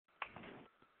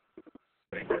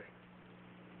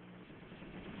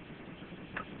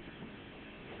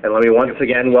And let me once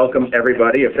again welcome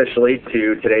everybody officially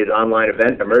to today's online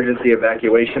event, Emergency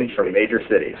Evacuation from Major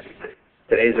Cities.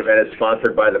 Today's event is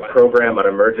sponsored by the Program on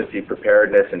Emergency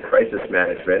Preparedness and Crisis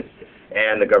Management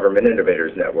and the Government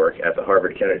Innovators Network at the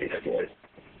Harvard Kennedy School.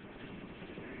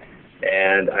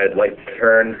 And I'd like to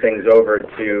turn things over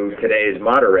to today's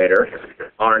moderator,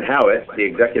 Arn Howitt, the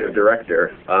Executive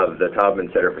Director of the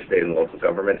Taubman Center for State and Local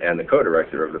Government and the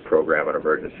Co-Director of the Program on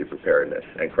Emergency Preparedness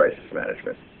and Crisis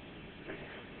Management.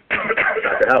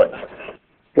 Dr. Howitt.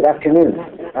 Good afternoon.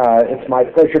 It's my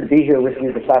pleasure to be here with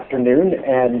you this afternoon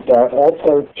and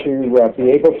also to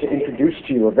be able to introduce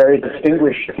to you a very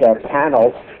distinguished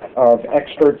panel of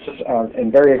experts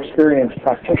and very experienced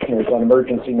practitioners on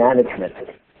emergency management.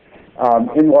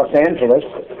 In Los Angeles,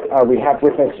 we have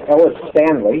with us Ellis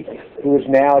Stanley, who is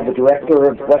now the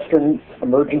Director of Western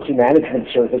Emergency Management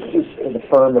Services for the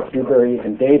firm of Dewberry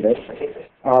and Davis.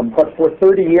 But for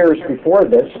 30 years before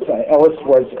this, Ellis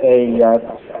was a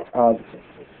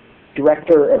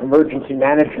Director of Emergency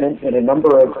Management in a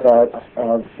number of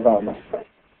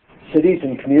cities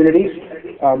and communities,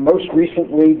 most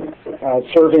recently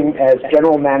serving as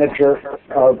General Manager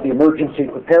of the Emergency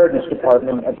Preparedness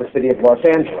Department of the City of Los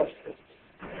Angeles.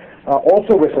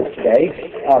 Also with us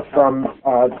today from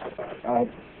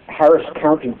Harris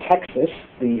County, Texas,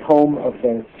 the home of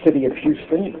the City of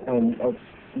Houston and a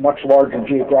much larger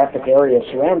geographic area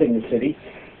surrounding the city,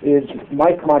 is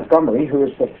Mike Montgomery, who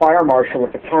is the Fire Marshal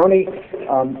of the county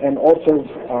and also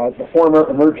the former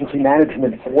Emergency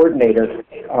Management Coordinator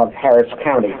of Harris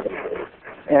County.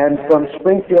 And from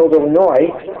Springfield, Illinois,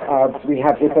 we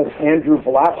have with us Andrew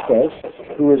Velasquez,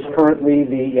 who is currently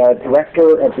the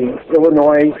Director of the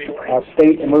Illinois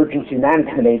State Emergency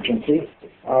Management Agency,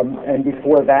 and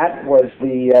before that was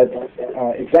the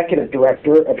Executive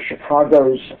Director of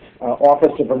Chicago's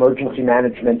Office of Emergency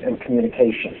Management and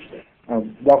Communications.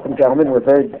 Welcome, gentlemen. We're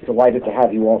very delighted to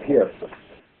have you all here.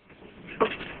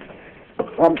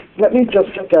 Let me just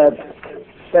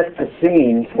set the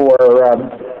scene for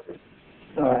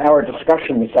our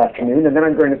discussion this afternoon, and then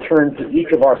I'm going to turn to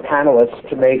each of our panelists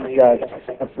to make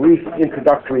a brief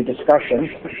introductory discussion.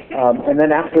 And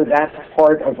then after that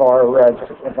part of our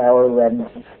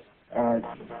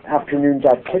afternoon's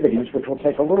activities, which will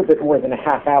take a little bit more than a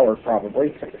half hour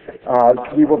probably,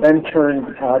 we will then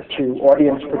turn to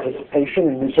audience participation,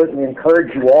 and we certainly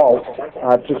encourage you all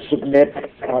to submit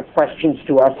questions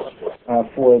to us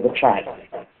for the chat.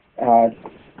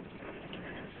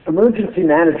 Emergency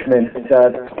management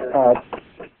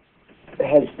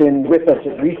has been with us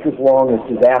at least as long as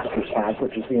disasters have,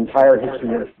 which is the entire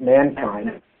history of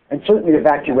mankind. And certainly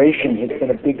evacuation has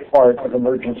been a big part of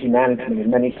emergency management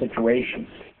in many situations.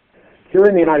 Here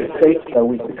in the United States, though,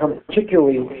 we've become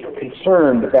particularly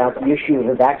concerned about the issue of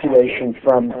evacuation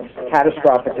from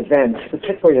catastrophic events,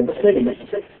 particularly in cities,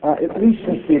 at least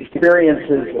since the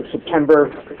experiences of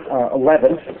September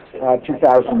 11th,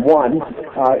 2001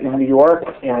 in New York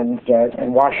and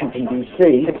Washington,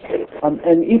 D.C.,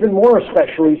 and even more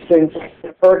especially since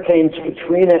Hurricanes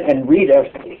Katrina and Rita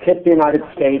hit the United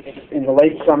States in the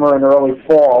late summer and early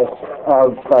fall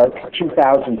of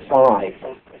 2005.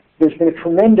 There's been a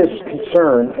tremendous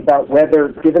concern about whether,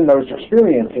 given those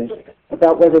experiences,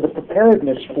 about whether the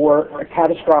preparedness for a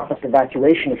catastrophic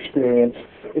evacuation experience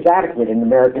is adequate in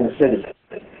American cities.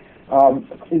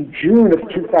 In June of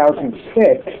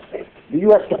 2006, the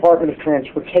U.S. Department of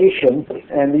Transportation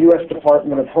and the U.S.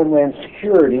 Department of Homeland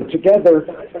Security together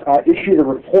issued a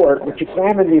report which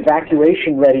examined the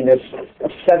evacuation readiness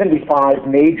of 75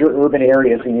 major urban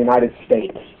areas in the United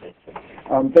States.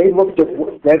 They looked at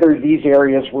whether these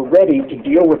areas were ready to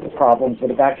deal with the problems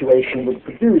that evacuation would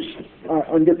produce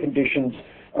under conditions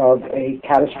of a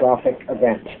catastrophic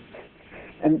event.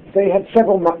 And they had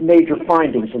several major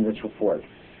findings in this report.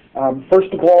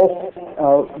 First of all,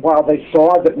 while they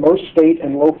saw that most state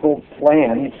and local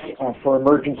plans for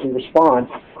emergency response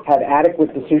had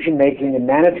adequate decision-making and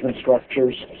management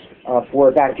structures for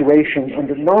evacuation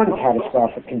under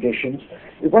non-catastrophic conditions,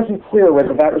 it wasn't clear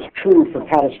whether that was true for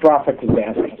catastrophic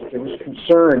disasters. There was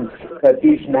concern that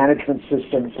these management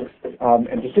systems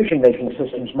and decision-making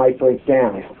systems might break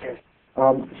down.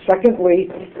 Secondly,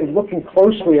 in looking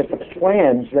closely at the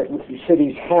plans that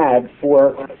cities had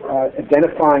for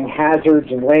identifying hazards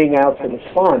and laying out the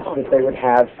response that they would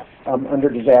have under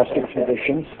disaster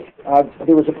conditions,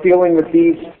 there was a feeling that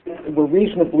these were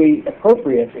reasonably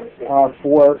appropriate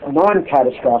for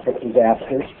non-catastrophic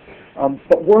disasters,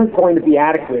 but weren't going to be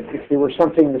adequate if there were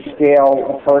something the scale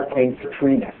of Hurricane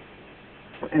Katrina.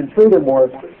 And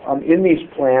furthermore, in these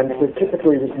plans, there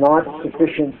typically was not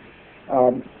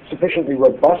sufficiently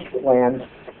robust plans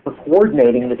for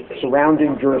coordinating with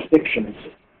surrounding jurisdictions.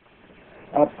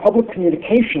 Public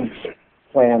communications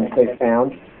plans, they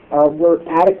found, were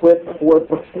adequate for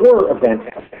before event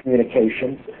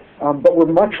communication, but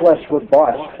were much less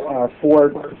robust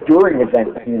for during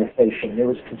event communication. There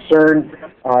was concern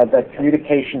that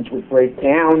communications would break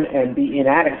down and be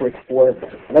inadequate for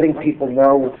letting people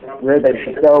know where they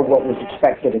should go, what was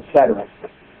expected, etc.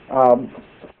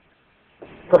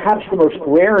 Perhaps the most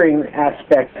glaring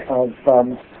aspect of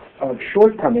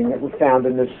shortcoming that was found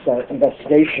in this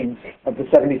investigation of the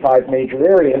 75 major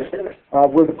areas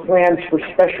were the plans for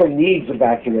special needs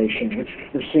evacuation, which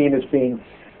were seen as being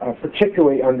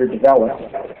particularly underdeveloped,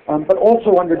 but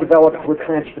also underdeveloped were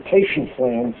transportation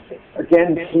plans,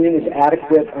 again seen as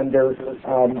adequate under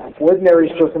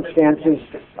ordinary circumstances,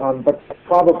 but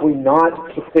probably not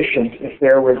sufficient if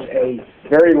there was a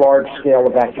very large-scale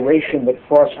evacuation that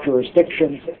crossed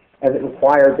jurisdictions and it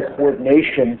required the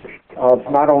coordination of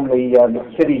not only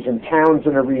cities and towns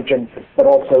in a region, but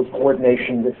also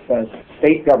coordination with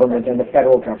state government and the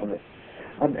federal government.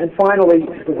 And finally,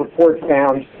 the report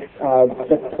found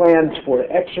that plans for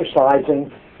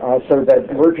exercising so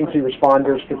that emergency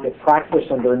responders could get practice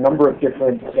under a number of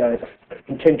different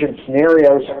contingent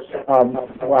scenarios,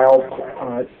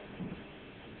 while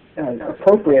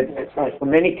appropriate for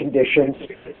many conditions,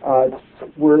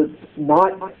 were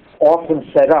not often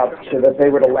set up so that they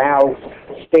would allow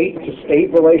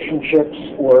state-to-state relationships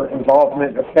or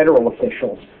involvement of federal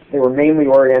officials. They were mainly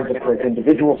oriented towards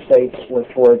individual states or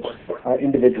towards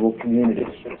individual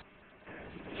communities.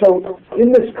 So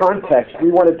in this context, we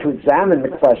wanted to examine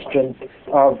the question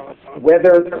of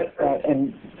whether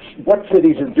and what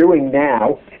cities are doing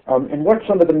now and what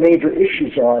some of the major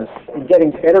issues are in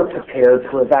getting better prepared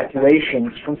for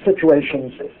evacuations from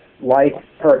situations like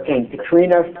Hurricane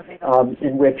Katrina,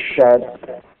 in which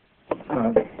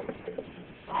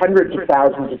hundreds of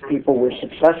thousands of people were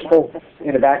successful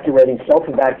in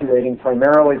self-evacuating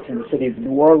primarily from the city of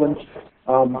New Orleans,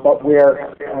 but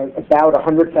where about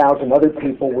 100,000 other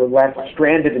people were left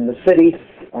stranded in the city,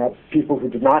 people who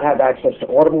did not have access to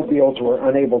automobiles or were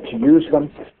unable to use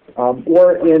them,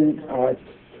 or in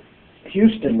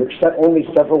Houston, which only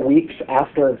several weeks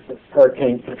after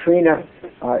Hurricane Katrina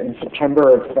in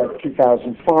September of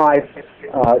 2005,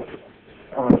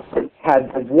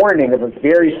 had a warning of a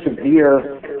very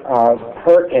severe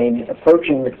hurricane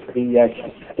approaching the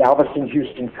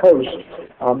Galveston-Houston coast,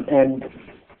 and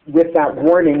with that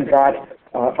warning got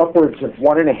upwards of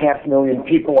 1.5 million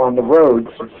people on the roads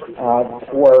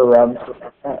for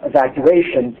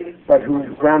evacuation, but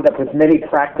who wound up with many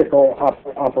practical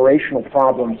operational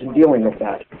problems in dealing with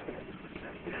that.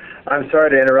 I'm sorry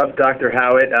to interrupt, Dr.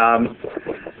 Howitt.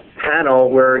 Panel,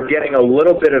 we're getting a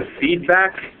little bit of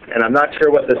feedback, and I'm not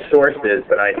sure what the source is,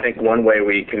 but I think one way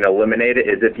we can eliminate it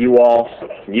is if you all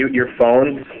mute your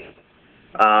phones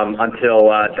until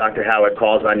Dr. Howitt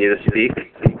calls on you to speak.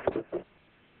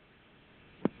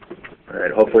 All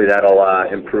right, hopefully that'll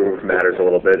improve matters a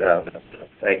little bit.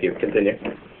 Thank you. Continue.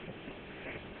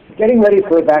 Getting ready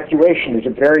for evacuation is a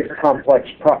very complex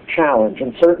challenge,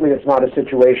 and certainly it's not a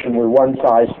situation where one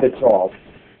size fits all.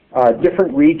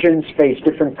 Different regions face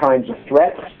different kinds of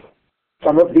threats.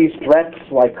 Some of these threats,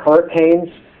 like hurricanes,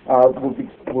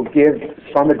 will give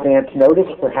some advance notice,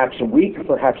 perhaps a week,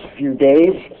 perhaps a few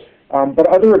days. But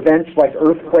other events like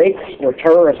earthquakes or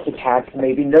terrorist attacks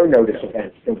may be no-notice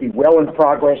events. They'll be well in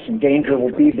progress and danger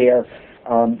will be there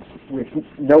with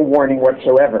no warning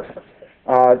whatsoever.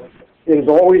 It is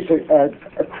always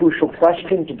a crucial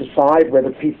question to decide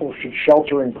whether people should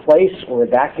shelter in place or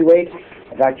evacuate.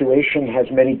 Evacuation has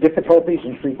many difficulties,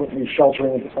 and frequently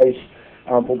sheltering in place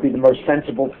will be the most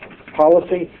sensible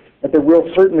policy, but there will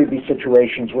certainly be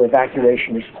situations where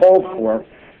evacuation is called for.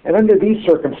 And under these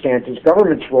circumstances,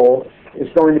 government's role is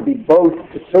going to be both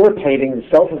facilitating the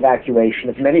self-evacuation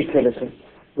of many citizens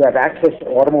who have access to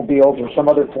automobiles or some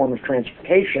other form of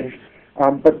transportation,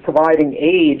 but providing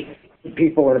aid to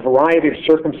people in a variety of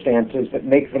circumstances that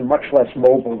make them much less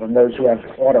mobile than those who have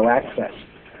auto access.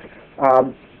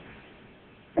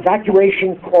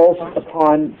 Evacuation calls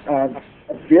upon a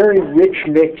very rich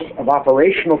mix of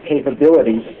operational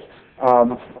capabilities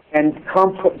and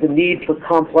the need for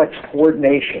complex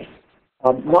coordination,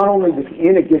 not only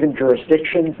within a given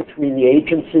jurisdiction between the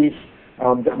agencies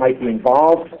that might be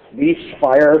involved, police,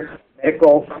 fire,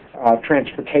 medical,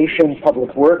 transportation,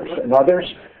 public works, and others,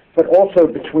 but also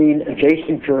between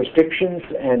adjacent jurisdictions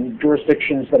and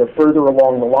jurisdictions that are further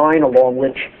along the line along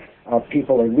which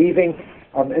people are leaving.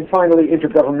 And finally,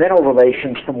 intergovernmental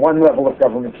relations from one level of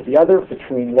government to the other,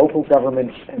 between local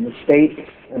governments and the state,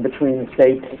 and between the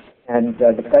state and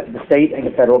the state and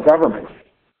the federal government.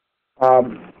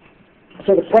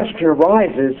 So the question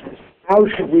arises, how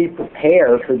should we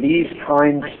prepare for these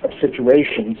kinds of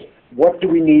situations? What do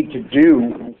we need to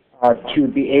do to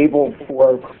be able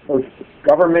for both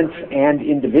governments and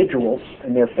individuals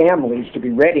and their families to be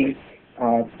ready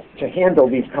to handle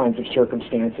these kinds of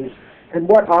circumstances? And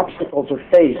what obstacles are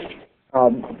faced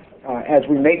as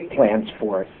we make plans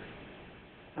for it?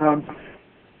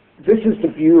 This is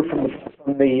the view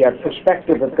from the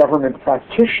perspective of government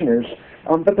practitioners,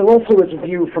 but there also is a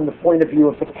view from the point of view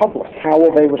of the public. How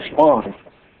will they respond?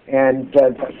 And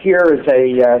here is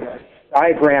a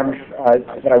diagram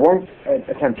that I won't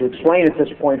attempt to explain at this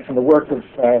point from the work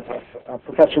of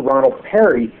Professor Ronald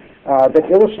Perry that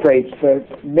illustrates the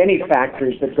many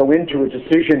factors that go into a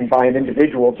decision by an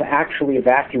individual to actually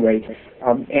evacuate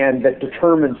and that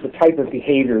determines the type of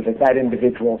behavior that that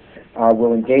individual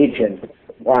will engage in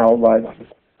while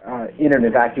in an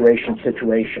evacuation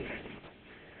situation.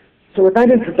 So with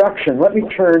that introduction, let me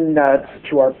turn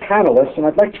to our panelists, and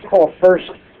I'd like to call first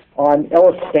on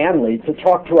Ellis Stanley to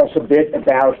talk to us a bit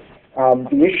about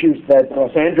the issues that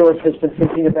Los Angeles has been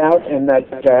thinking about and that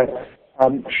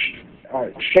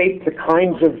shape the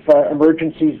kinds of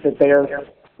emergencies that they are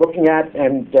looking at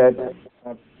and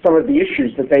some of the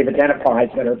issues that they've identified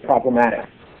that are problematic.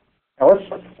 Ellis?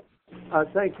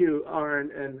 Thank you,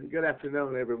 Arn, and good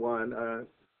afternoon, everyone.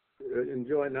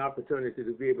 Enjoying the opportunity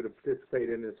to be able to participate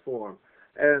in this forum.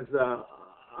 As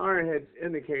Arn had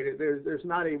indicated, there's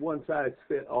not a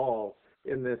one-size-fits-all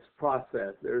in this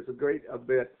process. There's a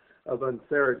bit of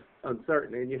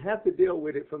uncertainty, and you have to deal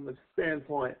with it from the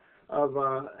standpoint of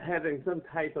having some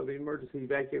type of emergency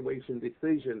evacuation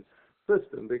decision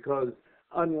system, because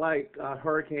unlike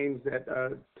hurricanes that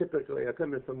typically are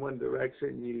coming from one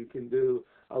direction, you can do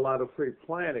a lot of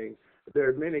pre-planning. There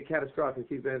are many catastrophic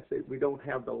events that we don't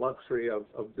have the luxury of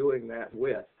doing that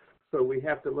with. So we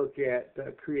have to look at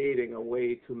creating a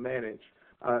way to manage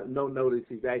no-notice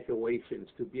evacuations,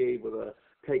 to be able to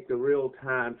take the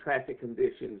real-time traffic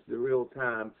conditions, the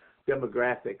real-time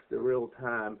demographics, the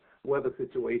real-time weather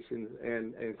situations,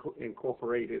 and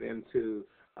incorporate it into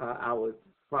our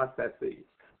processes.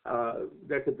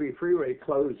 There could be freeway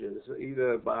closures,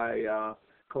 either by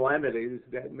calamities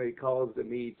that may cause the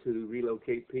need to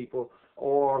relocate people,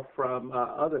 or from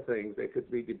other things. There could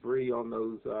be debris on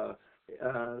those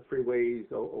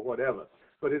freeways or whatever.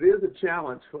 But it is a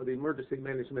challenge for the emergency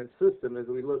management system as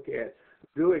we look at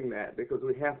doing that, because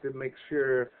we have to make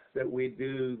sure that we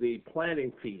do the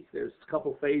planning piece. There's a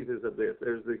couple phases of this.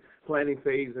 There's the planning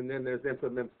phase, and then there's the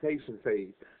implementation phase.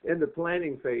 In the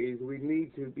planning phase, we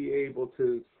need to be able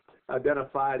to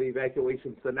identify the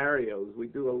evacuation scenarios. We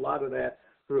do a lot of that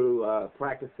through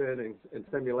practicing and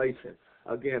simulation.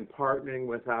 Again, partnering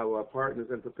with our partners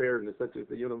in preparedness, such as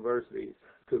the universities,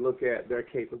 to look at their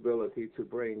capability to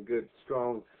bring good,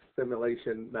 strong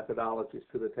simulation methodologies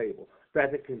to the table.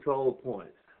 Traffic control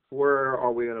points. Where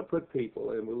are we going to put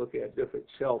people? And we look at different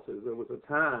shelters. There was a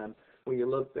time when you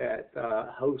looked at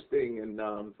hosting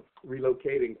and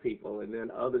relocating people, and then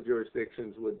other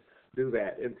jurisdictions would do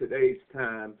that. In today's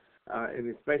time,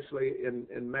 and especially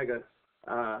in mega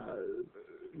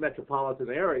metropolitan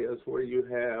areas where you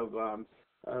have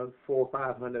 400 or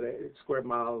 500 square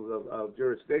miles of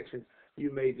jurisdiction,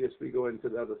 you may just be going to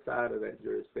the other side of that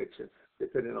jurisdiction,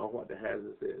 depending on what the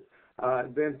hazard is.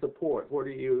 Then support. Where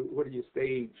do you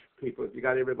stage people? If you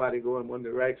got everybody going one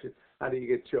direction, how do you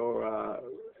get your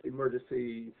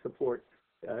emergency support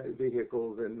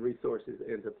vehicles and resources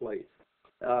into place?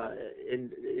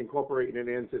 Incorporating it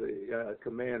into the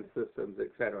command systems,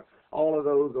 et cetera. All of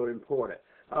those are important.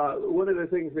 One of the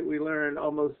things that we learn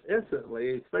almost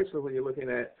instantly, especially when you're looking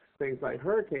at things like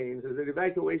hurricanes, is that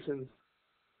evacuations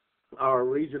are a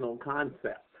regional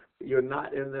concept. You're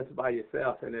not in this by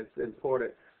yourself, and it's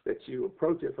important that you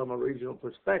approach it from a regional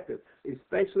perspective,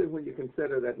 especially when you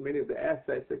consider that many of the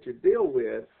assets that you deal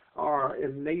with are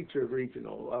in nature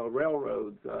regional.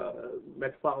 Railroads,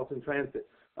 metropolitan transit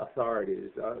authorities,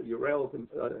 your rails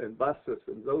and bus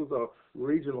systems, those are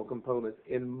regional components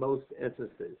in most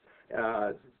instances.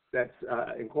 That's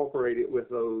incorporated with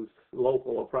those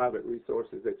local or private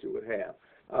resources that you would have.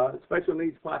 Special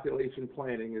needs population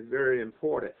planning is very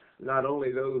important, not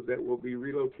only those that will be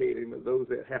relocating, but those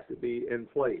that have to be in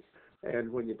place. And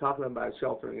when you're talking about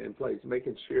sheltering in place,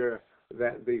 making sure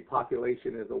that the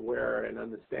population is aware and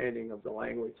understanding of the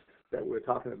language that we're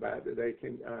talking about, that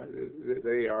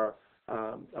they are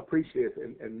appreciative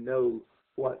and know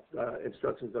what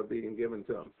instructions are being given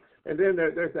to them. And then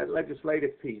there's that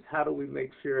legislative piece. How do we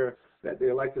make sure that the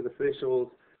elected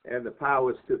officials and the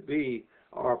powers to be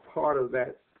are part of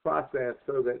that process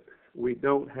so that we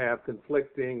don't have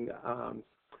conflicting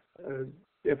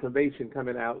information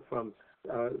coming out from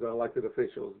the elected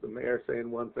officials, the mayor saying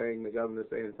one thing, the governor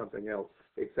saying something else,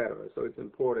 etc. So it's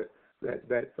important that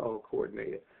that's all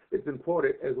coordinated. It's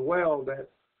important as well that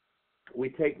we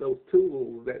take those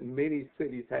tools that many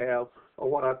cities have, or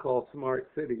what I call smart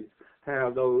cities,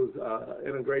 have those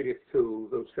integrated tools,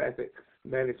 those traffic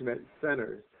management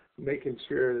centers, making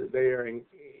sure that they are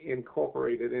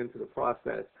incorporated into the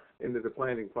process, into the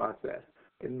planning process,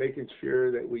 and making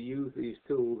sure that we use these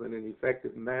tools in an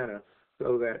effective manner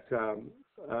so that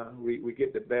we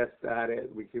get the best out of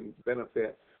it, we can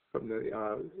benefit from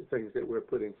the things that we're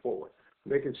putting forward.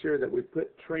 Making sure that we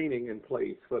put training in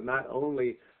place for not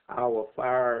only our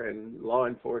fire and law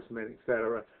enforcement, et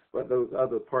cetera, but those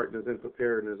other partners in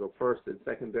preparedness or first and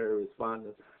secondary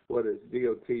responders, whether it's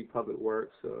DOT, Public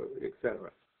Works, et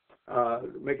cetera.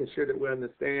 Making sure that we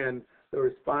understand the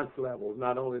response levels,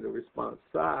 not only the response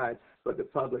side, but the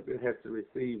public that has to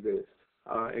receive this,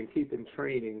 and keeping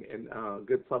training and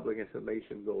good public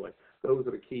information going. Those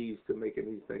are the keys to making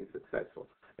these things successful.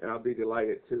 And I'll be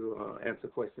delighted to answer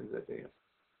questions at the end.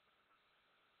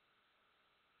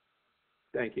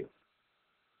 Thank you.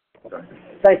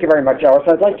 Thank you very much, Ellis.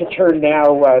 I'd like to turn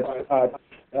now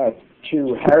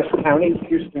to Harris County,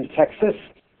 Houston, Texas,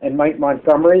 and Mike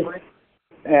Montgomery,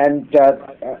 and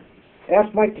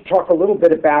ask Mike to talk a little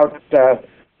bit about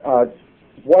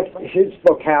what his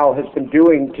locale has been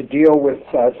doing to deal with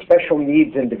special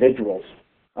needs individuals.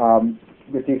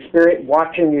 With the experience,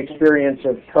 watching the experience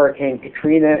of Hurricane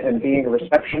Katrina and being a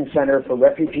reception center for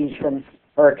refugees from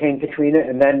Hurricane Katrina,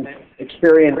 and then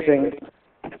experiencing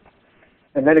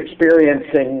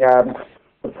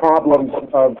the problems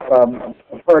of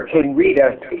Hurricane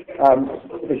Rita,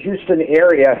 the Houston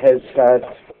area has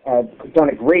done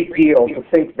a great deal to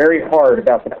think very hard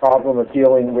about the problem of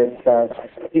dealing with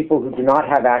people who do not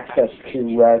have access to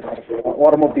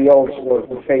automobiles or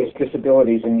who face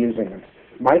disabilities in using them.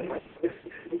 Mike?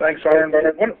 Thanks, Arn.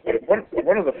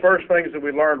 One of the first things that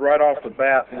we learned right off the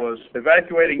bat was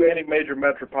evacuating any major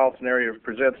metropolitan area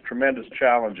presents tremendous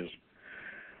challenges.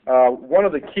 One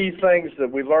of the key things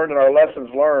that we learned in our lessons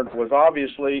learned was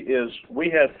obviously we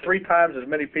had 3 times as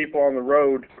many people on the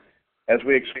road as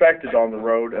we expected on the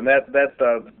road, and that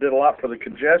did a lot for the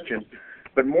congestion.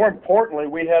 But more importantly,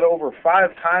 we had over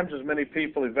 5 times as many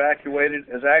people evacuated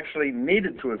as actually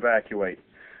needed to evacuate.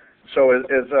 So as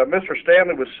Mr.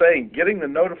 Stanley was saying, getting the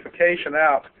notification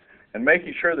out and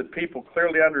making sure that people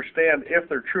clearly understand if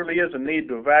there truly is a need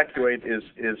to evacuate is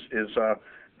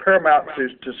paramount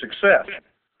to success.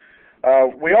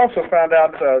 We also found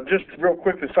out, just real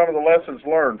quickly, some of the lessons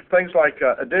learned. Things like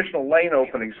additional lane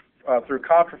openings through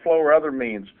contraflow or other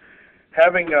means,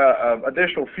 having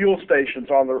additional fuel stations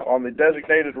on the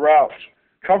designated routes,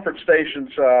 comfort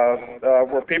stations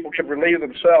where people can relieve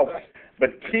themselves.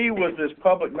 But key was this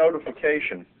public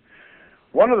notification.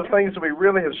 One of the things that we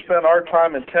really have spent our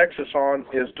time in Texas on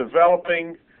is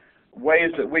developing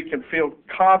ways that we can feel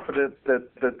confident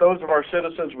that those of our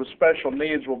citizens with special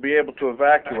needs will be able to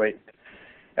evacuate.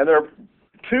 And there are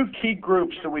 2 key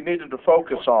groups that we needed to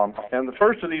focus on. And the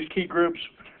first of these key groups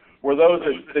were those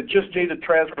that just needed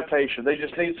transportation. They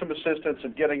just need some assistance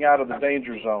in getting out of the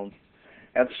danger zone.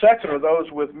 And second are those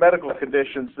with medical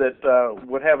conditions that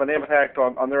would have an impact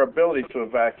on their ability to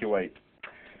evacuate.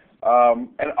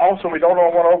 And also, we don't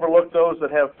want to overlook those that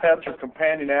have pets or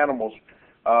companion animals.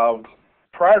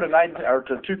 Prior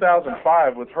to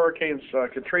 2005, with Hurricanes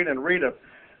Katrina and Rita,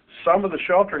 some of the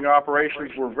sheltering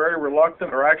operations were very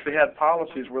reluctant or actually had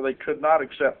policies where they could not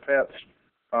accept pets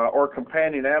or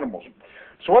companion animals.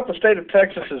 So what the state of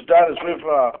Texas has done is we've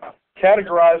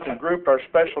categorized and grouped our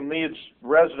special needs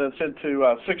residents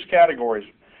into 6 categories.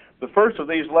 The first of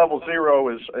these, level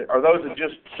 0, are those that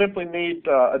just simply need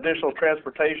additional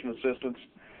transportation assistance.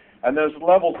 And those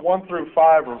levels 1 through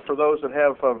 5 are for those that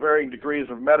have varying degrees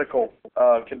of medical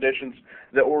conditions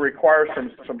that will require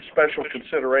some special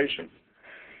consideration.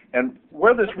 And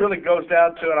where this really goes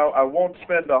down to, and I won't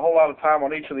spend a whole lot of time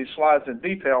on each of these slides in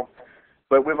detail,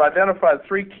 but we've identified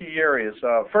 3 key areas.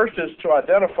 First is to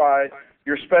identify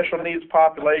your special needs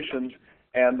populations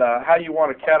and how you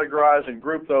want to categorize and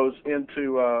group those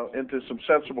into some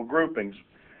sensible groupings.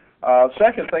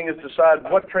 Second thing is decide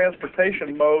what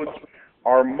transportation modes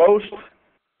are most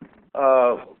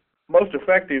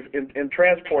effective in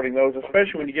transporting those,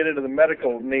 especially when you get into the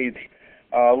medical needs.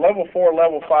 Level 4,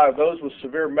 level 5, those with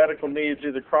severe medical needs,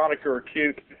 either chronic or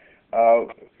acute.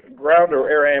 Ground or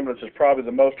air ambulance is probably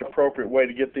the most appropriate way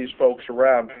to get these folks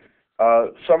around.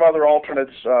 Some other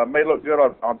alternates may look good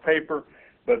on paper,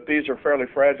 but these are fairly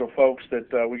fragile folks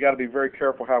that we got to be very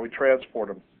careful how we transport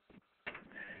them.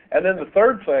 And then the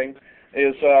third thing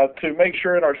is to make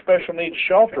sure in our special needs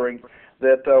sheltering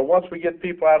that once we get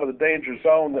people out of the danger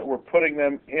zone, that we're putting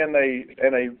them in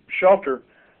a shelter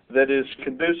that is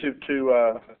conducive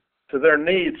to their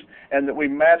needs, and that we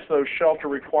match those shelter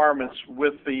requirements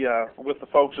with the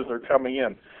folks as they're coming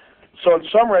in. So in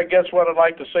summary, I guess what I'd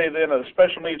like to say then, a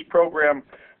special needs program,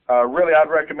 really I'd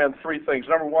recommend three things.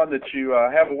 Number one, that you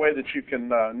have a way that you can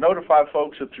notify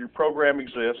folks that your program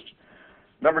exists.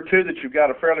 Number two, that you've got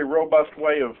a fairly robust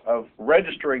way of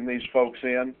registering these folks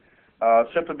in,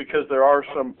 simply because there are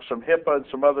some HIPAA and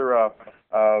some other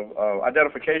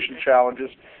identification challenges.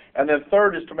 And then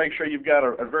third is to make sure you've got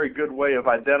a very good way of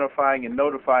identifying and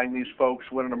notifying these folks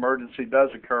when an emergency does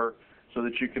occur, so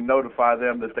that you can notify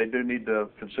them that they do need to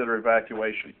consider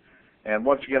evacuation. And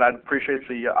once again, I'd appreciate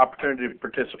the opportunity to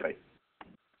participate.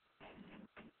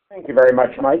 Thank you very much,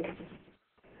 Mike.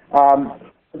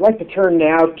 I'd like to turn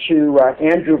now to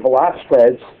Andrew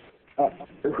Velasquez,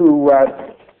 who,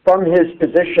 from his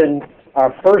position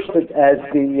first as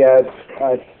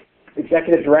the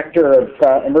Executive Director of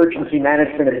Emergency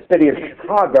Management in the City of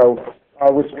Chicago,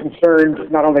 was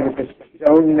concerned not only with his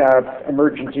own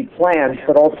emergency plans,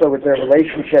 but also with their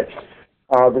relationships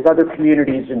with other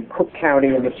communities in Cook County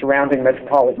and the surrounding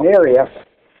metropolitan area,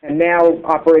 and now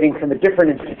operating from a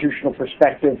different institutional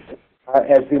perspective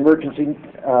as the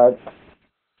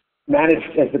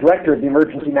Director of the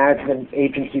Emergency Management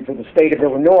Agency for the state of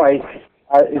Illinois,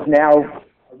 is now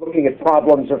looking at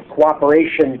problems of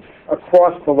cooperation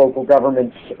across the local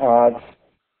governments of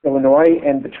Illinois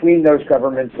and between those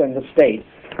governments and the state.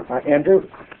 Andrew?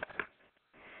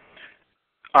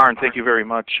 Arn, thank you very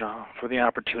much for the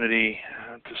opportunity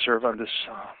to serve on this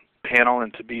panel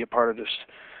and to be a part of this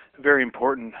very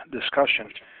important discussion.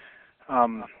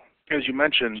 As you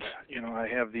mentioned, I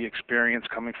have the experience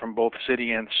coming from both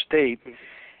city and state,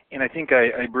 and I think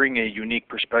I bring a unique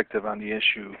perspective on the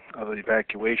issue of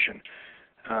evacuation.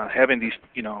 Having these,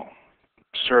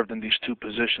 served in these two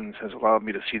positions has allowed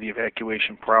me to see the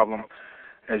evacuation problem,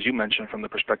 as you mentioned, from the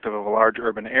perspective of a large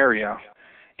urban area,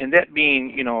 and that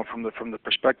being, from the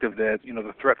perspective that,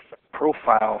 the threat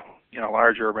profile in a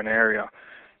large urban area,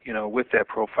 with that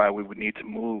profile, we would need to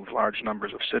move large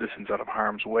numbers of citizens out of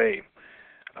harm's way.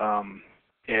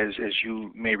 As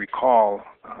you may recall,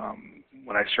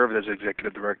 when I served as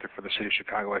Executive Director for the City of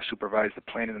Chicago, I supervised the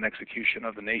planning and execution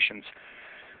of the nation's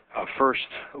first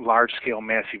large-scale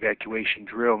mass evacuation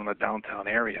drill in the downtown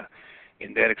area.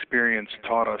 And that experience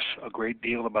taught us a great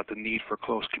deal about the need for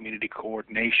close community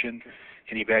coordination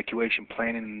and evacuation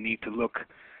planning, and the need to look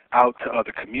out to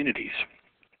other communities.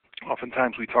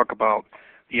 Oftentimes we talk about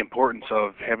the importance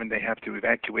of having to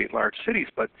evacuate large cities,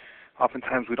 but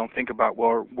oftentimes we don't think about,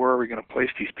 well, where are we going to place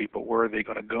these people? Where are they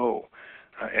going to go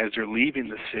as they're leaving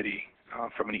the city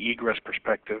from an egress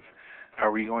perspective?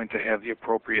 Are we going to have the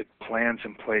appropriate plans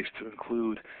in place to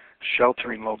include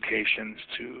sheltering locations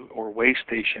or way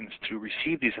stations to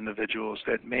receive these individuals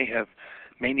that may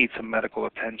need some medical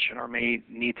attention or may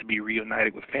need to be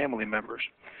reunited with family members?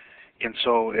 And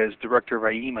so as Director of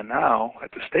IEMA now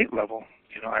at the state level,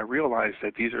 I realize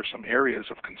that these are some areas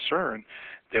of concern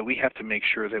that we have to make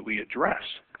sure that we address.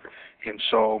 And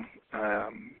so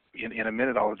in a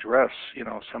minute I'll address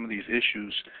some of these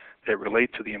issues that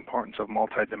relate to the importance of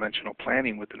multidimensional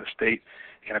planning within the state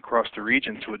and across the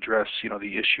region to address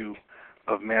the issue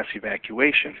of mass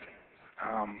evacuation.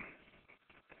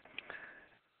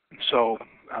 So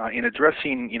in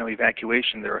addressing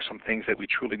evacuation, there are some things that we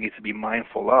truly need to be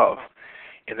mindful of.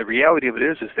 And the reality of it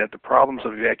is that the problems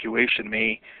of evacuation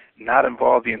may not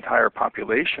involve the entire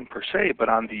population per se, but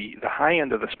on the high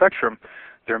end of the spectrum,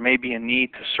 there may be a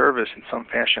need to service in some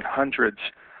fashion hundreds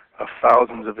of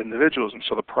thousands of individuals, and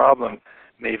so the problem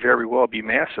may very well be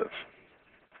massive.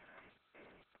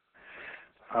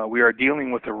 We are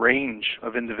dealing with a range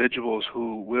of individuals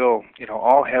who will,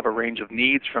 all have a range of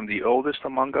needs, from the oldest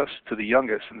among us to the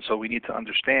youngest, and so we need to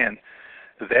understand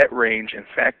that range and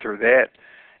factor that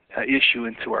issue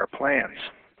into our plans.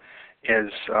 As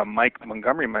Mike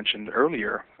Montgomery mentioned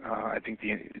earlier, I think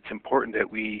it's important that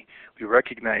we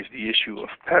recognize the issue of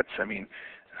pets. I mean,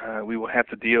 we will have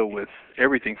to deal with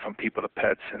everything from people to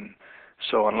pets, and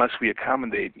so unless we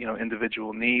accommodate,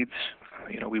 individual needs,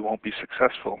 we won't be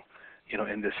successful,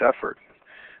 in this effort.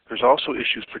 There's also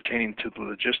issues pertaining to the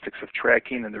logistics of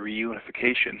tracking and the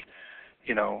reunification,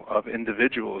 of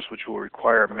individuals, which will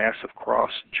require massive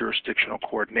cross-jurisdictional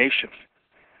coordination.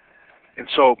 And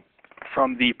so,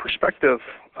 from the perspective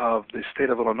of the state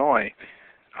of Illinois,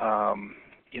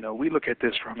 we look at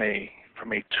this from a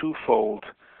twofold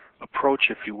approach,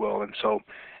 if you will. And so,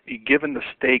 given the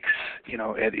stakes,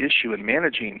 at issue in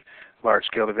managing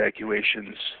large-scale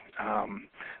evacuations,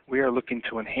 we are looking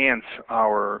to enhance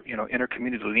our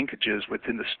inter-community linkages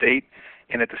within the state,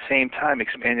 and at the same time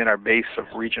expanding our base of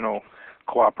regional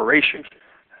cooperation.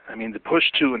 I mean, the push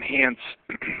to enhance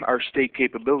our state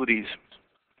capabilities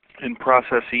in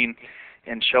processing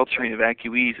and sheltering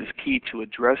evacuees is key to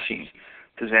addressing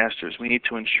disasters. We need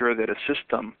to ensure that a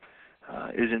system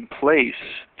is in place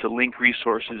to link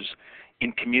resources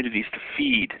in communities to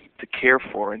feed, to care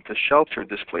for, and to shelter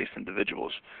displaced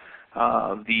individuals.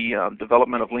 The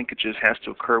development of linkages has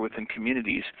to occur within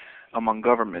communities, among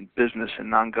government, business, and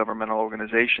non-governmental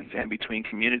organizations, and between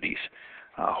communities.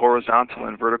 Horizontal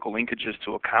and vertical linkages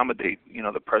to accommodate,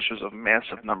 the pressures of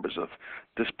massive numbers of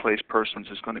displaced persons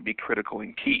is going to be critical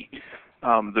and key.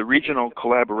 The regional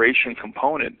collaboration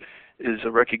component is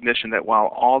a recognition that while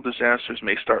all disasters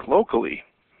may start locally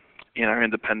in our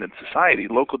independent society,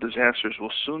 local disasters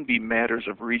will soon be matters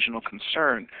of regional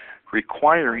concern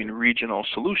requiring regional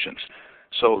solutions.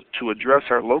 So to address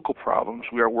our local problems,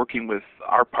 we are working with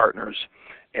our partners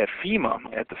at FEMA,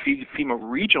 at the FEMA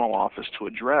regional office, to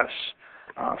address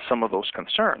some of those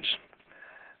concerns.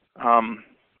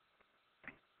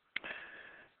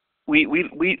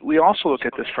 We also look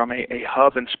at this from a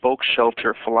hub and spoke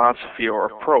shelter philosophy or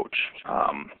approach.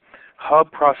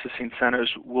 Hub processing centers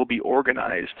will be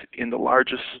organized in the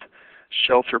largest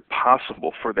shelter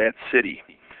possible for that city.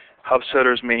 Hub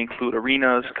centers may include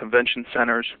arenas, convention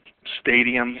centers,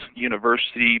 stadiums,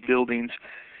 university buildings,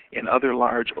 and other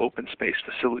large open space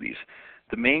facilities.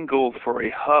 The main goal for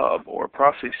a hub or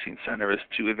processing center is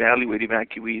to evaluate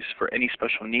evacuees for any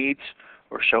special needs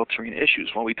or sheltering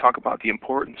issues. When we talk about the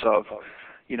importance of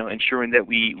ensuring that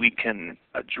we can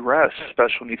address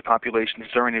special needs populations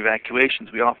during evacuations,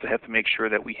 we also have to make sure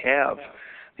that we have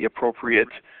the appropriate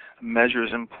measures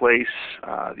in place,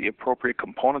 the appropriate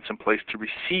components in place to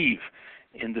receive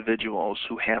individuals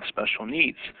who have special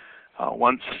needs.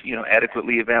 Once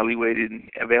adequately evaluating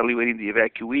the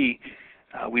evacuee,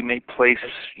 we may place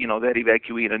that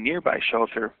evacuee in a nearby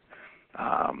shelter,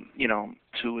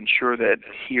 to ensure that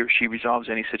he or she resolves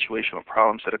any situational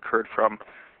problems that occurred from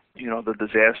the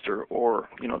disaster or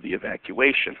the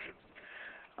evacuation.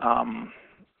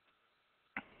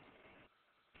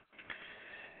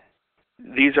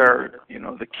 These are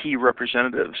the key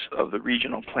representatives of the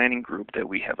regional planning group that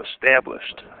we have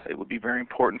established. It would be very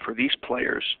important for these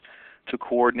players to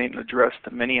coordinate and address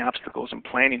the many obstacles in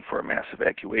planning for a mass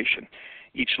evacuation.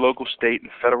 Each local, state,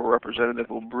 and federal representative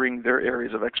will bring their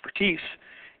areas of expertise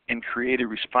and create a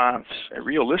response, a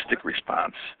realistic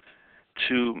response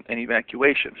to an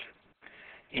evacuation.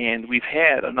 And we've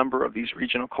had a number of these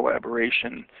regional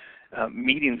collaboration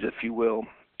meetings, if you will,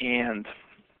 and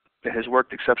it has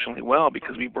worked exceptionally well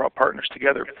because we brought partners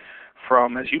together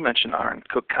from, as you mentioned, Arn,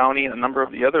 Cook County and a number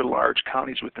of the other large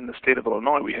counties within the state of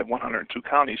Illinois. We have 102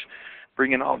 counties,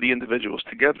 bringing all the individuals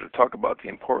together to talk about the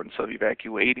importance of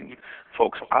evacuating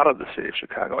folks out of the city of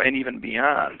Chicago and even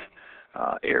beyond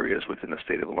areas within the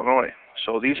state of Illinois.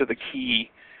 So these are the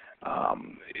key,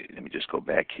 let me just go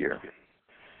back here.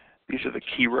 These are the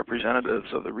key representatives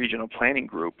of the regional planning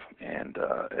group, and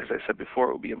as I said before,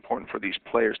 it will be important for these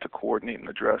players to coordinate and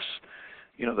address,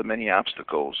 the many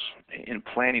obstacles in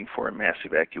planning for a mass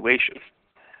evacuation.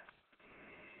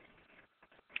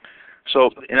 So,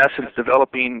 in essence,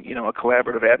 developing, a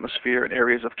collaborative atmosphere in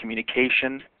areas of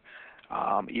communication,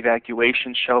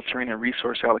 evacuation, sheltering, and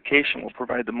resource allocation will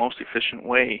provide the most efficient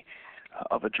way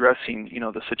of addressing,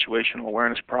 the situational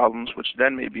awareness problems, which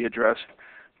then may be addressed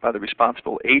by the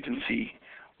responsible agency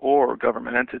or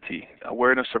government entity.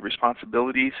 Awareness of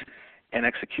responsibilities and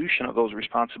execution of those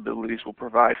responsibilities will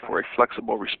provide for a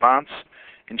flexible response,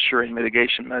 ensuring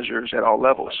mitigation measures at all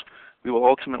levels. We will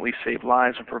ultimately save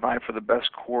lives and provide for the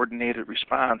best coordinated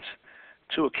response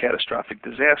to a catastrophic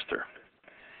disaster.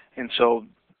 And so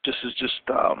this is just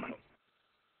a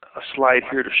slide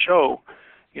here to show,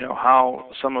 how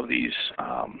some of these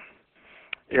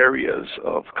areas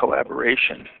of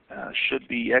collaboration should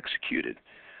be executed.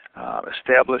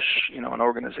 Establish, an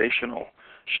organizational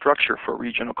structure for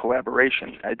regional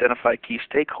collaboration. Identify key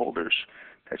stakeholders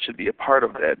that should be a part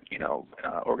of that,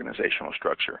 organizational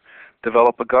structure.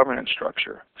 Develop a governance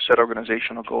structure. Set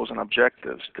organizational goals and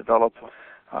objectives. Develop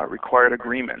required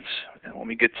agreements. And when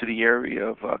we get to the area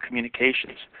of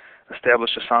communications,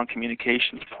 establish a sound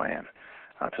communications plan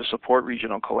to support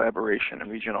regional collaboration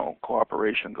and regional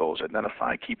cooperation goals.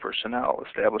 Identify key personnel.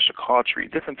 Establish a call tree.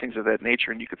 Different things of that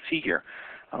nature. And you can see here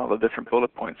on all the different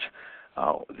bullet points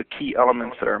the key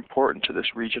elements that are important to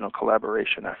this regional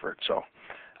collaboration effort. So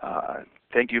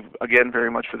thank you again very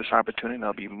much for this opportunity, and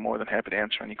I'll be more than happy to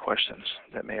answer any questions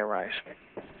that may arise.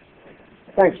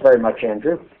 Thanks very much,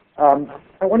 Andrew.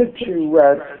 I wanted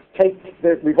to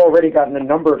we've already gotten a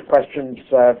number of questions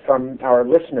from our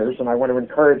listeners, and I want to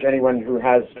encourage anyone who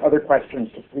has other questions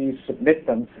to please submit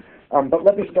them. But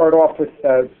let me start off with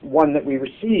one that we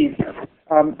received.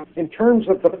 In terms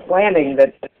of the planning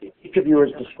that each of you has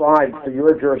described for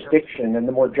your jurisdiction and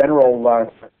the more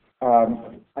general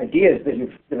ideas that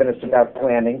you've given us about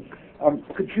planning,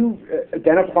 could you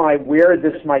identify where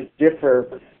this might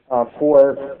differ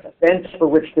for events for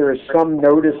which there is some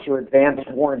notice or advance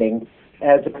warning,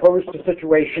 as opposed to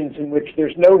situations in which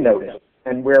there's no notice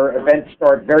and where events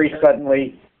start very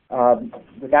suddenly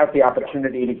without the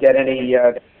opportunity to get any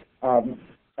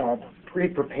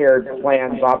pre-prepared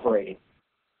plans operating?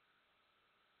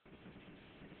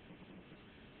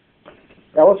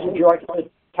 Ellis, would you like to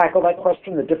tackle that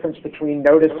question, the difference between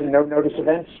notice and no-notice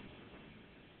events?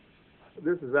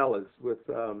 This is Ellis,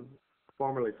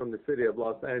 formerly from the city of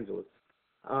Los Angeles.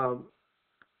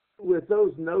 With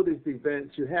those notice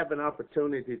events, you have an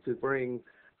opportunity to bring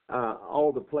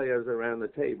all the players around the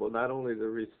table, not only the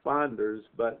responders,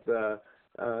 but the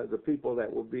people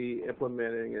that will be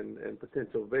implementing and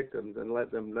potential victims, and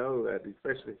let them know that,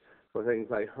 especially for things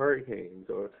like hurricanes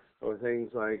or things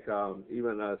like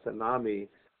even a tsunami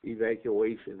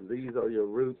evacuation. These are your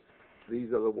routes.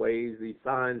 These are the ways. These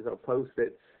signs are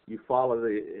posted. You follow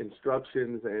the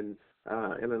instructions, and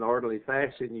in an orderly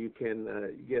fashion, you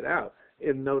can get out.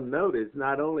 In no notice,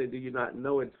 not only do you not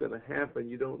know it's going to happen,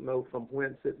 you don't know from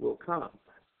whence it will come.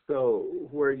 So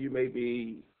where you may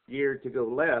be geared to go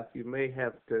left, you may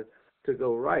have to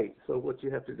go right. So what you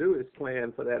have to do is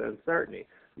plan for that uncertainty.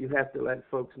 You have to let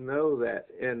folks know that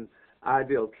in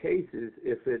ideal cases,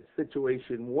 if it's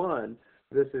situation one,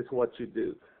 this is what you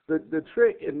do. The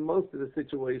trick in most of the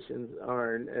situations,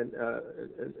 Arn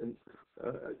and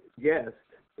guests,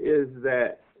 is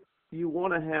that you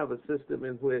want to have a system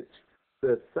in which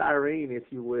the siren, if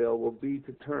you will be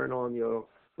to turn on your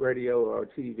radio or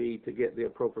TV to get the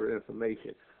appropriate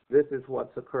information. This is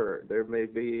what's occurred. There may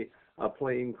be a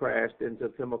plane crashed into a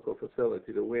chemical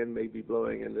facility. The wind may be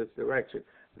blowing in this direction.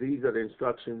 These are the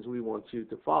instructions we want you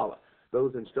to follow.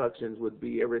 Those instructions would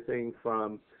be everything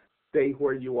from stay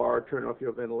where you are, turn off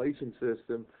your ventilation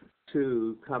system,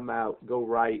 to come out, go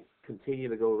right, continue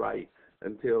to go right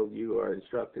until you are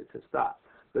instructed to stop.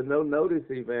 The no-notice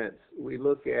events, we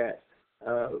look at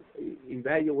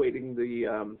evaluating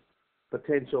the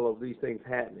potential of these things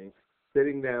happening,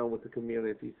 sitting down with the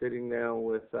community, sitting down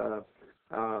with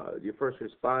your first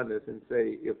responders and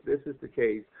say, if this is the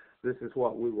case, this is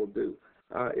what we will do.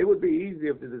 It would be easy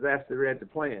if the disaster read the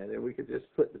plan and we could just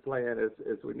put the plan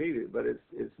as we need it, but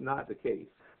it's not the case.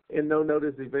 In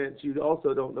no-notice events, you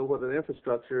also don't know whether the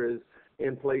infrastructure is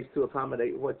in place to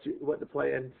accommodate what the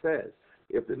plan says.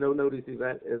 If the no-notice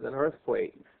event is an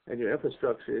earthquake and your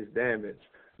infrastructure is damaged,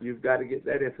 you've got to get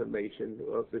that information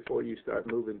before you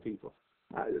start moving people.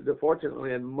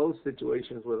 Fortunately, in most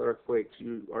situations with earthquakes,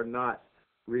 you are not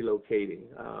relocating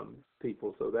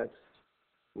people, so that's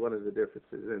one of the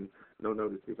differences in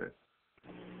no-notice events.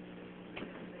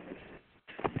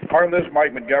 Arn, this is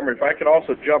Mike Montgomery. If I could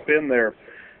also jump in there,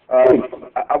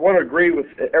 I want to agree with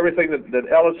everything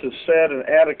that Ellis has said and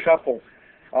add a couple.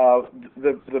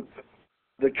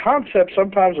 The concept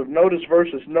sometimes of notice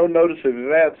versus no-notice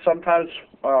events, sometimes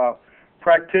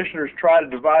practitioners try to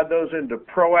divide those into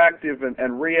proactive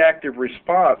and reactive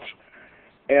response.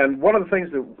 And one of the things,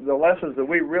 the lessons that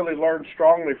we really learned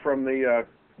strongly from the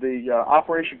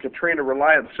Operation Katrina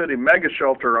Reliant City mega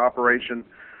shelter operation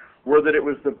were that it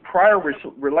was the prior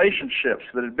relationships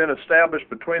that had been established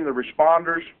between the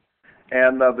responders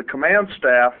and the command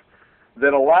staff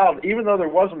that allowed, even though there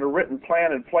wasn't a written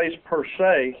plan in place per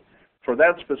se for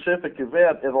that specific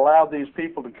event, it allowed these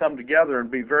people to come together and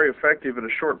be very effective in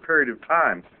a short period of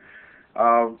time.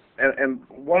 And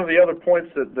one of the other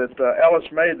points that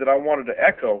Ellis made that I wanted to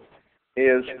echo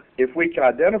is if we can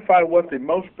identify what the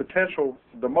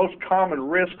most common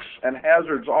risks and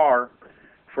hazards are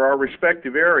for our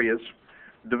respective areas,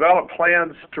 develop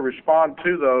plans to respond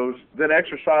to those, then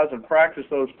exercise and practice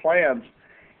those plans,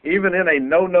 even in a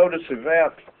no-notice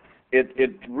event,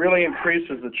 it really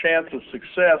increases the chance of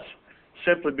success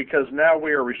simply because now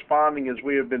we are responding as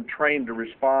we have been trained to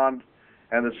respond,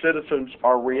 and the citizens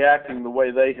are reacting the way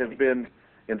they have been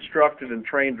instructed and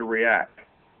trained to react.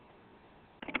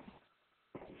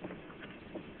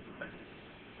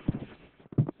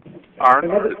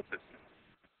 Arn?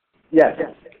 Yes.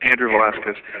 Andrew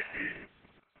Velasquez.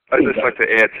 I'd just like to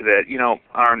add to that. You know,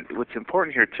 Arn, what's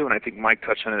important here, too, and I think Mike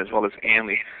touched on it as well as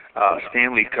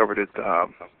Stanley covered it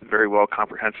very well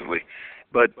comprehensively.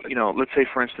 But, you know, let's say,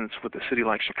 for instance, with a city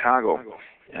like Chicago,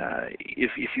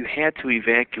 if you had to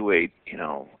evacuate,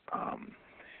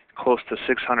 close to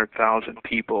 600,000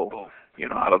 people,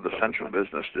 out of the central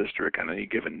business district on any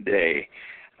given day.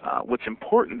 What's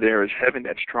important there is having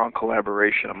that strong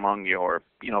collaboration among your,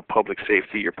 public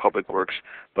safety, your public works,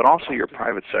 but also your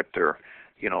private sector,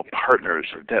 partners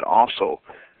that also,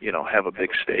 have a big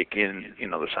stake in,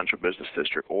 the central business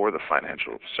district or the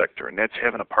financial sector. And that's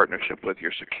having a partnership with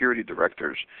your security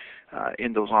directors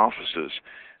in those offices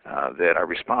that are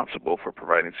responsible for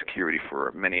providing security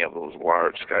for many of those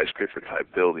large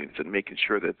skyscraper-type buildings, and making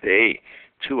sure that they,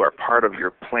 too, are part of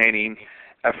your planning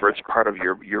efforts, part of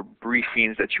your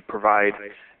briefings that you provide,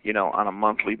 on a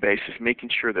monthly basis, making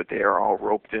sure that they are all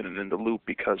roped in and in the loop,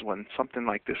 because when something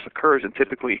like this occurs, and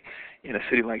typically in a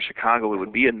city like Chicago it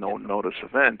would be a no-notice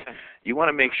event, you want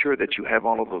to make sure that you have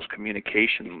all of those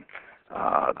communication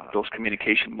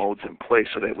modes in place,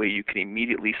 so that way you can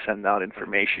immediately send out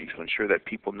information to ensure that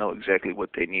people know exactly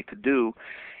what they need to do,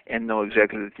 and know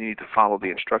exactly that they need to follow the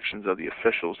instructions of the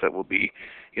officials that will be,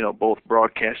 both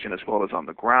broadcasting as well as on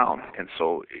the ground. And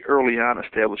so early on,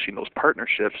 establishing those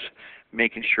partnerships,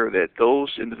 making sure that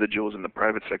those individuals in the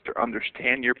private sector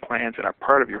understand your plans and are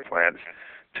part of your plans,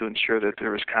 to ensure that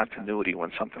there is continuity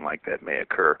when something like that may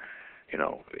occur,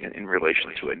 in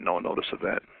relation to a no-notice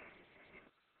event.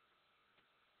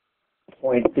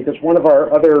 Point, because one of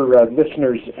our other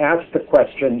listeners asked the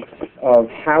question of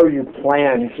how you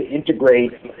plan to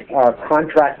integrate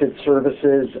contracted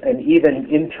services and even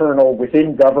internal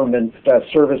within government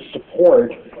service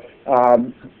support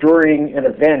during an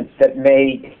event that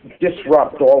may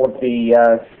disrupt all of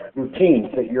the routines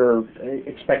that you're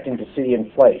expecting to see in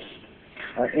place.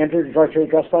 Andrew, would you like to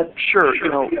address that? Sure.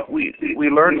 We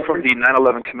learned from the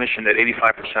 9/11 Commission that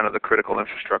 85% of the critical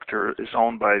infrastructure is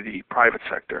owned by the private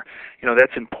sector.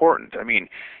 That's important. I mean,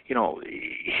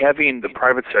 having the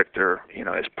private sector,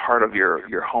 as part of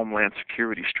your homeland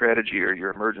security strategy or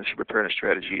your emergency preparedness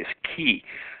strategy is key.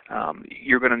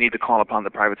 You're going to need to call upon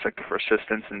the private sector for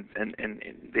assistance, and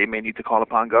they may need to call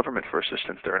upon government for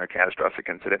assistance during a catastrophic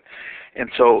incident.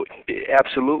 And so,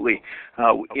 absolutely,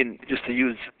 just to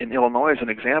use in Illinois as an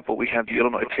example, we have the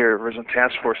Illinois Terrorism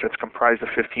Task Force that's comprised of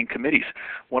 15 committees.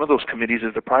 One of those committees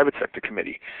is the private sector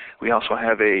committee. We also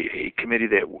have a committee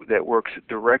that works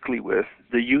directly with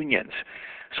the unions.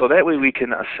 So that way we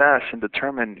can assess and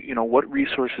determine, what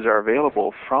resources are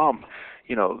available from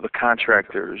the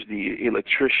contractors, the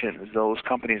electricians, those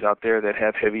companies out there that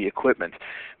have heavy equipment,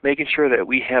 making sure that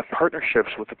we have partnerships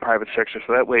with the private sector,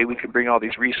 so that way we can bring all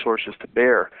these resources to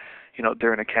bear,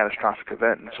 during a catastrophic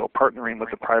event. And so partnering with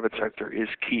the private sector is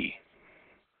key.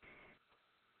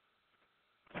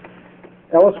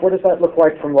 Ellis, what does that look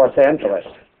like from Los Angeles?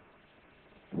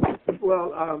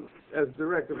 Well, as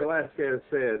Director Velasquez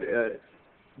said,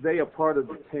 they are part of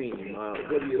the team.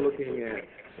 Whether you're looking at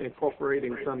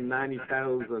incorporating some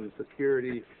 90,000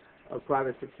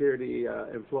 private security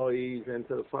employees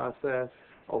into the process,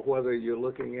 or whether you're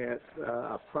looking at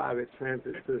a private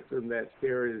transit system that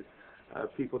carries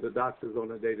people to doctors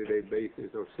on a day-to-day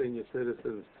basis, or senior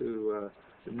citizens to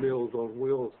the Meals on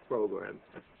Wheels program.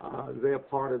 They're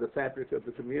part of the fabric of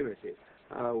the community.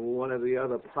 One of the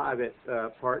other private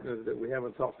partners that we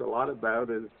haven't talked a lot about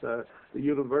is the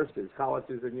universities,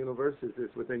 colleges and universities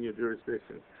within your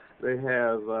jurisdiction. They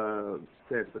have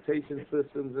transportation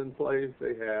systems in place.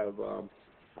 They have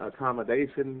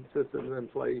accommodation systems in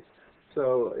place.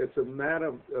 So it's a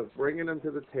matter of bringing them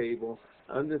to the table,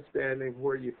 understanding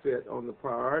where you fit on the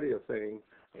priority of things,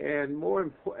 and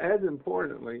as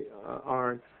importantly,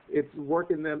 Arn, it's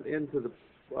working them into the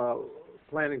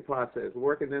planning process,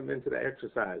 working them into the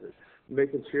exercises,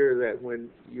 making sure that when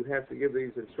you have to give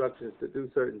these instructions to do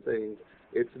certain things,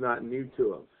 it's not new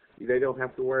to them. They don't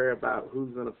have to worry about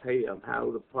who's going to pay them, how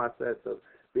the process of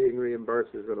being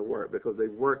reimbursed is going to work, because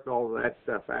they've worked all of that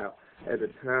stuff out. At the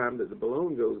time that the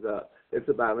balloon goes up, it's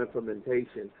about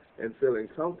implementation and feeling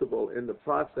comfortable in the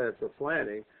process of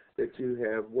planning that you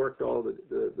have worked all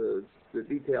the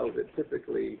details that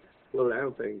typically slow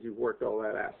down things. You've worked all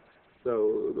that out.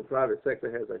 So the private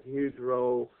sector has a huge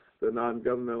role, the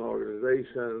non-governmental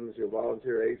organizations, your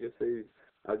volunteer agencies,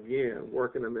 again,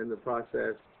 working them in the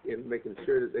process in making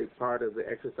sure that they're part of the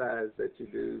exercise that you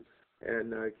do,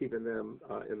 and keeping them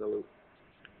in the loop.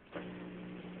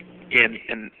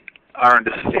 And Arn,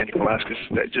 this is Andrew Velasquez,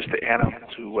 just to add on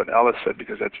to what Ellis said,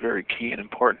 because that's very key and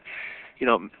important,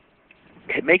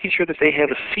 making sure that they have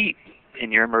a seat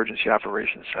in your emergency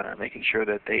operations center, making sure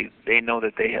that they know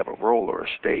that they have a role or a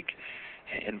stake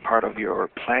in part of your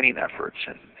planning efforts,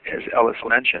 and as Ellis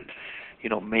mentioned,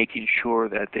 making sure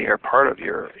that they are part of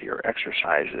your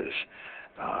exercises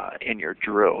and your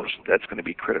drills. That's going to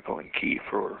be critical and key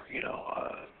for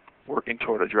working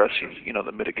toward addressing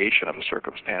the mitigation of a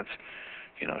circumstance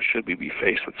should we be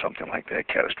faced with something like that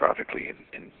catastrophically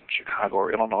in Chicago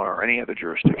or Illinois or any other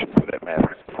jurisdiction for that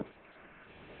matter.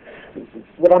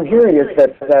 What I'm hearing is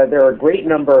that there are a great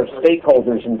number of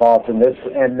stakeholders involved in this,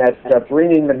 and that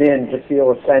bringing them in to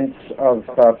feel a sense of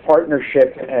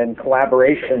partnership and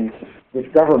collaboration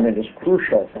with government is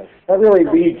crucial. That really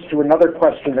leads to another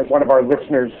question that one of our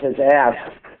listeners has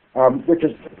asked, which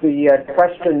is the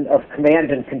question of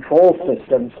command and control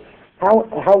systems.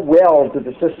 How well do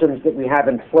the systems that we have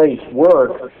in place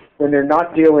work when they're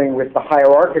not dealing with the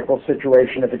hierarchical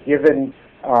situation of a given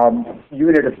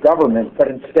unit of government, but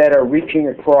instead are reaching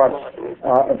across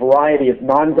a variety of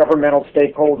non-governmental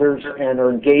stakeholders and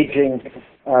are engaging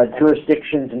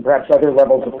jurisdictions and perhaps other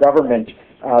levels of government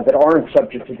that aren't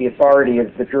subject to the authority of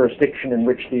the jurisdiction in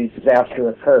which the disaster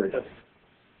occurred?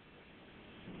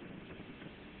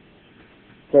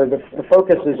 So the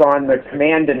focus is on the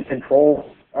command and control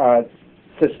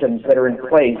systems that are in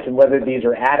place and whether these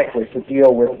are adequate to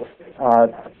deal with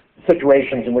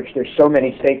situations in which there's so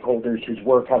many stakeholders whose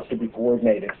work has to be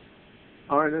coordinated.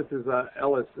 Arn, this is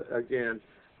Ellis again.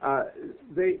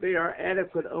 They are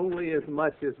adequate only as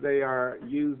much as they are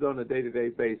used on a day-to-day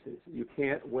basis. You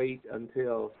can't wait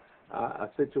until a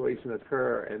situation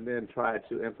occurs and then try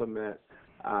to implement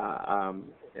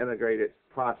integrated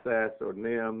process or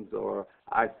NIMS or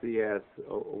ICS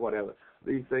or whatever.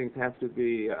 These things have to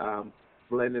be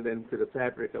blended into the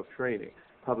fabric of training.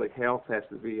 Public health has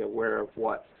to be aware of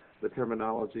what the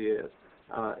terminology is.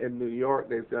 In New York,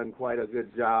 they've done quite a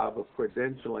good job of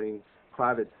credentialing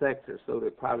private sector so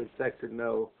that private sector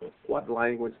know what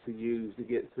language to use to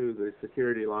get through the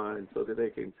security line so that they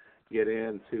can get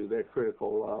into their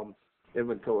critical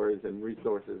inventories and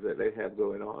resources that they have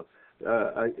going on.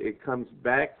 It comes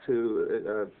back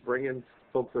to bringing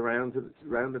folks around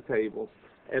the table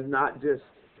and not just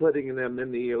putting them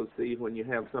in the EOC when you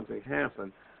have something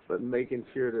happen, but making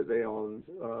sure that they're on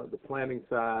the planning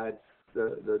side,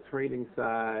 the training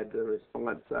side, the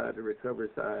response side, the recovery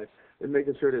side, and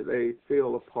making sure that they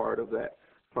feel a part of that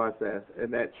process.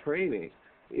 And that training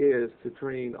is to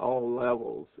train all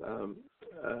levels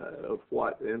of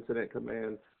what the incident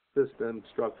command system,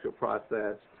 structure,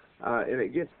 process, and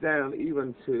it gets down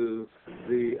even to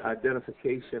the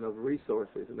identification of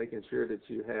resources and making sure that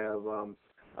you have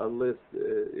a list.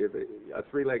 If a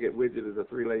three-legged widget is a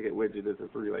three-legged widget is a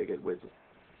three-legged widget.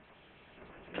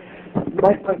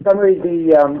 Mike Montgomery,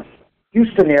 the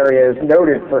Houston area is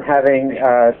noted for having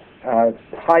a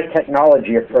high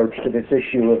technology approach to this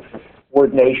issue of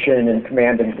coordination and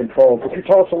command and control. Could you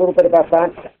tell us a little bit about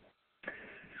that?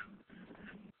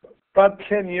 About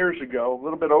 10 years ago, a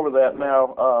little bit over that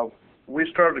now, we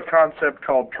started a concept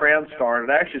called TransStar, and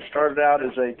it actually started out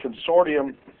as a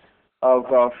consortium of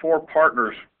 4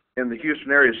 partners in the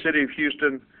Houston area: City of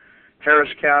Houston, Harris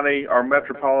County, our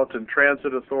Metropolitan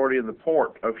Transit Authority, and the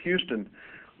Port of Houston,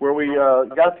 where we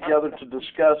got together to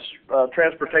discuss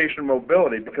transportation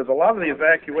mobility, because a lot of the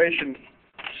evacuation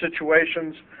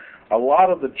situations, a lot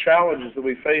of the challenges that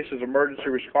we face as emergency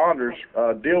responders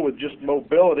deal with just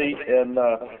mobility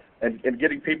and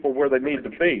getting people where they need to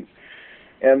be.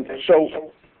 And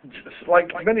so,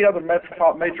 like many other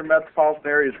major metropolitan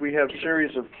areas, we have a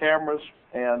series of cameras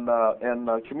and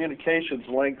communications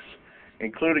links,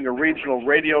 including a regional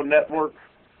radio network,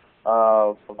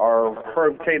 our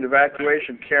hurricane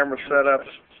evacuation camera setups,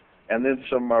 and then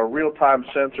some real-time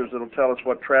sensors that will tell us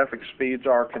what traffic speeds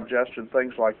are, congestion,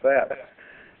 things like that.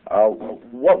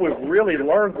 What we've really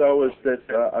learned, though, is that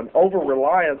an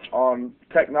over-reliance on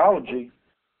technology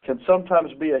can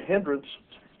sometimes be a hindrance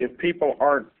if people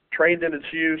aren't trained in its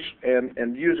use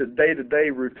and use it day-to-day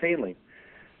routinely.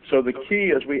 So the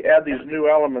key as we add these new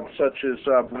elements, such as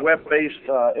web-based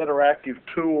interactive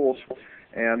tools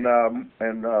and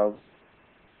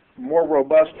more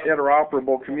robust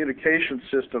interoperable communication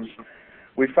systems,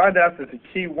 we find out that the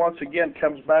key once again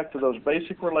comes back to those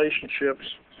basic relationships,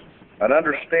 an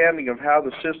understanding of how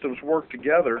the systems work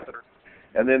together,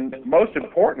 and then most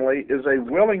importantly is a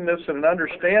willingness and an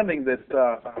understanding that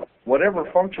whatever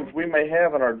functions we may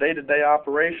have in our day-to-day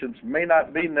operations may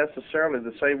not be necessarily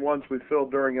the same ones we fill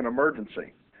during an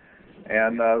emergency.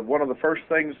 And one of the first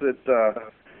things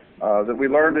that we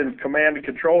learned in command and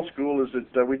control school is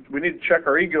that we need to check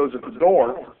our egos at the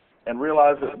door and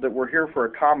realize that we're here for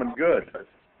a common good.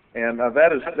 And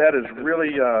that has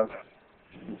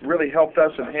really helped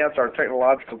us enhance our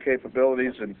technological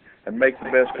capabilities and make the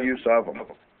best use of them.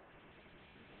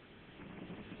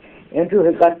 Andrew,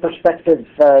 has that perspective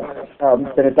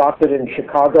been adopted in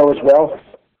Chicago as well,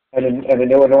 and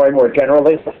in Illinois more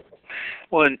generally?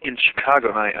 Well, in Chicago,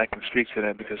 and I can speak to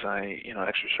that because I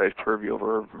exercise purview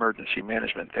over emergency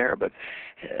management there. But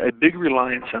a big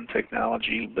reliance on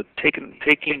technology, but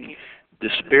taking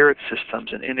disparate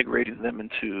systems and integrating them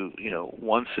into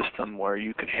one system where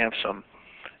you can have some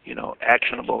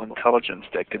actionable intelligence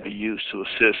that could be used to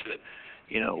assist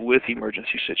with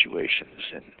emergency situations.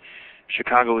 And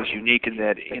Chicago is unique in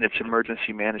that in its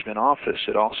emergency management office,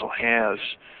 it also has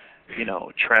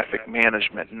traffic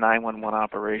management, 911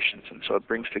 operations, and so it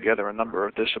brings together a number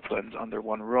of disciplines under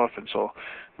one roof. And so,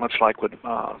 much like what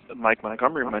Mike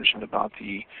Montgomery mentioned about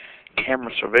the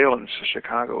camera surveillance,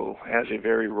 Chicago has a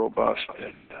very robust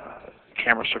and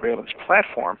camera surveillance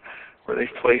platform where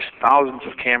they've placed thousands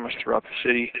of cameras throughout the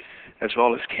city, as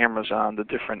well as cameras on the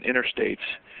different interstates,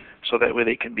 so that way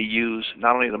they can be used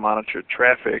not only to monitor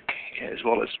traffic, as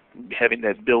well as having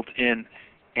that built-in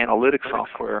analytic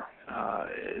software,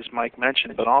 as Mike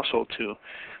mentioned, but also to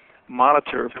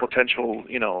monitor potential,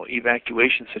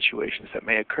 evacuation situations that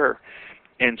may occur.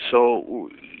 And so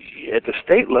at the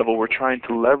state level, we're trying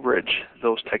to leverage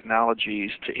those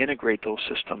technologies to integrate those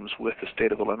systems with the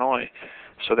state of Illinois,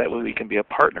 so that way we can be a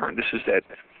partner. And this is that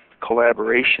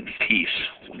collaboration piece,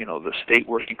 the state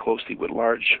working closely with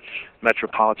large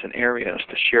metropolitan areas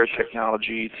to share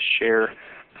technology, to share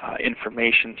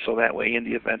information, so that way in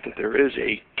the event that there is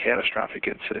a catastrophic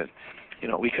incident,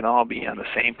 we can all be on the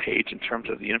same page in terms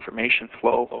of the information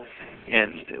flow,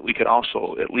 and we could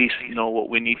also at least know what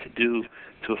we need to do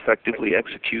to effectively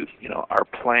execute, our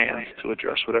plans to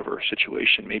address whatever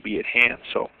situation may be at hand.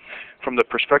 So from the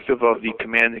perspective of the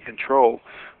command and control,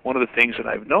 one of the things that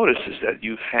I've noticed is that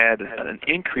you've had an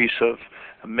increase of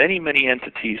many, many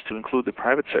entities, to include the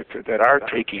private sector, that are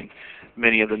taking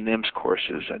many of the NIMS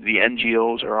courses. The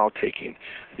NGOs are all taking,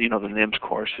 the NIMS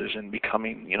courses and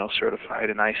becoming, certified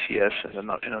in ICS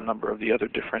and a number of the other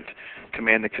different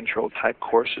command and control type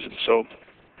courses. And so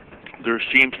there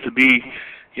seems to be,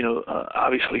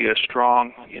 obviously a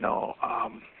strong,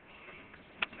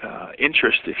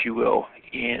 interest, if you will,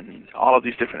 in all of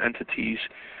these different entities,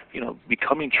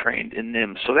 becoming trained in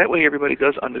NIMS. So that way everybody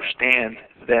does understand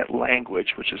that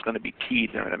language, which is going to be key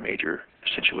during a major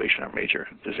situation or major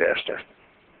disaster.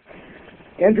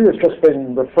 Andrew has just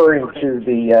been referring to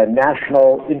the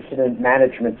National Incident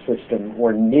Management System,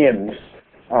 or NIMS,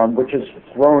 which has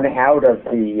grown out of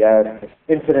the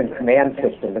Incident Command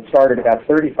System that started about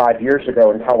 35 years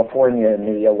ago in California in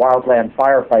the wildland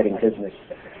firefighting business.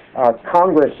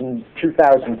 Congress in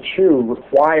 2002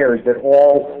 required that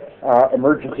all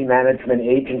emergency management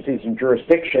agencies and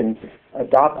jurisdictions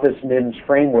adopt this NIMS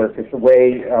framework as the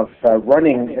way of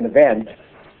running an event.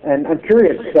 And I'm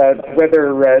curious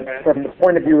whether, from the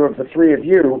point of view of the three of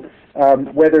you,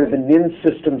 whether the NIMS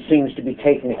system seems to be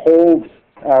taking hold,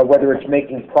 whether it's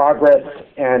making progress,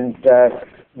 and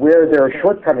where there are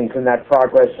shortcomings in that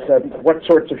progress. What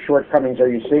sorts of shortcomings are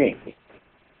you seeing?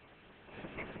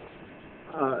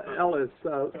 Ellis,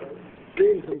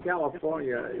 being from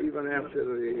California, even after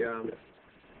the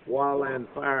wildland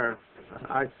fire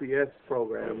ICS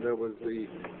program, there was the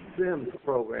SIMS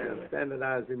program,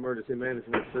 Standardized Emergency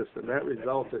Management System. That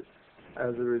resulted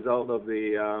as a result of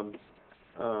the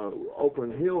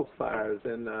Oakland Hills fires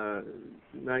in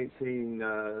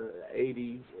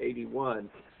 1980-81,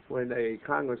 when a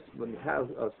congressman's house,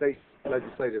 a state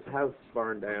legislative house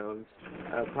burned down,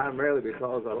 primarily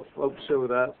because folks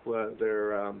showed up,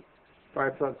 their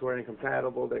fire trucks were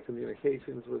incompatible, their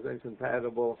communications was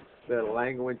incompatible, their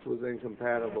language was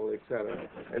incompatible, etc.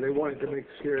 And they wanted to make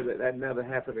sure that that never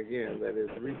happened again, that as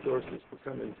resources were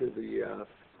coming to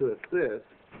assist,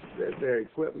 that their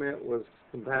equipment was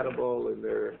compatible and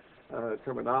their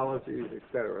terminologies,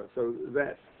 etc. So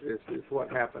that is what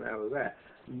happened out of that.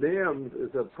 NIMS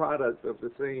is a product of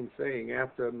the same thing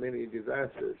after many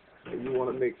disasters, and you want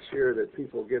to make sure that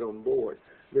people get on board.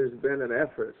 There's been an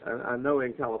effort, I know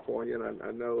in California, and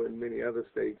I know in many other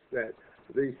states, that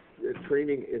this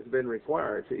training has been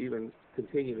required to even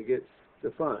continue to get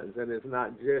the funds. And it's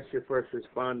not just your first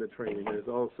responder training, there's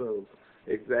also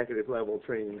executive level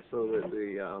training so that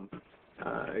the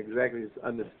executives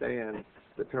understand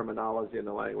the terminology and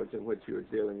the language in which you're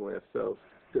dealing with. So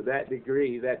to that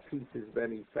degree, that piece has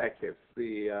been effective.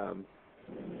 The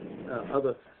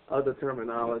other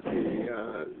terminology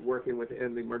working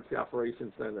within the emergency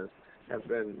operations centers have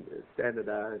been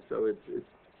standardized. So it's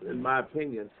in my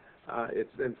opinion,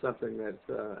 it's been something that's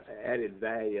added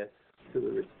value to the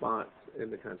response in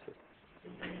the country.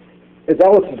 As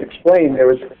Ellis has explained, there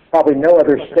was probably no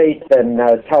other state than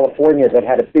California that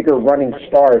had a bigger running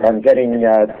start on getting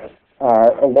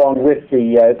along with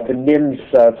the NIMS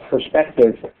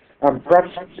perspective. Perhaps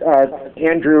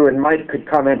Andrew and Mike could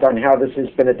comment on how this has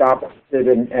been adopted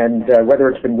and whether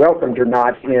it's been welcomed or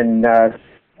not in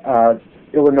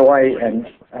Illinois and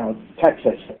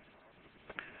Texas.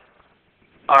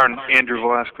 Arn, Andrew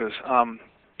Velasquez.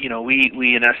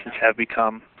 We in essence have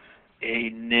become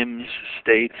a NIMS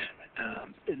state,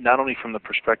 not only from the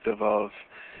perspective of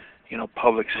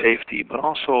public safety, but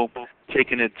also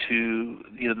taking it to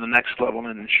the next level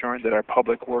and ensuring that our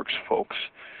public works folks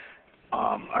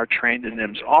are trained in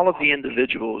NIMS. All of the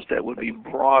individuals that would be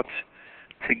brought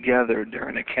together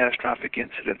during a catastrophic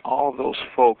incident, all of those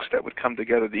folks that would come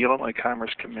together, the Illinois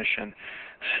Commerce Commission,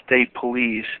 state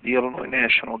police, the Illinois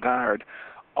National Guard,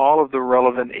 all of the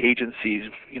relevant agencies,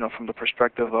 from the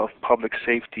perspective of public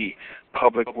safety,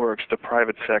 public works, the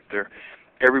private sector,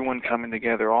 everyone coming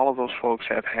together, all of those folks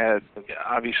have had,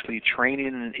 obviously,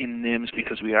 training in NIMS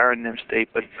because we are a NIMS state,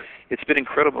 but it's been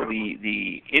incredible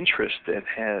the interest that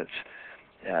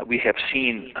we have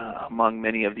seen among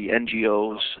many of the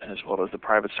NGOs as well as the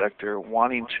private sector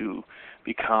wanting to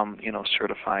become,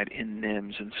 certified in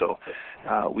NIMS. And so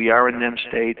we are a NIMS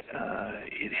state.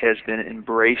 It has been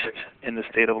embraced in the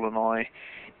state of Illinois.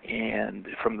 And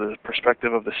from the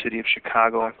perspective of the city of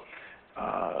Chicago,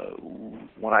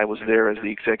 when I was there as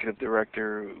the executive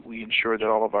director, we ensured that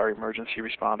all of our emergency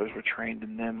responders were trained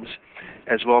in NIMS,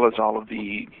 as well as all of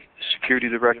the security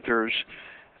directors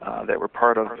that were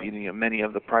part of many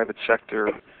of the private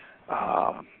sector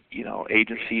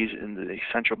agencies in the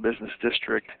central business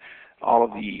district, all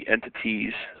of the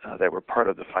entities that were part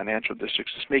of the financial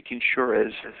districts, just making sure,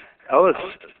 as Ellis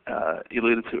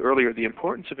alluded to earlier, the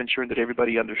importance of ensuring that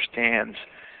everybody understands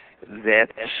that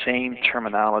same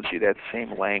terminology, that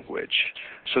same language,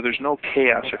 so there's no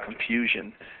chaos or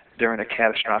confusion during a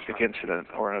catastrophic incident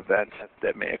or an event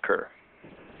that may occur.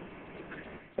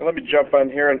 And let me jump on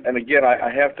here, and again,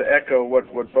 I have to echo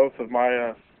what both of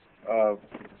my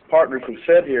partners have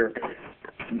said here.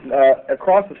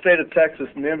 Across the state of Texas,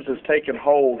 NIMS has taken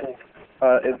hold.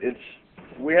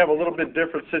 We have a little bit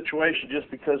different situation just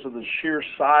because of the sheer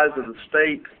size of the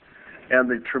state and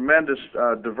the tremendous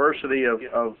diversity of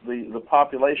the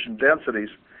population densities.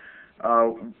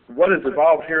 What has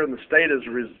evolved here in the state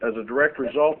as a direct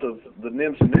result of the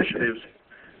NIMS initiatives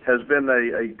has been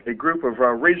a group of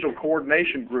regional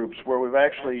coordination groups where we've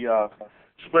actually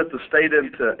split the state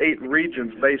into 8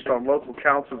 regions based on local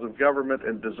councils of government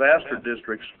and disaster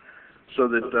districts so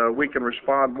that we can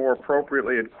respond more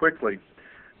appropriately and quickly.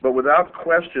 But without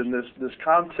question, this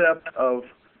concept of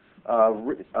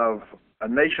a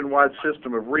nationwide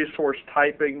system of resource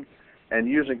typing and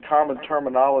using common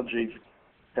terminology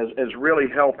has really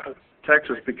helped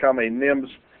Texas become a NIMS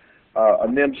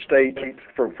state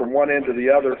from one end to the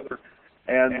other.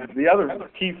 And the other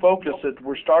key focus that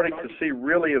we're starting to see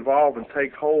really evolve and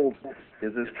take hold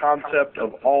is this concept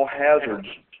of all hazards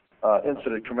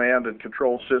incident command and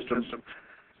control systems.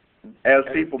 As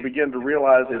people begin to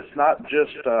realize it's not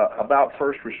just about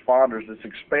first responders, it's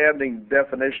expanding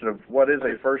definition of what is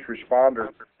a first responder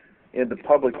into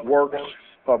public works,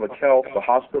 public health, the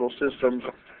hospital systems,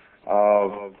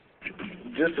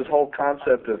 just this whole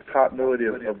concept of continuity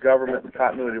of government and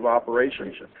continuity of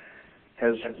operations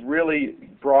has really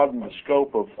broadened the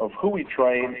scope of who we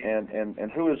train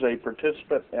and who is a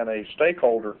participant and a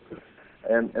stakeholder.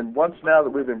 And once now that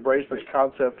we've embraced this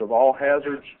concept of all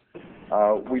hazards,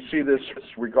 we see this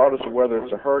regardless of whether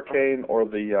it's a hurricane or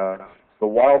the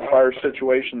wildfire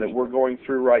situation that we're going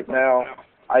through right now,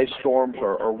 ice storms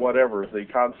or whatever, the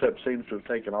concept seems to have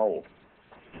taken hold.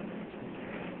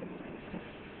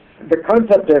 The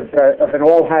concept of an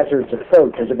all-hazards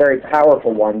approach is a very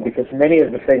powerful one because many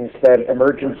of the things that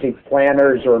emergency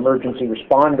planners or emergency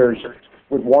responders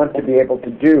would want to be able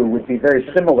to do would be very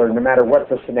similar no matter what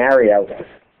the scenario.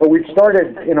 But we've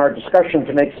started in our discussion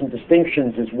to make some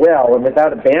distinctions as well, and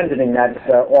without abandoning that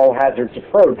all-hazards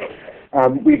approach,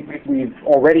 we've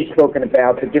already spoken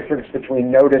about the difference between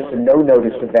notice and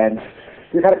no-notice events.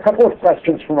 We've had a couple of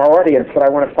questions from our audience that I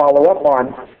want to follow up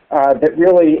on that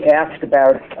really ask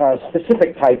about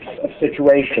specific types of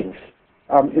situations.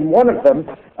 In one of them,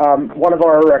 one of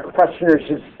our questioners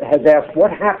has asked,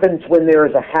 what happens when there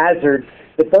is a hazard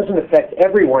that doesn't affect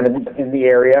everyone in the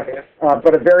area,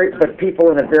 but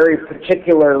people in a very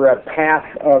particular path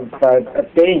of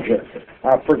danger?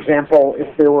 For example, if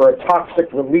there were a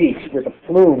toxic release with a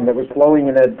plume that was blowing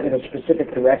in a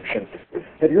specific direction.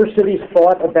 Have your cities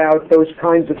thought about those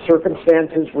kinds of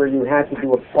circumstances where you had to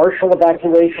do a partial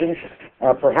evacuation,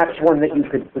 perhaps one that you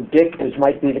could predict, as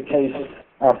might be the case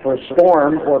for a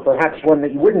storm, or perhaps one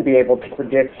that you wouldn't be able to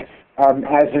predict,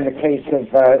 as in the case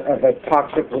of a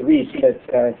toxic release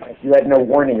that you had no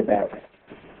warning about?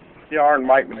 Yeah, Arn,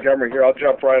 Mike Montgomery here. I'll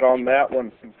jump right on that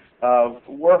one.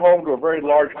 We're home to a very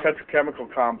large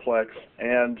petrochemical complex,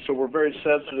 and so we're very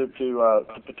sensitive to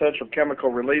potential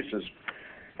chemical releases.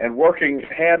 And working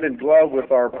hand in glove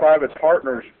with our private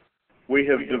partners, we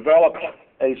have developed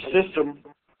a system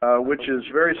which is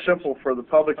very simple for the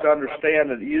public to understand.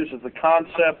 It uses the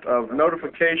concept of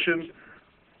notifications,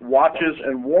 watches,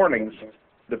 and warnings,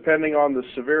 depending on the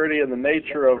severity and the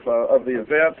nature of the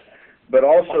event, but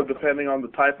also depending on the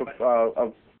type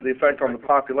of the effect on the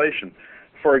population.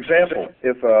 For example,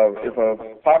 if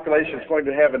a population is going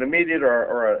to have an immediate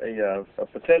or a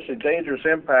potentially dangerous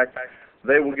impact,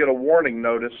 they will get a warning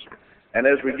notice. And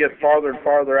as we get farther and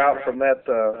farther out from the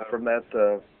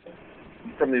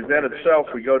event itself,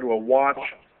 we go to a watch,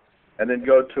 and then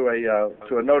go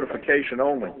to a notification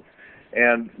only.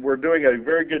 And we're doing a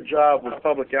very good job with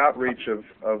public outreach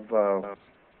of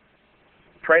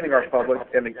training our public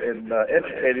and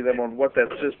educating them on what that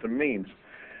system means.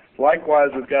 Likewise,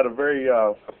 we've got a very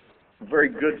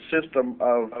good system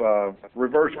of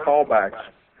reverse callbacks,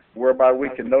 whereby we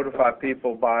can notify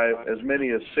people by as many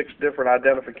as 6 different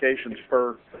identifications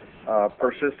per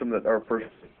system per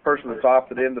person that's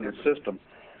opted into the system.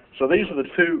 So these are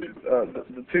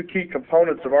the two key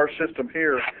components of our system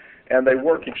here, and they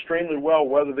work extremely well,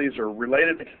 whether these are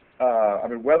related,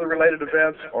 weather-related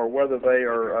events, or whether they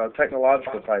are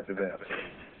technological type events.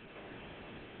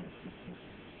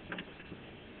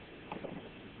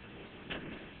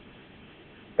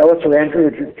 Ellis or Andrew,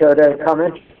 would you care to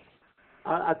comment?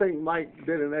 I think Mike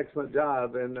did an excellent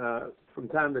job, and from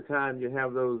time to time you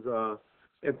have those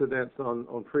incidents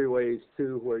on freeways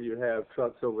too, where you have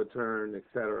trucks overturned,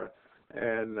 etc.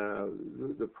 And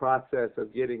the process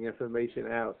of getting information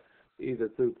out, either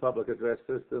through public address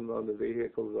systems on the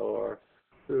vehicles or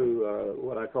through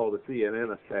what I call the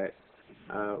CNN effect,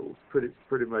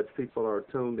 pretty much people are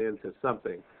tuned into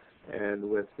something, and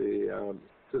with the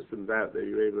systems out there,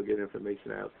 you're able to get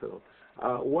information out. So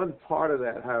one part of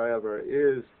that, however,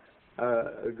 is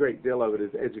a great deal of it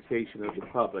is education of the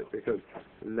public, because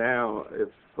now, if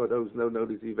for those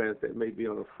no-notice events that may be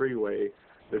on a freeway,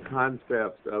 the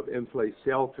concept of in-place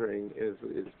sheltering is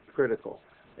critical,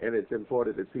 and it's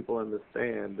important that people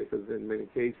understand, because in many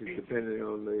cases, depending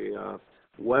on the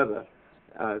weather,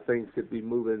 things could be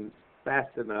moving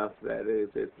fast enough that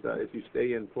if you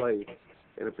stay in place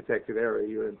in a protected area,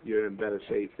 you're in better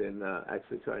shape than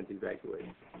actually trying to evacuate.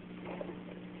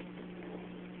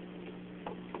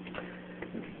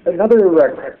 Another,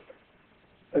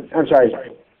 I'm sorry.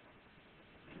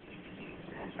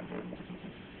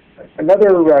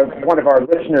 Another one of our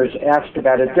listeners asked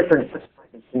about a different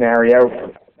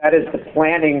scenario. That is the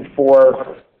planning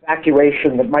for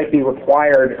evacuation that might be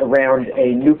required around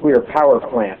a nuclear power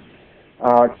plant.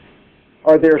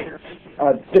 Are there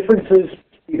differences,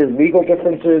 either legal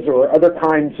differences or other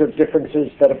kinds of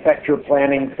differences that affect your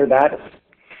planning for that?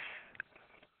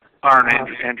 Arn,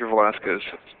 Andrew Velasquez.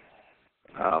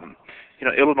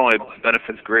 Illinois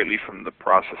benefits greatly from the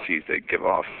processes that give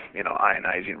off,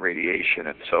 ionizing radiation,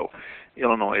 and so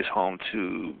Illinois is home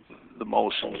to the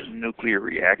most nuclear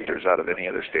reactors out of any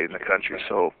other state in the country.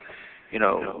 So,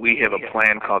 we have a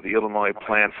plan called the Illinois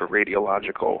Plan for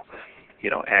Radiological,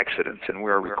 Accidents, and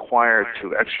we're required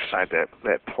to exercise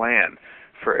that plan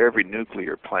for every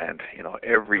nuclear plant,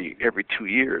 every 2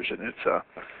 years, and it's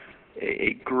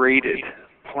a graded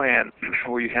plan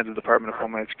where you have the Department of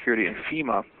Homeland Security and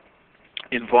FEMA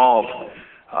involved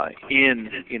in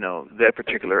that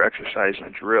particular exercise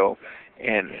and drill,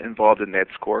 and involved in that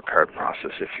scorecard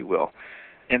process, if you will.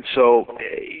 And so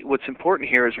what's important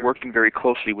here is working very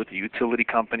closely with the utility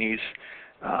companies,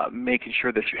 making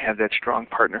sure that you have that strong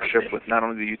partnership with not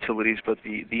only the utilities but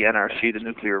the NRC, the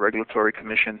Nuclear Regulatory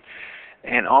Commission,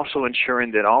 and also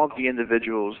ensuring that all of the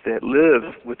individuals that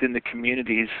live within the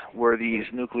communities where these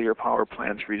nuclear power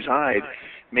plants reside,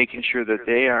 making sure that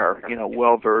they are,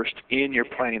 well versed in your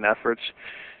planning efforts,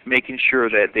 making sure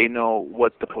that they know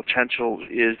what the potential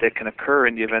is that can occur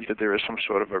in the event that there is some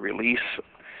sort of a release,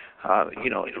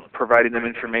 providing them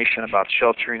information about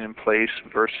sheltering in place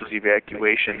versus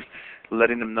evacuation,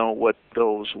 letting them know what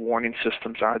those warning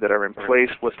systems are that are in place,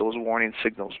 what those warning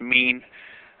signals mean.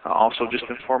 Also just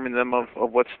informing them of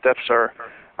what steps are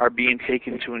being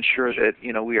taken to ensure that,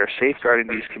 we are safeguarding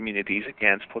these communities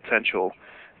against potential,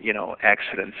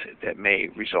 accidents that may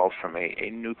result from a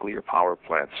nuclear power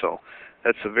plant. So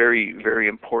that's a very, very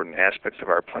important aspect of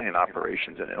our planning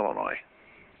operations in Illinois.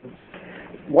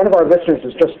 One of our listeners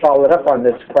has just followed up on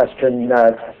this question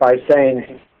by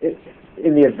saying,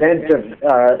 in the event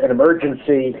of an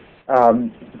emergency,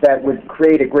 that would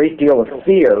create a great deal of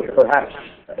fear, perhaps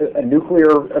a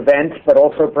nuclear event, but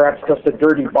also perhaps just a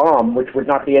dirty bomb, which would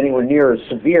not be anywhere near as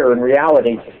severe in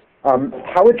reality.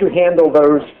 How would you handle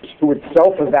those who would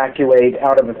self-evacuate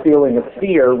out of a feeling of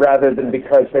fear rather than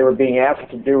because they were being asked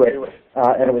to do it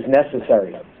and it was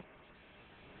necessary?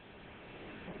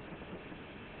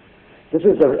 This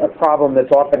is a problem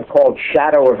that's often called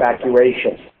shadow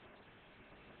evacuation.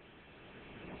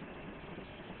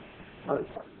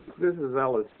 This is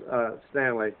Ellis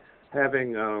Stanley,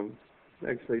 having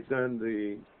actually done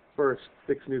the first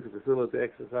 6 nuclear facility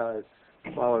exercise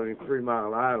following 3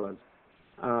 Mile Island.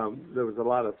 There was a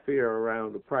lot of fear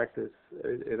around the practice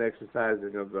and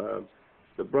exercising of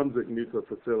the Brunswick nuclear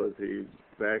facility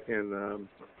back in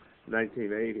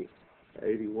 1980,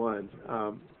 81.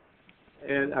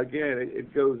 And again,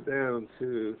 it goes down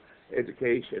to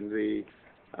education. The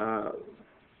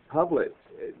public,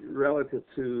 relative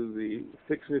to the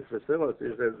 6 nuclear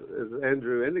facilities, as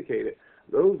Andrew indicated,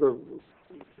 those are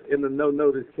in the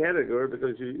no-notice category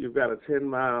because you've got a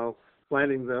 10-mile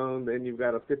planning zone, then you've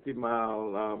got a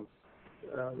 50-mile,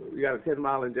 you got a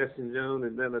 10-mile ingestion zone,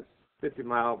 and then a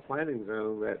 50-mile planning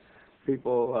zone that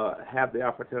people have the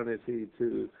opportunity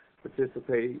to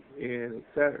participate in,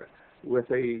 etc.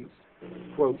 With a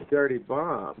quote dirty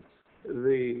bomb,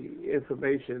 the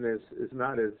information is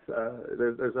not as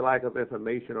there's a lack of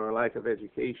information or a lack of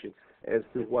education as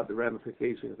to what the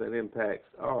ramifications and impacts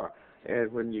are.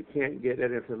 And when you can't get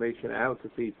that information out to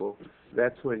people,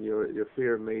 that's when your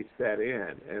fear may set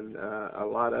in. And a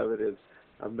lot of it is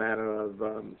a matter of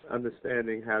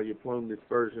understanding how your plume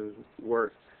dispersions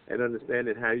work and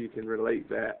understanding how you can relate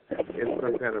that in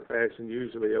some kind of fashion,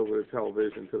 usually over the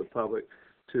television, to the public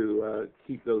to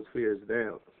keep those fears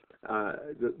down.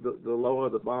 The lower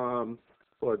the bomb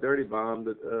or a dirty bomb,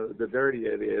 the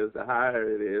dirtier it is, the higher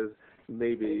it is,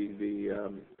 maybe the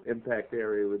impact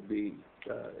area would be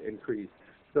increased.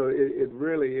 So it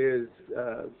really is,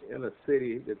 in a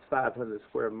city that's 500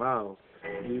 square miles,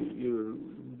 you're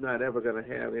not ever going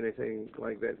to have anything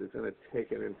like that that's going to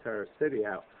take an entire city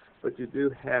out. But you do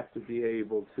have to be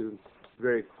able to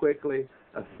very quickly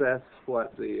assess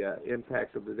what the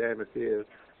impact of the damage is,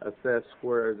 assess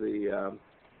where the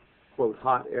quote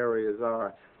hot areas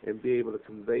are, and be able to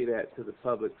convey that to the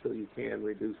public so you can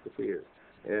reduce the fears.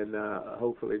 And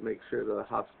hopefully make sure the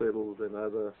hospitals and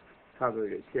other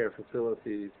congregate care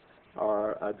facilities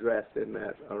are addressed in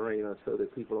that arena so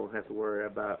that people don't have to worry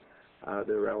about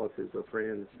their relatives or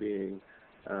friends being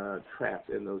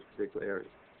trapped in those particular areas.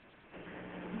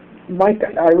 Mike,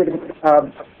 I would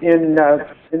in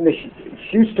the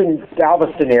Houston,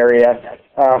 Galveston area,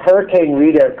 Hurricane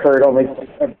Rita occurred only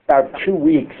about 2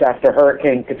 weeks after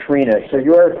Hurricane Katrina. So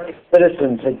your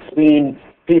citizens had seen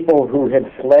people who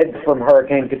had fled from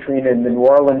Hurricane Katrina in the New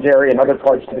Orleans area and other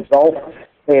parts of the Gulf.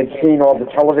 They had seen all the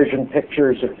television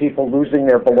pictures of people losing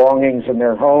their belongings in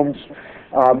their homes.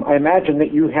 I imagine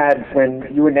that you had, when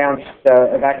you announced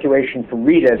evacuation for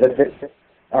Rita, that there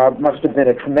must have been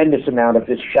a tremendous amount of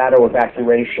this shadow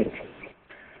evacuation.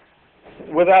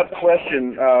 Without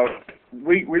question,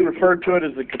 we referred to it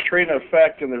as the Katrina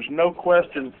effect, and there's no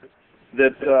question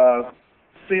that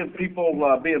seeing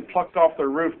people being plucked off their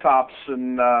rooftops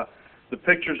and the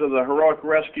pictures of the heroic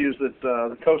rescues that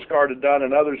the Coast Guard had done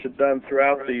and others had done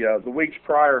throughout the weeks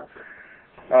prior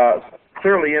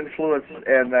clearly influenced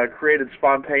and created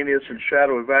spontaneous and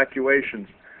shadow evacuations.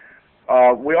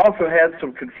 We also had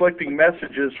some conflicting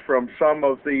messages from some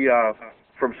of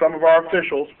our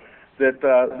officials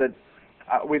that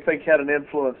we think had an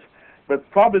influence, but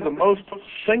probably the most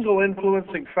single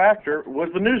influencing factor was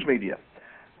the news media.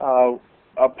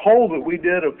 A poll that we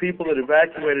did of people that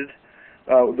evacuated,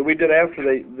 that we did after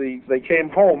they came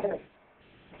home,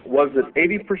 was that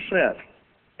 80%,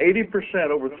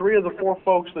 over 3 of the 4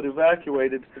 folks that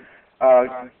evacuated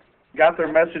got their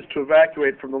message to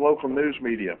evacuate from the local news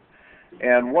media.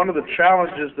 And one of the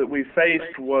challenges that we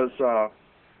faced was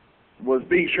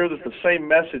being sure that the same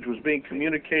message was being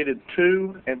communicated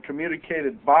to and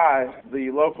communicated by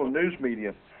the local news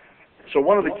media. So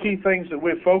one of the key things that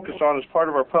we focus on as part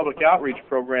of our public outreach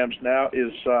programs now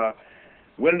is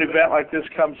when an event like this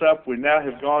comes up, we now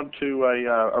have gone to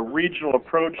a regional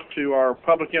approach to our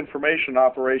public information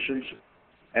operations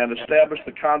and established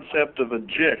the concept of a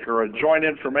JIC, or a Joint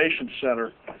Information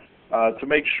Center, to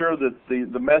make sure that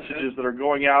the messages that are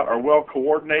going out are well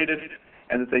coordinated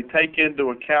and that they take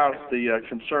into account the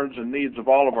concerns and needs of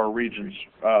all of our region's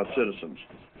citizens.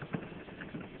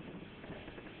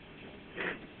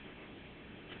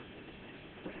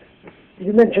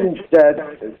 You mentioned that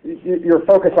your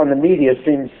focus on the media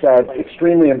seems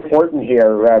extremely important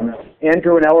here.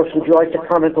 Andrew and Ellis, would you like to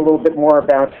comment a little bit more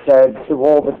about the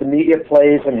role that the media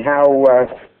plays and how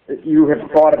you have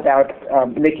thought about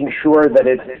making sure that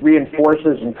it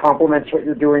reinforces and complements what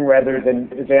you're doing rather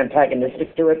than is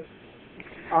antagonistic to it?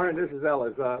 Arn, this is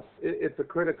Ellis. It's a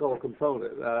critical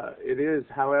component. It is,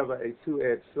 however, a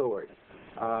two-edged sword.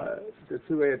 The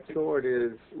two-edged sword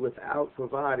is without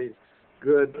providing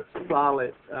good,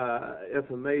 solid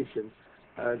information,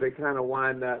 they kind of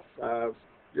wind up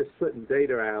just putting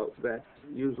data out that's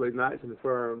usually not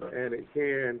confirmed, and it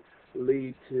can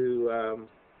lead to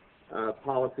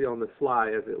policy on the fly,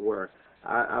 as it were.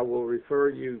 I will refer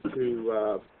you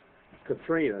to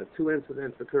Katrina. Two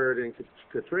incidents occurred in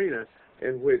Katrina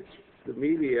in which the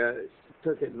media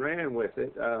took it and ran with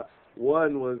it.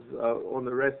 One was on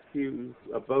the rescue,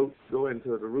 a boat going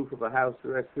to the roof of a house to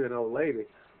rescue an old lady.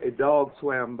 A dog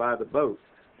swam by the boat.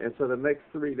 And for the next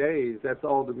 3 days, that's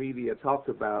all the media talked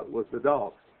about was the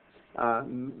dog.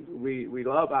 We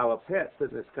love our pets in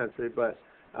this country, but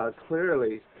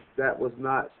clearly that was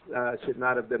not should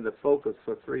not have been the focus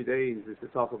for 3 days is to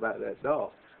talk about that dog.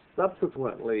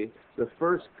 Subsequently, the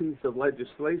first piece of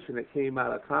legislation that came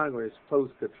out of Congress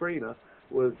post-Katrina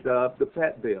was the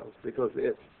pet bills, because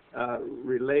it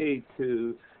relayed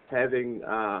to having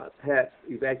pets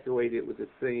evacuated with the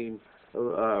same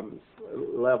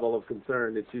level of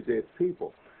concern that you did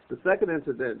people. The second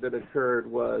incident that occurred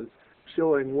was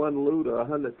showing one looter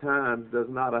 100 times does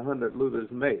not 100 looters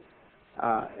make.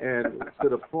 And to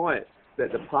the point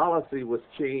that the policy was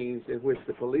changed in which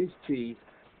the police chief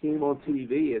came on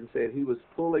TV and said he was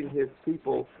pulling his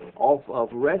people off of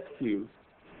rescue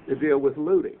to deal with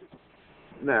looting.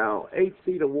 Now, 8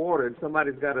 feet of water and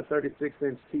somebody's got a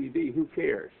 36-inch TV, who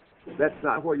cares? That's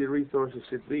not where your resources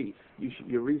should be.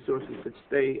 Your resources should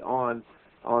stay on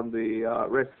the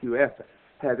rescue effort.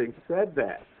 Having said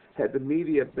that, had the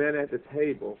media been at the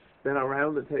table, been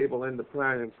around the table in the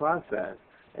planning process,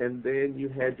 and then you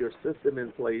had your system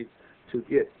in place to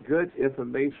get good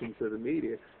information to the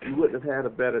media, you wouldn't have had a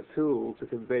better tool to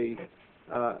convey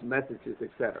messages,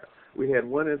 etc. We had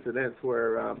one incident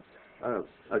where,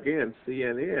 again,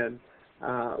 CNN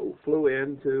flew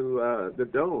into the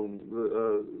Dome,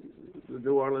 the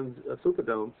New Orleans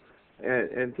Superdome,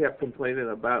 and kept complaining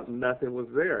about nothing was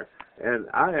there. And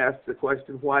I asked the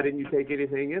question, why didn't you take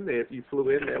anything in there if you flew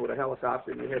in there with a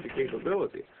helicopter and you had the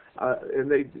capability? And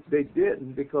they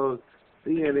didn't, because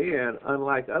CNN,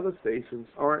 unlike other stations,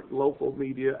 aren't local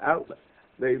media outlets.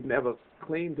 They've never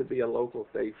claimed to be a local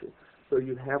station. So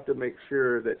you have to make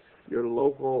sure that your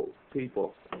local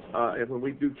people, and when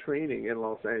we do training in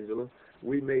Los Angeles,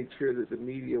 we made sure that the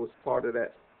media was part of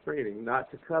that training, not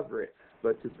to cover it,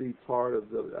 but to be part of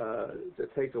the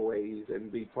takeaways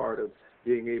and be part of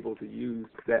being able to use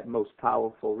that most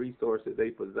powerful resource that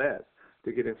they possess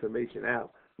to get information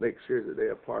out, make sure that they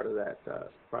are part of that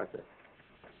process.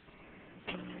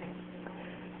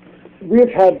 We have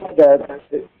had,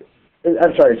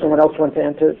 I'm sorry, someone else wants to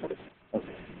answer?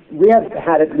 We have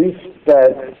had at least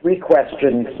 3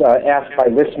 questions asked by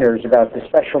listeners about the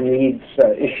special needs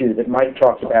issue that Mike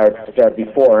talked about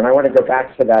before, and I want to go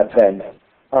back to that then.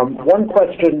 One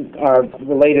question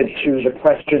related to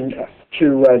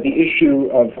the issue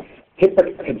of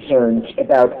HIPAA concerns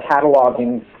about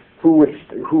cataloging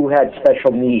who had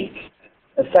special needs.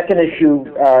 A second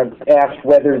issue asked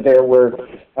whether there were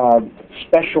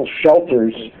special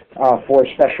shelters for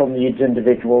special needs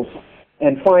individuals.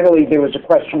 And finally, there was a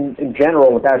question in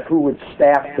general about who would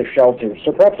staff the shelters.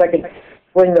 So perhaps I could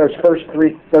bring those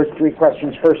three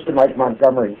questions first to Mike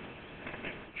Montgomery.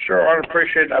 Sure, I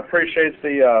appreciate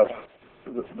the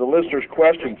listener's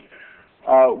questions.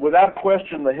 Without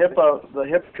question, the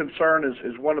HIPAA concern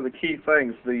is one of the key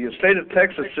things. The state of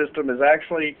Texas system is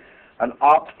actually an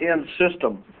opt-in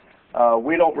system.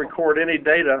 We don't record any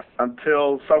data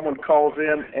until someone calls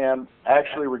in and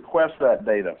actually requests that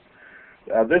data.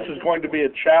 This is going to be a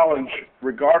challenge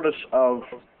regardless of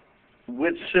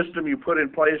which system you put in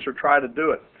place or try to do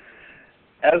it.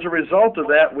 As a result of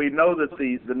that, we know that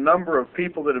the number of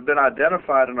people that have been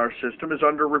identified in our system is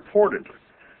underreported.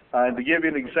 And to give you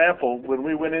an example, when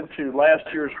we went into last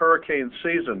year's hurricane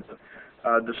season,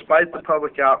 despite the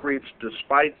public outreach,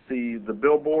 despite the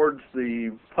billboards,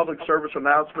 the public service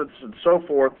announcements, and so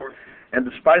forth, and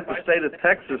despite the state of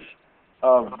Texas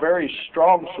very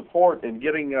strong support in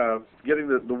getting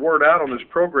the word out on this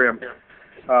program,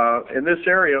 in this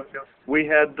area, we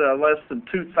had less than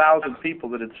 2,000 people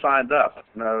that had signed up.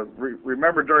 Now,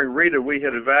 remember, during Rita, we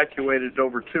had evacuated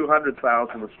over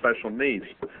 200,000 with special needs.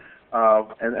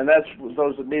 And that's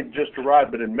those that need just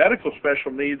arrived. But in medical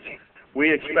special needs,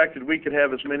 we expected we could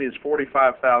have as many as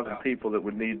 45,000 people that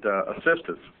would need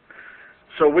assistance.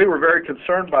 So we were very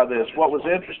concerned by this. What was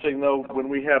interesting, though, when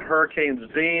we had Hurricanes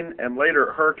Dean and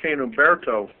later Hurricane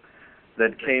Humberto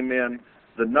that came in,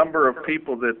 the number of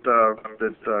people that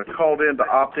called in to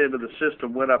opt into the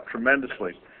system went up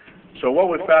tremendously. So what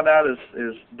we found out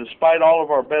is despite all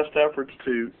of our best efforts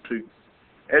to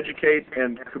educate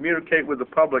and communicate with the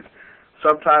public,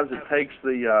 sometimes it takes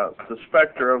the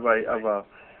specter of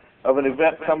an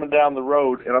event coming down the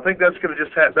road, and I think that's going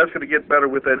to get better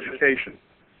with education.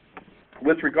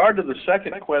 With regard to the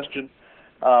second question,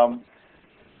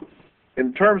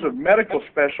 in terms of medical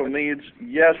special needs,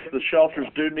 yes, the shelters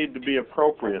do need to be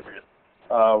appropriate.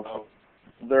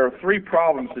 There are three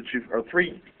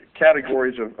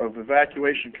categories of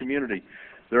evacuation community.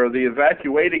 There are the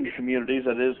evacuating communities,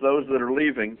 that is, those that are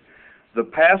leaving, the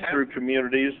pass-through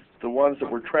communities, the ones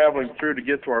that we're traveling through to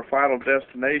get to our final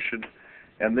destination,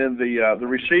 and then the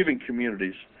receiving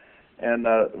communities. And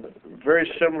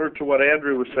very similar to what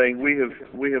Andrew was saying,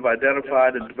 we have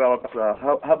identified and developed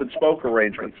hub and spoke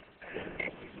arrangements.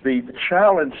 The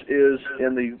challenge is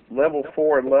in the level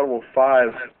 4 and level 5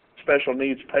 special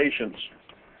needs patients,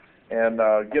 and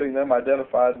getting them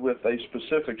identified with a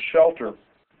specific shelter.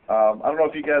 I don't know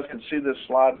if you guys can see this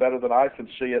slide better than I can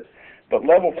see it, but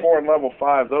level 4 and level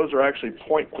 5, those are actually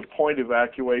point-to-point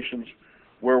evacuations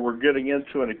where we're getting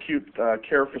into an acute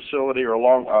care facility or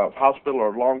a hospital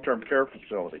or long-term care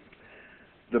facility.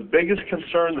 The biggest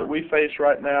concern that we face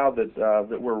right now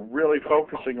that we're really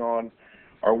focusing on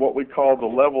are what we call the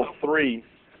level 3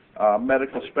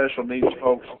 medical special needs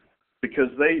folks, because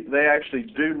they actually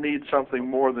do need something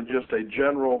more than just a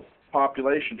general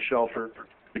population shelter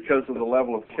because of the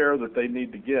level of care that they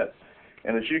need to get.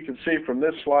 And as you can see from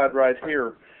this slide right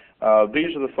here,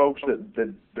 these are the folks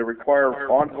that require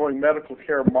ongoing medical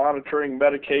care, monitoring,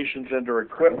 medications, and their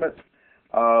equipment.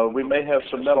 We may have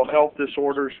some mental health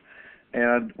disorders,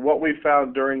 and what we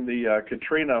found during the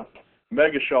Katrina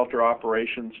mega shelter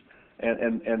operations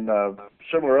and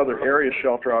similar other area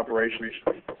shelter operations,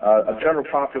 a general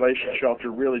population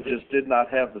shelter really just did not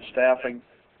have the staffing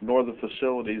nor the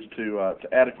facilities to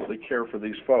adequately care for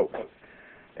these folks.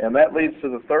 And that leads to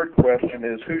the third question,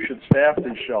 is who should staff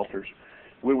these shelters?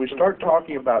 When we start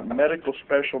talking about medical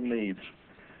special needs,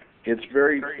 it's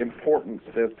very important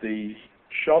that the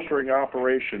sheltering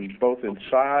operation, both in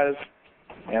size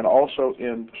and also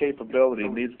in capability,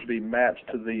 needs to be matched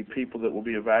to the people that will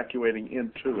be evacuating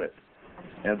into it.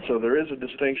 And so there is a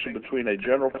distinction between a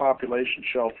general population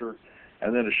shelter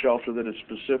and then a shelter that is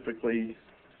specifically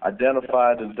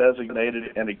identified and designated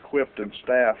and equipped and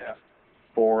staffed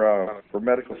for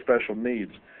medical special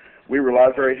needs. We rely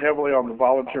very heavily on the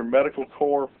Volunteer Medical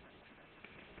Corps.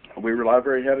 We rely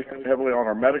very heavily on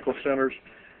our medical centers.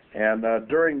 And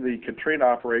during the Katrina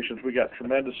operations, we got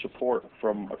tremendous support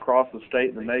from across the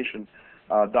state and the nation,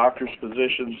 doctors,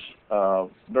 physicians,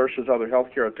 nurses, other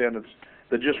healthcare attendants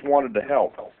that just wanted to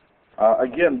help.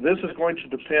 Again, this is going to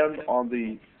depend on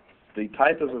the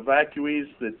type of evacuees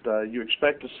that you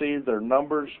expect to see, their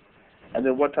numbers, and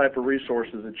then what type of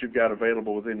resources that you've got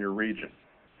available within your region.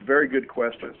 Very good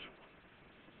questions.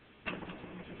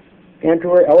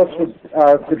 Andrew or Ellis,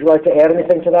 would you like to add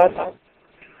anything to that?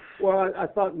 Well, I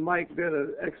thought Mike did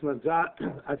an excellent job.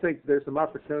 I think there's some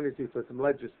opportunity for some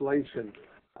legislation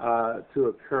to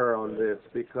occur on this,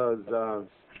 because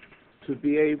to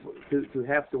be able to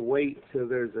have to wait till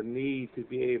there's a need to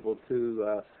be able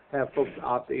to have folks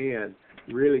opt in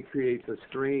really creates a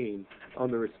strain on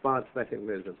the response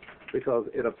mechanism, because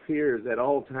it appears at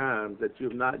all times that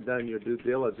you've not done your due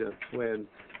diligence when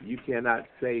you cannot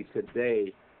say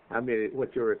today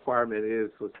what your requirement is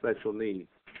for special needs.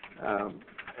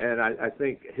 And I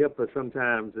think HIPAA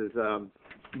sometimes is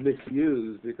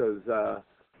misused, because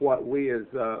what we as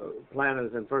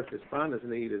planners and first responders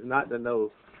need is not to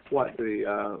know what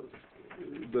the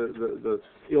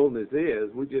illness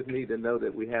is. We just need to know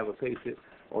that we have a patient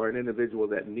or an individual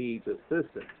that needs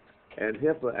assistance. And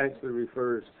HIPAA actually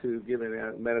refers to giving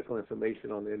out medical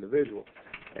information on the individual.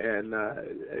 And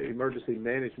emergency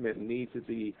management needs to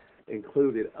be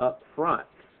included up front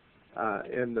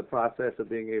in the process of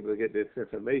being able to get this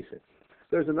information.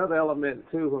 There's another element,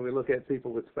 too, when we look at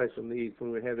people with special needs,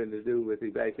 when we're having to do with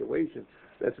evacuation,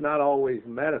 that's not always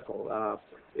medical.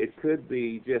 It could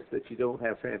be just that you don't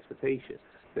have transportation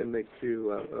that makes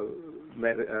you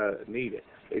need it.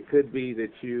 It could be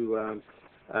that you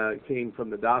came from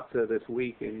the doctor this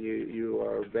week and you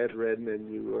are bedridden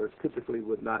and you are typically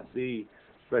would not be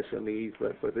special needs,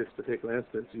 but for this particular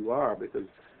instance you are, because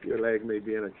your leg may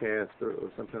be in a cast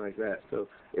or something like that. So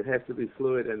it has to be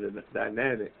fluid and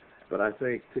dynamic. But I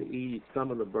think to ease some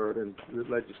of the burden, the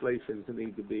legislations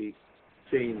need to be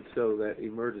changed so that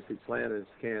emergency planners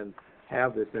can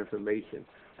have this information.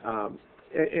 And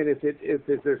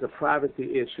if there's a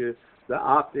privacy issue, the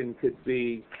opt-in could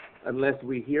be, unless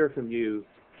we hear from you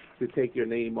to take your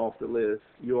name off the list,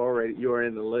 you're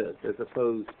in the list, as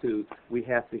opposed to we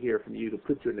have to hear from you to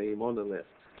put your name on the list.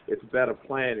 It's better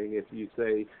planning if you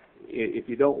say, if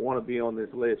you don't want to be on this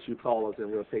list, you call us and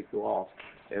we'll take you off.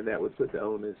 And that would put the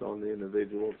onus on the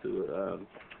individual to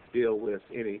deal with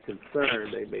any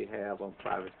concern they may have on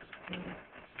privacy.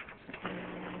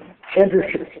 Andrew,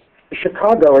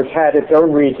 Chicago has had its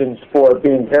own reasons for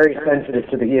being very sensitive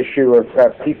to the issue of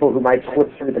people who might slip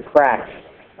through the cracks.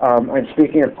 I'm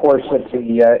speaking, of course, of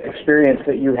the experience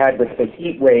that you had with the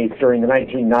heat wave during the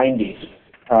 1990s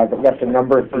that left a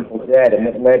number of people dead, and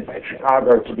it led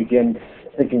Chicago to begin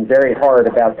thinking very hard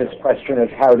about this question of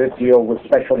how to deal with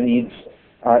special needs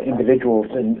individuals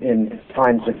in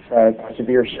times of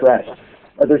severe stress.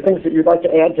 Are there things that you'd like to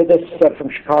add to this from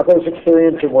Chicago's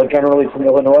experience or more generally from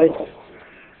Illinois?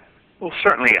 Well,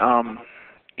 certainly.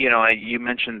 You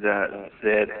mentioned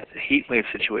that heat wave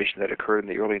situation that occurred in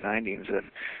the early 90s,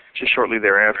 and just shortly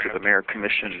thereafter, the mayor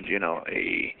commissioned,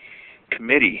 a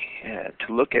committee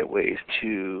to look at ways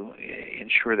to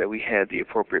ensure that we had the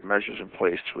appropriate measures in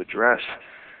place to address,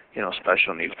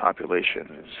 special needs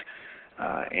populations,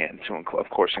 and to, of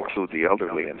course, include the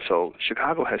elderly. And so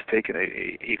Chicago has taken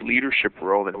a leadership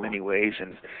role in many ways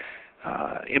in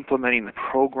implementing the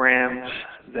programs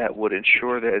that would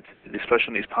ensure that the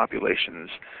special needs populations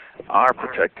are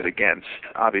protected against,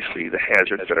 obviously, the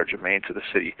hazards that are germane to the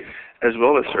city, as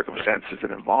well as circumstances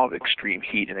that involve extreme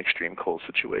heat and extreme cold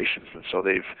situations. And so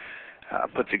they've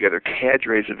put together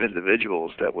cadres of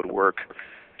individuals that would work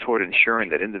toward ensuring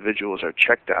that individuals are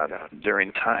checked on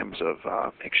during times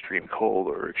of extreme cold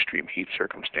or extreme heat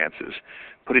circumstances,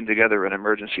 putting together an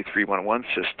emergency 311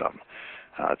 system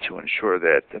to ensure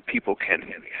that the people can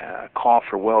call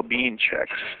for well-being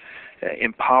checks,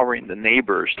 empowering the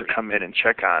neighbors to come in and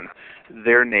check on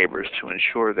their neighbors to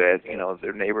ensure that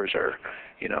their neighbors are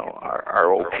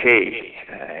okay,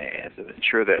 and to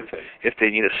ensure that if they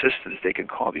need assistance, they can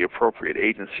call the appropriate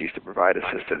agencies to provide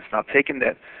assistance. Now, taking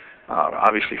that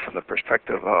obviously from the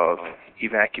perspective of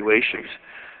evacuations,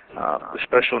 the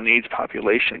special needs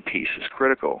population piece is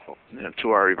critical to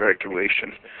our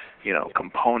evacuation,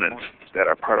 components that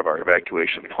are part of our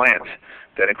evacuation plans.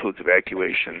 That includes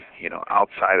evacuation,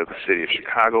 outside of the city of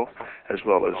Chicago, as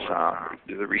well as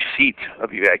the receipt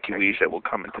of evacuees that will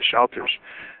come into shelters.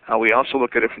 We also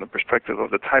look at it from the perspective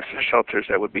of the types of shelters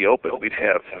that would be open. We'd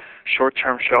have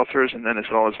short-term shelters and then as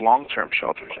well as long-term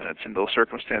shelters. And it's in those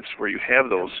circumstances where you have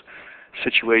those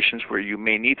situations where you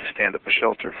may need to stand up a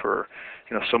shelter for,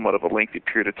 somewhat of a lengthy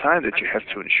period of time, that you have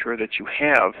to ensure that you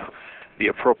have the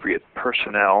appropriate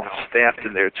personnel staffed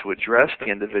in there to address the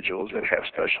individuals that have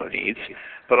special needs,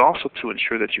 but also to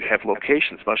ensure that you have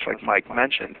locations, much like Mike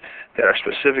mentioned, that are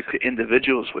specific to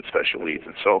individuals with special needs.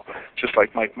 And so, just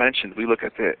like Mike mentioned, we look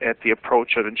at the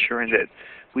approach of ensuring that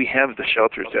we have the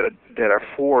shelters that are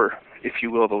for, if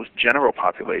you will, those general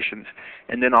populations,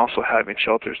 and then also having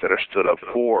shelters that are stood up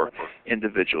for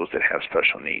individuals that have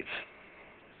special needs.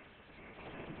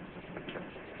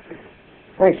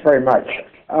 Thanks very much.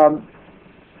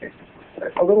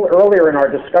 A little earlier in our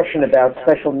discussion about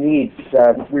special needs,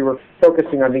 we were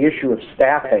focusing on the issue of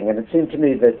staffing, and it seemed to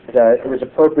me that it was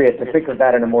appropriate to think of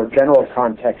that in a more general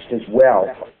context as well,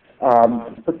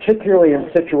 particularly in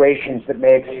situations that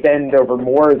may extend over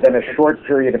more than a short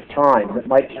period of time, that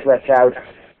might stretch out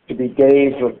to be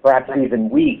days or perhaps even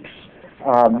weeks.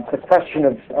 The question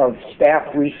of staff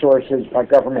resources by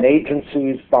government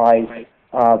agencies, by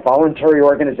voluntary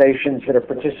organizations that are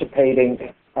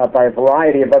participating, by a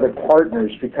variety of other partners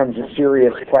becomes a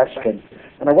serious question.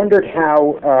 And I wondered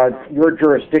how your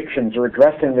jurisdictions are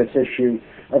addressing this issue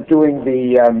of doing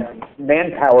the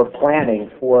manpower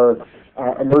planning for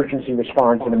emergency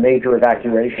response in a major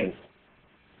evacuation.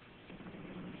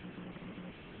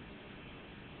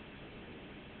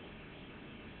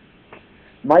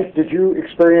 Mike, did you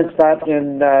experience that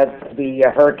in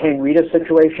the Hurricane Rita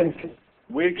situation?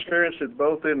 We experienced it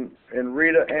both in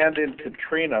Rita and in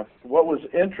Katrina. What was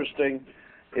interesting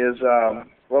is,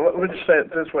 let me just say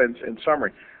it this way in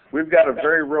summary. We've got a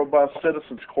very robust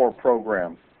Citizens Corps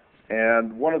program.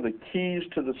 And one of the keys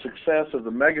to the success of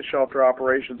the mega shelter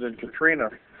operations in Katrina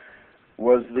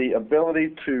was the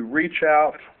ability to reach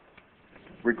out,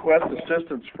 request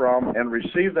assistance from, and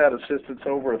receive that assistance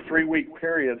over a 3-week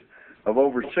period of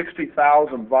over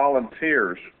 60,000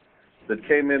 volunteers that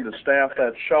came in to staff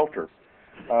that shelter.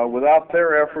 Without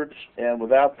their efforts and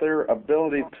without their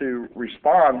ability to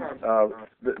respond,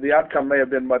 the outcome may have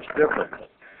been much different.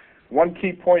 One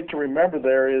key point to remember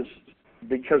there is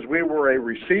because we were a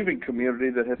receiving community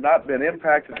that had not been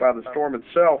impacted by the storm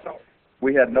itself,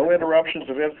 we had no interruptions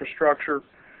of infrastructure.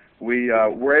 We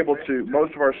were able to,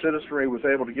 most of our citizenry was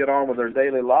able to get on with their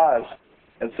daily lives,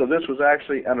 and so this was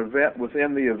actually an event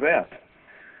within the event.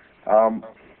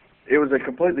 It was a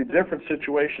completely different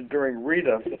situation during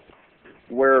Rita,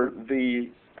 where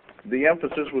the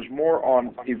emphasis was more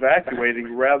on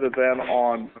evacuating rather than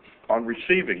on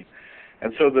receiving.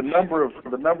 And so the number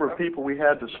of people we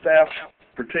had to staff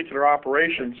particular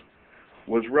operations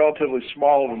was relatively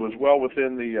small and was well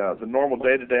within the normal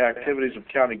day-to-day activities of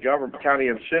county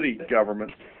and city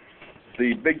government.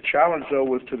 The big challenge, though,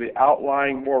 was to the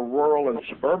outlying, more rural and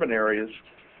suburban areas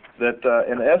that,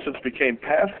 in essence, became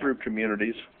pass-through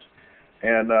communities,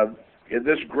 and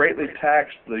this greatly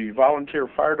taxed the volunteer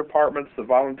fire departments, the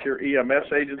volunteer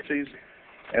EMS agencies,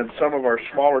 and some of our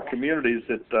smaller communities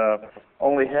that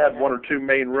only had one or two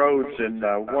main roads and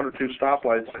one or two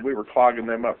stoplights. We were clogging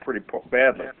them up pretty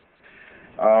badly.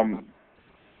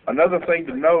 Another thing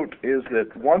to note is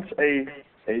that once a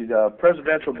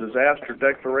presidential disaster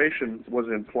declaration was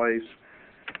in place,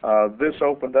 this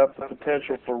opened up the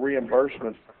potential for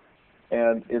reimbursement,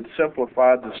 and it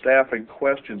simplified the staffing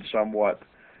question somewhat.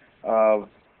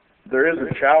 There is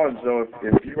a challenge, though,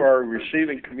 if you are a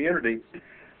receiving community,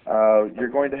 you're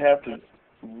going to have to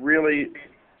really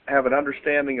have an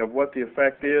understanding of what the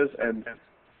effect is and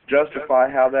justify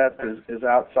how that is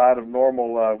outside of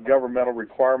normal governmental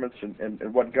requirements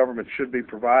and what government should be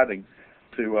providing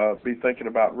to be thinking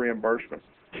about reimbursement.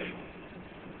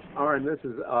 Arn, this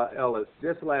is Ellis.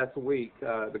 Just last week,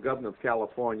 the governor of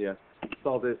California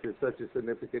saw this as such a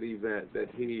significant event that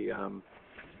he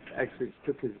actually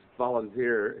took his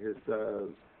volunteer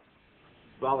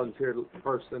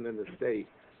person in the state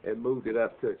and moved it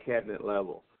up to a cabinet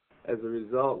level. As a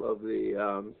result of the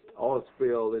oil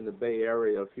spill in the Bay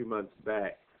Area a few months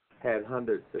back, had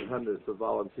hundreds and hundreds of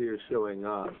volunteers showing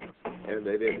up, and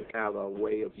they didn't have a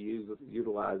way of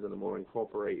utilizing them or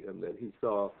incorporating them, that he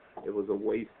saw it was a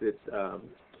wasted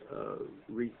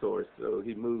resource. So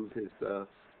he moved his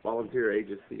volunteer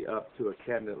agency up to a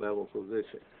cabinet level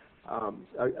position.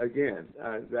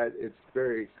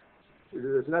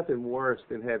 There's nothing worse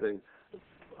than having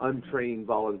untrained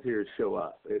volunteers show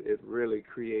up. It really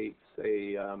creates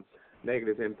a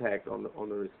negative impact on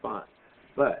the response.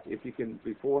 But if you can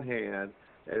beforehand,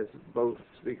 as both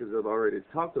speakers have already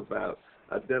talked about,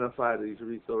 identify these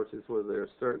resources, whether they're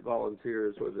CERT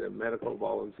volunteers, whether they're medical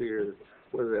volunteers,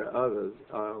 whether they're others,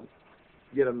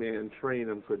 get them in, train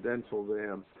them, credential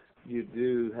them, you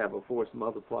do have a force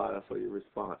multiplier for your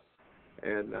response.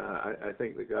 And I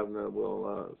think the governor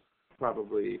will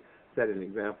probably set an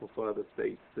example for other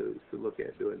states to look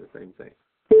at doing the same thing.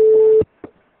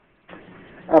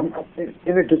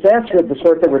 In a disaster of the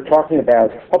sort that we're talking about,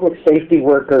 public safety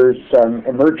workers,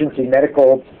 emergency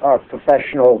medical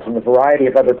professionals, and a variety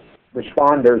of other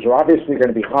responders are obviously going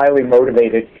to be highly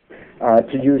motivated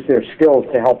to use their skills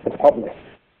to help the public.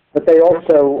 But they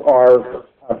also are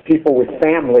people with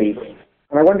families.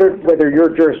 And I wonder whether your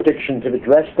jurisdictions have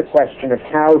addressed the question of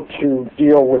how to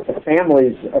deal with the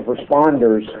families of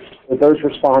responders, that those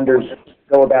responders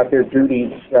go about their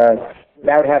duties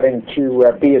without having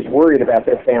to be as worried about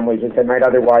their families as they might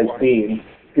otherwise be and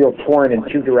feel torn in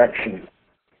two directions.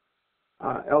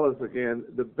 Ellis, again,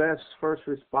 the best first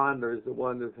responders, the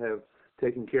ones that have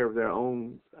taken care of their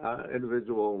own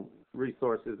individual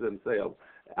resources themselves,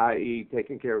 i.e.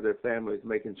 taking care of their families,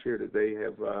 making sure that they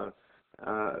have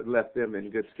left them in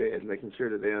good stead, making sure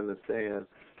that they understand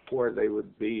where they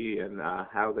would be and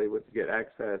how they would get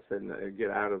access and get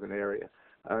out of an area.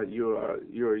 You are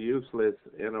useless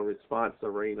in a response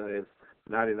arena if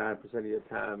 99% of your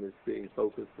time is being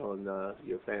focused on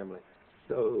your family.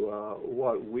 So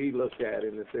what we looked at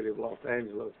in the city of Los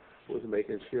Angeles was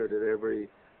making sure that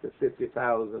the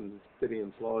 50,000 city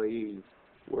employees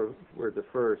were the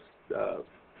first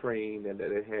trained and that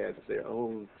they had their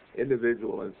own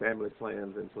individual and family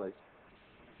plans in place.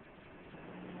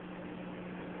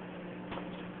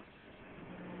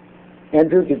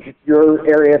 Andrew, did your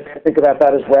area think about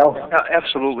that as well?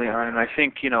 Absolutely, Arn. And I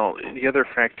think, the other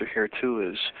factor here too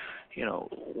is,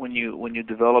 when you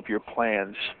develop your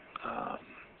plans,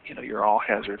 your all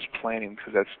hazards planning,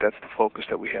 because that's the focus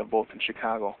that we have both in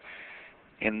Chicago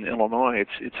and Illinois.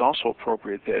 It's also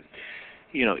appropriate that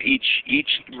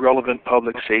each relevant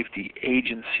public safety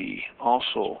agency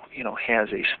also has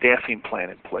a staffing plan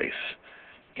in place,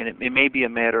 and it may be a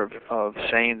matter of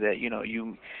saying that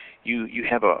you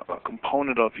have a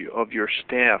component of your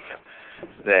staff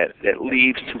that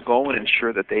leaves to go and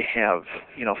ensure that they have,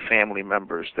 family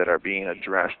members that are being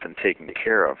addressed and taken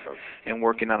care of, and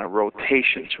working on a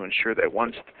rotation to ensure that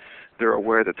once they're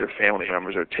aware that their family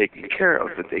members are taken care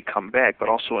of, that they come back, but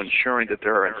also ensuring that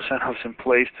there are incentives in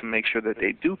place to make sure that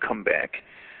they do come back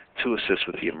to assist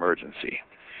with the emergency.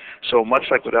 So much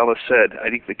like what Ellis said, I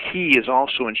think the key is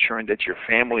also ensuring that your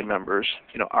family members,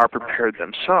 are prepared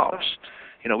themselves.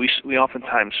 We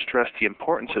oftentimes stress the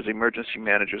importance as emergency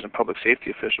managers and public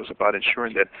safety officials about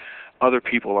ensuring that other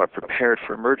people are prepared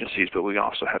for emergencies, but we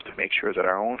also have to make sure that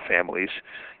our own families,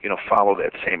 follow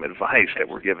that same advice that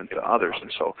we're given to others.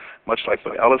 And so, much like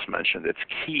what Ellis mentioned, it's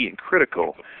key and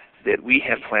critical that we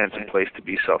have plans in place to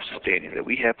be self-sustaining, that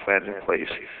we have plans in place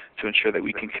to ensure that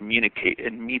we can communicate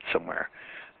and meet somewhere.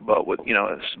 But what's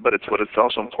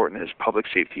also important is public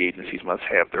safety agencies must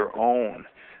have their own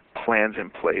plans in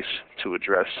place to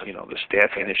address, the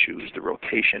staffing issues, the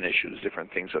rotation issues,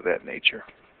 different things of that nature.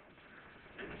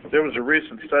 There was a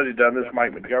recent study done, this is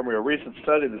Mike Montgomery, a recent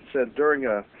study that said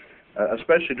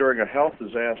especially during a health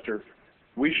disaster,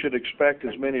 we should expect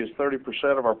as many as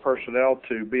 30% of our personnel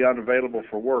to be unavailable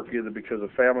for work, either because of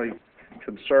family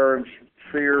concerns,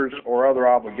 fears, or other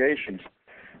obligations.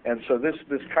 And so this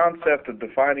concept of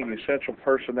defining essential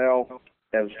personnel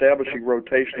and establishing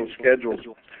rotational schedules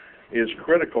is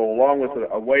critical, along with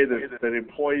a way that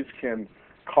employees can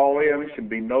call in, can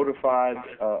be notified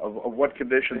of what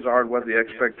conditions are and what the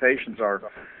expectations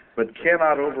are, but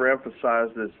cannot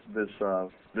overemphasize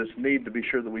this need to be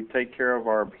sure that we take care of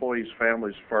our employees'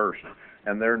 families first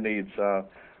and their needs.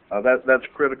 That's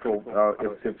critical.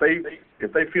 If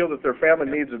they feel that their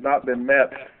family needs have not been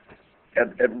met,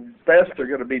 at best they're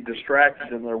going to be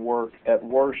distracted in their work. At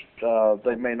worst,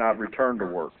 they may not return to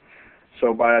work.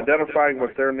 So by identifying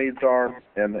what their needs are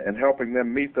and helping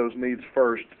them meet those needs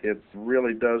first, it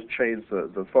really does change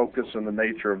the focus and the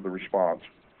nature of the response.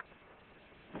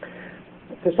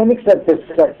 To some extent, this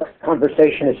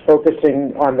conversation is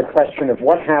focusing on the question of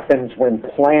what happens when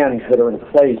plans that are in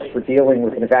place for dealing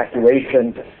with an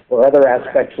evacuation or other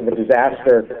aspects of a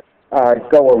disaster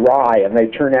go awry and they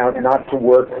turn out not to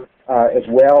work as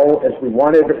well as we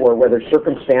wanted, or whether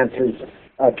circumstances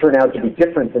turn out to be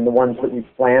different than the ones that we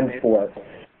planned for.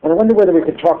 And I wonder whether we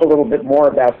could talk a little bit more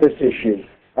about this issue.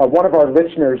 One of our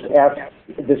listeners asked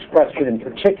this question in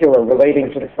particular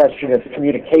relating to the question of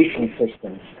communication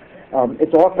systems.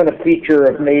 It's often a feature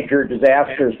of major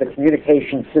disasters that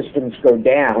communication systems go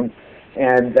down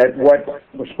and that what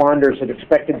responders had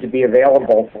expected to be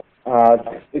available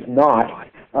is not.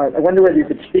 I wonder whether you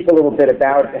could speak a little bit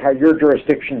about how your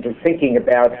jurisdictions are thinking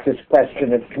about this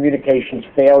question of communications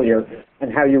failure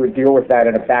and how you would deal with that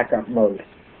in a backup mode.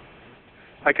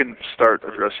 I can start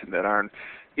addressing that, Arn.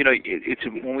 It's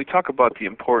when we talk about the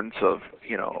importance of,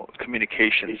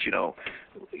 communications,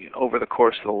 over the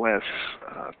course of the last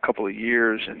couple of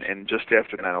years and just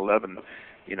after 9/11,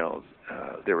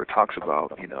 there were talks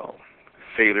about,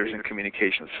 failures in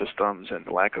communication systems and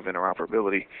lack of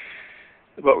interoperability.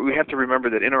 But we have to remember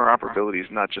that interoperability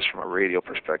is not just from a radio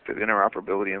perspective.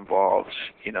 Interoperability involves,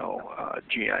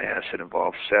 GIS. It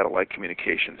involves satellite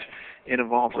communications. It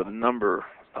involves a number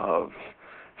of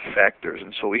factors,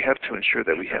 and so we have to ensure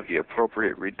that we have the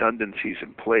appropriate redundancies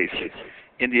in place.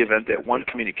 In the event that one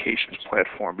communications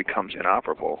platform becomes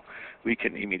inoperable, we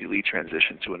can immediately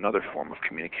transition to another form of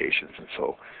communications. And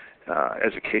so,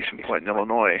 as a case in point in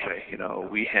Illinois,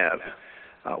 we have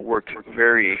worked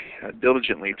very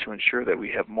diligently to ensure that we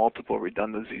have multiple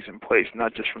redundancies in place,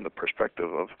 not just from the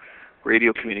perspective of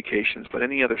radio communications, but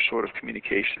any other sort of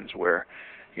communications where,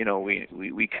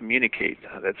 we communicate,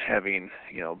 that's having,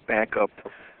 backup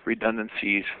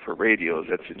redundancies for radios,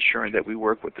 that's ensuring that we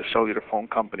work with the cellular phone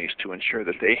companies to ensure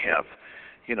that they have,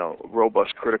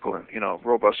 robust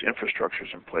robust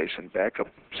infrastructures in place and backup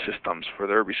systems for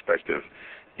their respective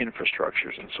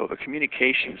infrastructures. And so the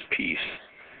communications piece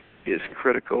is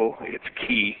critical, it's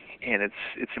key, and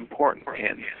it's important.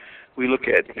 And we look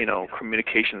at,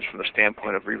 communications from the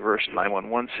standpoint of reverse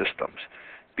 911 systems,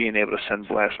 being able to send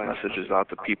blast messages out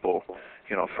to people,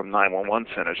 from 911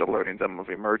 centers, alerting them of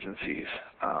emergencies,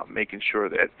 making sure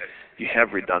that you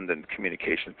have redundant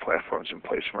communication platforms in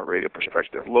place from a radio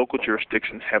perspective. Local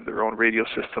jurisdictions have their own radio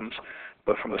systems,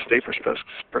 but from the state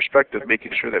perspective,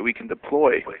 making sure that we can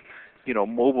deploy,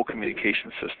 mobile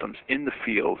communication systems in the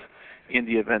field. In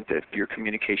the event that your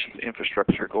communications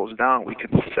infrastructure goes down, we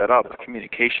can set up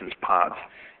communications pods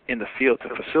in the field to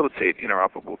facilitate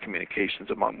interoperable communications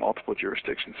among multiple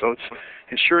jurisdictions. So it's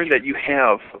ensuring that you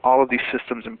have all of these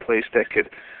systems in place that could,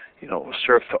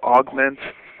 serve to augment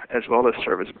as well as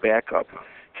serve as backup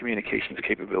communications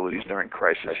capabilities during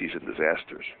crises and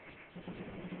disasters.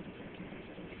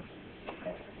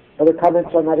 Other comments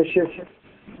on that issue?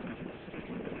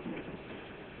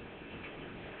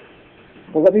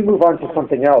 Well, let me move on to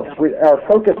something else. Our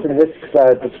focus in this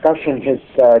discussion has,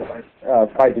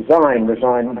 by design, was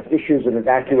on issues of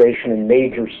evacuation in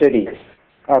major cities.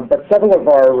 But several of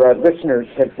our listeners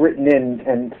have written in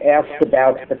and asked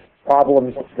about the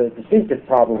problems, the distinctive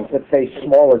problems that face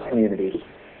smaller communities.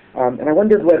 And I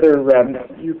wondered whether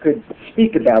you could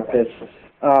speak about this.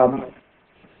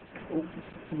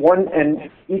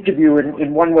 And each of you,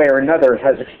 in one way or another,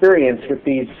 has experience with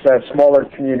these smaller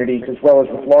communities as well as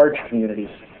with large communities.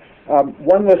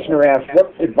 One listener asked,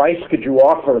 what advice could you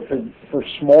offer for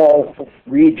small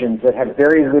regions that have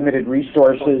very limited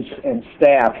resources and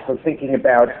staff for thinking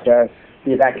about the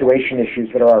evacuation issues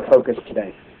that are our focus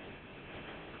today?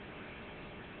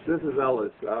 This is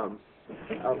Ellis.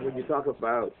 When you talk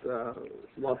about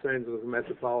Los Angeles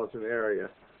metropolitan area,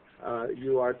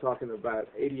 you are talking about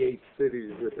 88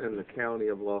 cities within the county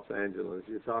of Los Angeles.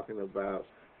 You're talking about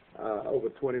over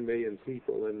 20 million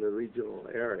people in the regional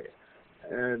area.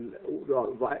 And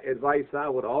the advice I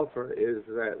would offer is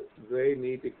that they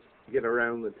need to get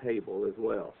around the table as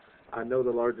well. I know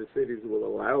the larger cities will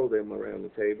allow them around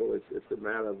the table. It's a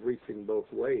matter of reaching both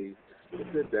ways to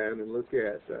sit down and look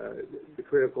at the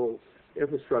critical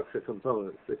infrastructure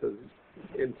components, because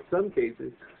in some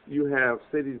cases you have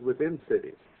cities within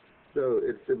cities. So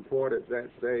it's important that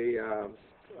they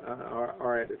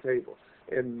are at the table.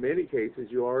 In many cases,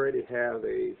 you already have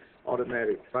a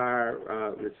automatic fire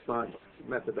response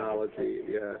methodology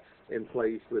in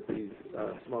place with these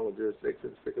smaller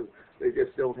jurisdictions, because they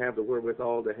just don't have the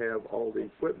wherewithal to have all the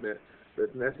equipment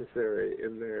that's necessary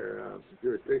in their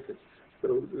jurisdiction.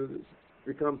 So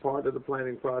become part of the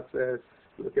planning process.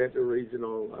 Look at the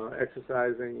regional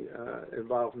exercising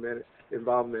involvement.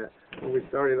 When we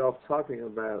started off talking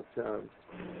about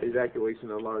evacuation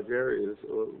of large areas,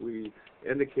 we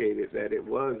indicated that it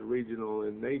was regional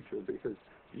in nature because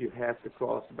you have to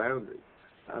cross boundaries.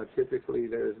 Typically,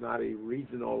 there is not a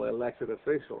regional elected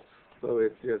official, so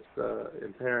it's just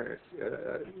apparent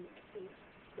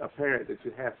that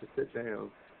you have to sit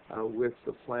down with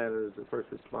the planners, the first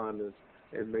responders,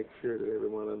 and make sure that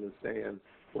everyone understands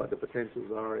what the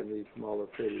potentials are in these smaller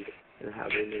cities and how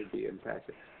they may be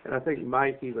impacted. And I think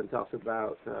Mike even talked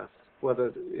about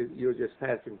whether you're just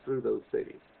passing through those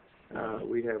cities.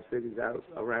 We have cities out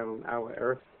around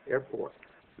our airport.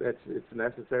 It's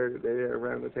necessary that they're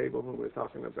around the table when we're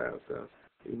talking about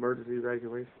emergency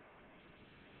evacuation.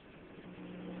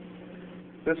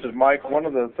 This is Mike. One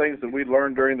of the things that we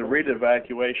learned during the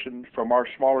re-evacuation from our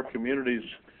smaller communities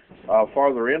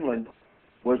farther inland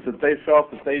was that they felt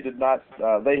that they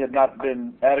had not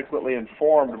been adequately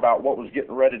informed about what was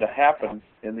getting ready to happen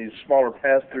in these smaller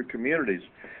pass-through communities.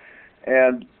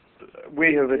 And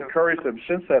we have encouraged them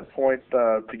since that point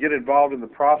to get involved in the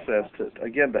process. To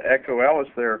echo Ellis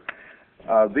there,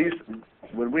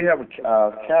 when we have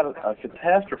a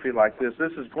catastrophe like this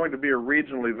is going to be a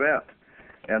regional event,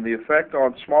 and the effect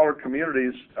on smaller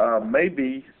communities may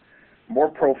be more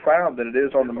profound than it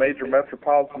is on the major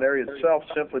metropolitan area itself,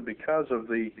 simply because of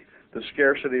the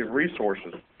scarcity of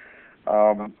resources.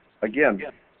 Again,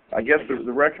 I guess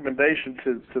the recommendation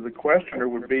to the questioner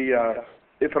would be,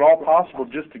 if at all possible,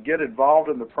 just to get involved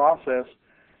in the process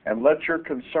and let your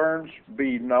concerns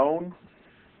be known,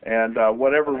 and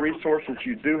whatever resources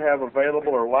you do have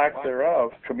available or lack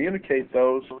thereof, communicate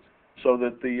those so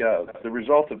that the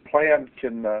resultant plan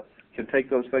can take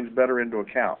those things better into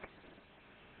account.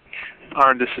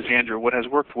 Arn, this is Andrew. What has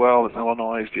worked well in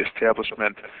Illinois is the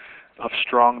establishment of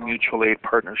strong mutual aid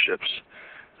partnerships.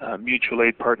 Mutual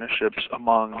aid partnerships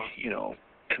among,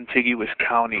 contiguous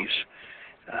counties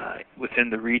within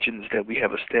the regions that we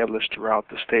have established throughout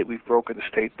the state. We've broken the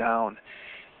state down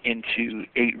into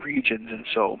 8 regions, and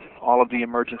so all of the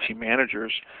emergency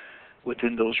managers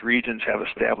within those regions have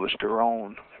established their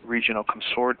own regional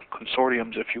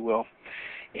consortiums, if you will.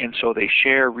 And so they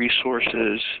share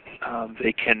resources.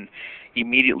 They can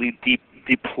immediately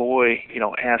deploy,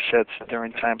 assets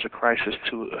during times of crisis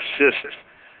to assist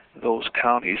those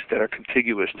counties that are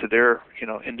contiguous to their,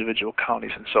 individual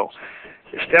counties. And so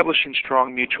establishing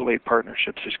strong mutual aid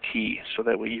partnerships is key, so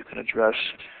that way you can address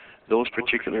those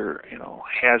particular,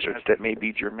 hazards that may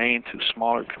be germane to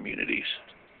smaller communities.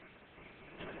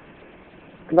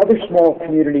 Another small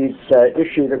communities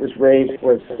issue that was raised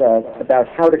was about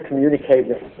how to communicate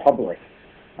with the public,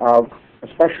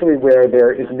 especially where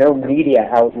there is no media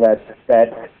outlet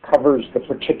that covers the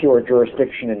particular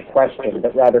jurisdiction in question,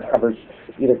 but rather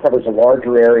either covers a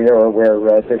larger area or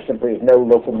where there simply is no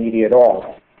local media at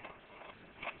all.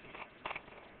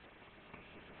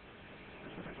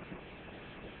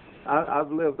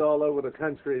 I've lived all over the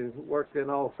country and worked in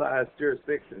all size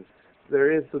jurisdictions.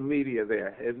 There is some media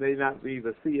there. It may not be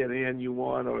the CNN you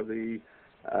want or the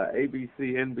ABC,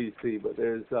 NBC, but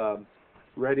there's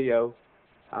radio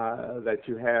that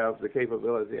you have the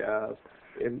capability of.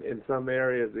 In some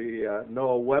areas, the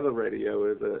NOAA weather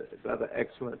radio is another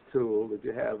excellent tool that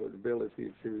you have the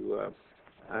ability to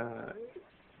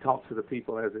talk to the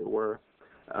people, as it were.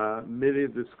 Many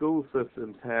of the school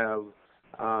systems have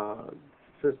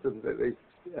systems that they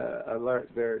alert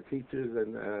their teachers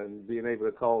and being able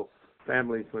to call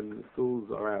families when the schools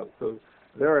are out. So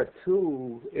there are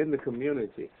tools in the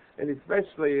community, and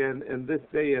especially in this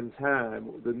day and time,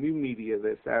 the new media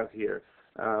that's out here,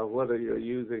 whether you're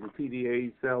using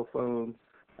PDA, cell phone,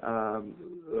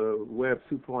 Web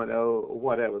 2.0, or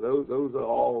whatever, those are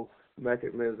all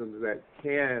mechanisms that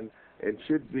can and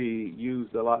should be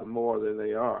used a lot more than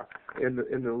they are. In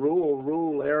the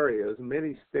rural areas,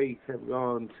 many states have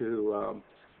gone to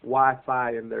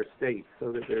Wi-Fi in their states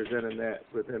so that there's internet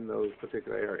within those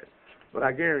particular areas. But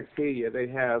I guarantee you they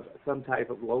have some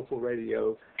type of local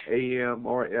radio, AM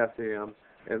or FM,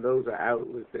 and those are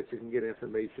outlets that you can get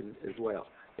information as well.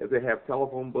 If they have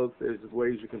telephone books, there's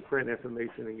ways you can print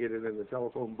information and get it in the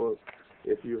telephone book.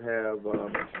 If you have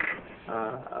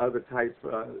other types,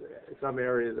 some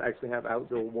areas actually have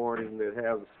outdoor warning that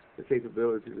have the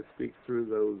capability to speak through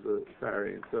those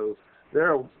sirens. So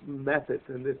there are methods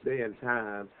in this day and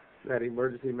time that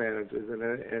emergency managers, and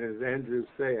as Andrew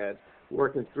said,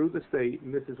 working through the state,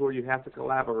 and this is where you have to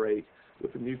collaborate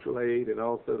with the mutual aid and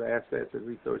also the assets and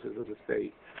resources of the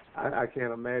state. I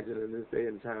can't imagine in this day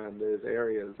and time there's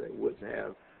areas that wouldn't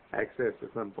have access to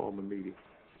some form of media.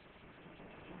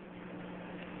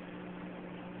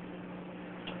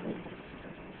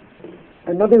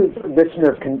 Another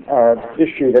listener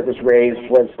issue that was raised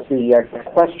was the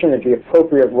question of the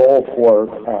appropriate role for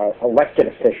elected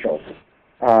officials.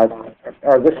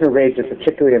 Our listener raised it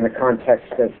particularly in the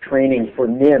context of training for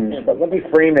NIMS, but let me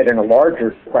frame it in a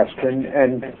larger question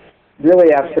and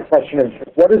really ask the question of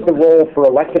what is the role for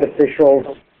elected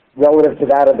officials relative to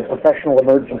that of the professional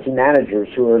emergency managers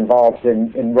who are involved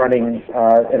in running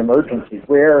an emergency?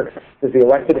 Where does the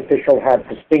elected official have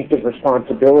distinctive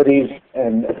responsibilities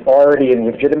and authority and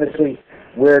legitimacy?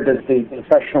 Where does the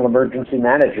professional emergency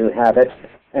manager have it?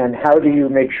 And how do you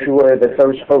make sure that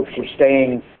those folks are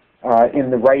staying in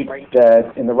the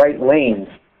right lanes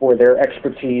for their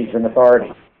expertise and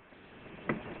authority?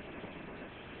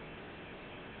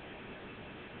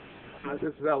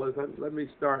 This is Ellis. Let me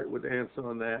start with the answer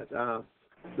on that.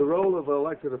 The role of an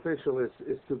elected official is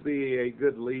to be a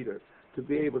good leader, to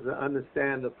be able to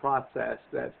understand the process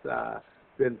that's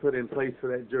been put in place for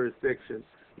that jurisdiction,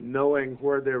 knowing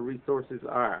where their resources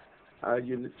are.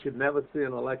 You should never see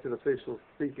an elected official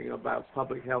speaking about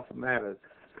public health matters,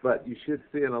 but you should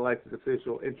see an elected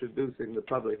official introducing the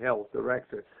public health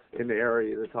director in the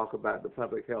area to talk about the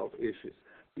public health issues.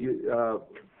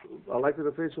 Elected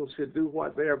officials should do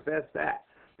what they are best at,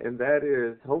 and that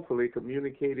is hopefully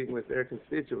communicating with their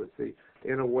constituency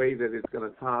in a way that is going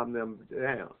to calm them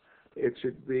down. It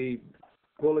should be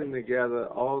pulling together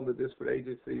all the disparate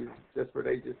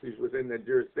agencies within their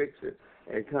jurisdiction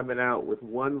and coming out with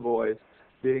one voice,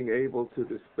 being able to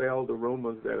dispel the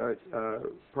rumors that are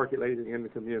percolating in the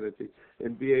community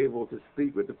and be able to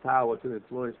speak with the power to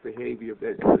influence behavior of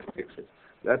that jurisdiction.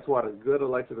 That's what a good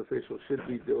elected official should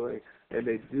be doing, and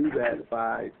they do that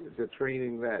by the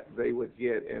training that they would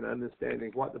get and understanding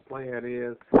what the plan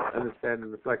is, understanding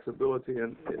the flexibility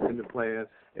in the plan,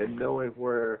 and knowing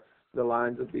where the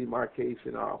lines of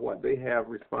demarcation are, what they have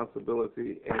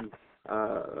responsibility and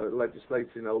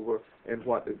legislation over, and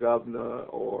what the governor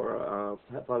or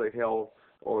public health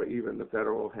or even the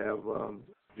federal have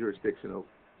jurisdiction over.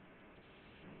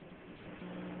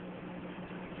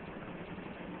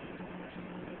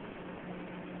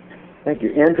 Thank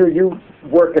you. Andrew, you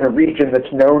work in a region that's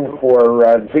known for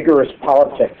vigorous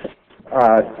politics.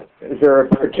 Is there a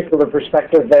particular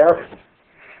perspective there?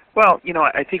 Well,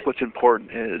 I think what's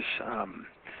important is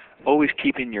always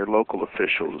keeping your local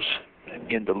officials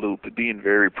in the loop, being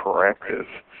very proactive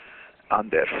on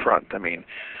that front. I mean,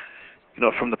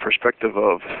 from the perspective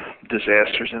of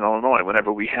disasters in Illinois,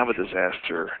 whenever we have a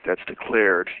disaster that's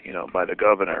declared, by the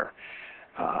governor,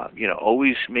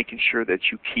 always making sure that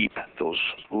you keep those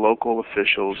local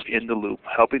officials in the loop,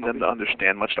 helping them to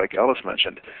understand, much like Ellis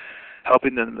mentioned,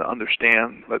 helping them to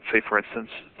understand, let's say, for instance,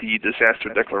 the disaster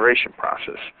declaration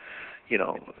process,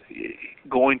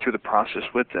 going through the process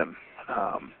with them,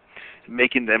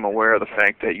 making them aware of the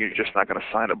fact that you're just not going to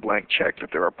sign a blank check, that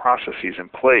there are processes in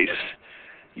place,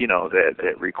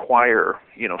 that require,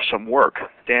 some work,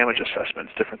 damage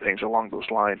assessments, different things along those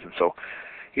lines. And so,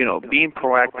 being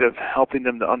proactive, helping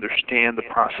them to understand the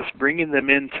process, bringing them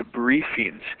into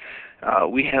briefings.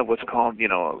 We have what's called,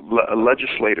 a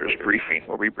legislators briefing,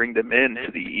 where we bring them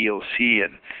into the EOC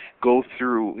and go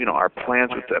through, our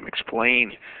plans with them,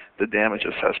 explain the damage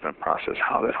assessment process,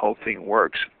 how that whole thing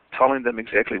works, telling them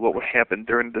exactly what would happen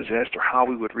during a disaster, how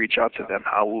we would reach out to them,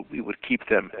 how we would keep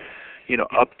them,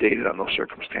 updated on those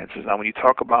circumstances. Now, when you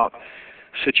talk about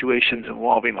situations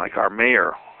involving like our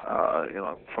mayor,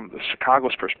 from the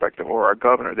Chicago's perspective, or our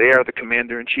governor, they are the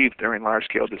commander-in-chief during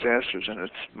large-scale disasters, and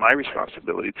it's my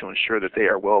responsibility to ensure that they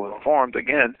are well informed,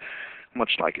 again,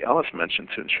 much like Ellis mentioned,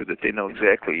 to ensure that they know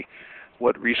exactly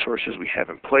what resources we have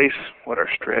in place, what our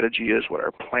strategy is, what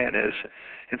our plan is.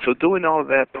 And so doing all of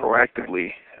that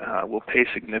proactively will pay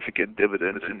significant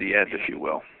dividends in the end, if you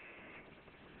will.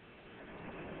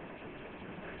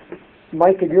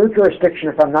 Mike, in your jurisdiction,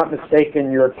 if I'm not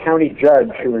mistaken, your county judge,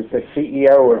 who is the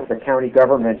CEO of the county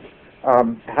government,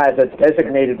 has a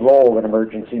designated role in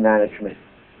emergency management.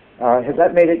 Has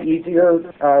that made it easier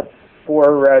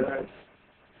for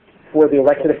the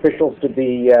elected officials to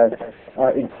be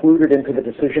included into the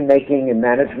decision-making and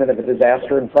management of a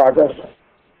disaster in progress?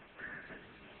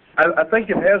 I think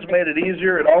it has made it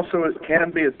easier. It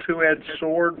can be a two-edged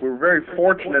sword. We're very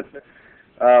fortunate.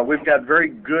 We've got very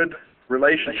good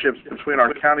relationships between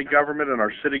our county government and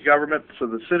our city government. So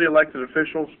the city elected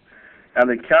officials and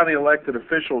the county elected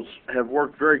officials have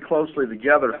worked very closely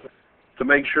together to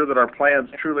make sure that our plans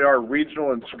truly are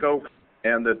regional in scope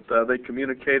and that they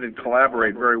communicate and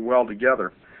collaborate very well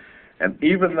together. And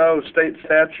even though state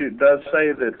statute does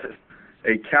say that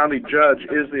a county judge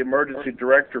is the emergency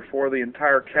director for the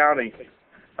entire county,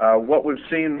 what we've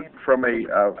seen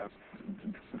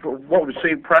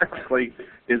practically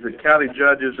is that county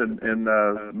judges and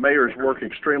mayors work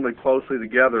extremely closely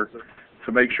together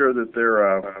to make sure that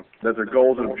their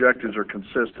goals and objectives are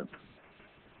consistent.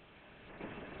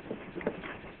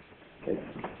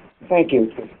 Thank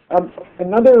you.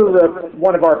 Another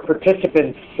one of our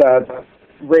participants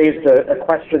raised a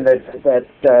question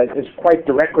that is quite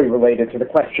directly related to the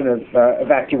question of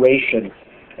evacuation,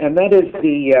 and that is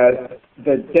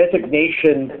the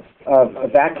designation of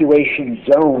evacuation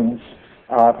zones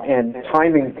and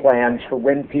timing plans for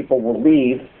when people will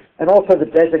leave, and also the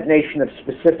designation of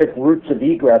specific routes of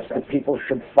egress that people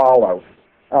should follow.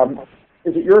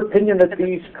 Is it your opinion that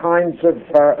these kinds of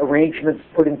arrangements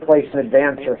put in place in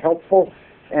advance are helpful?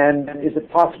 And is it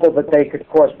possible that they could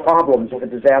cause problems if a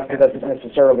disaster doesn't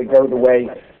necessarily go the way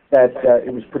that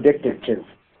it was predicted to?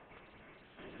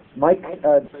 Mike,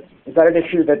 is that an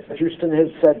issue that Houston has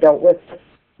dealt with?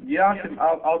 Yeah,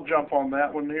 I'll jump on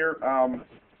that one here.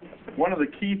 One of the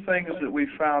key things that we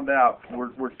found out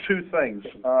were two things.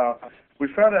 We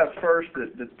found out first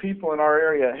that people in our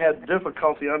area had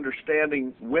difficulty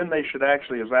understanding when they should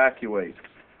actually evacuate.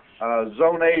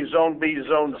 Zone A, Zone B,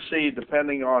 Zone C,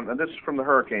 depending on, and this is from the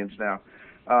hurricanes now,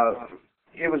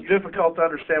 it was difficult to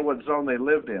understand what zone they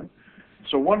lived in.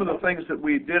 So one of the things that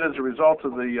we did as a result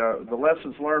of the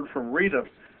lessons learned from Rita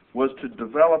was to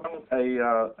develop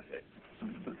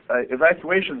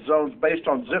evacuation zones based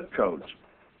on zip codes.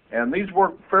 And these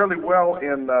work fairly well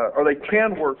or they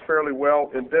can work fairly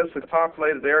well in densely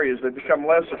populated areas. They become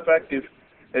less effective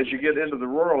as you get into the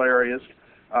rural areas.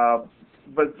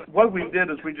 But what we did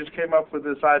is we just came up with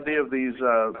this idea of these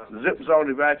zip zone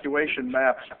evacuation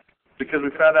maps, because we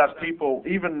found out people,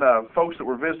 even folks that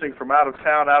were visiting from out of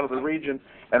town, out of the region,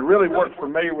 and really weren't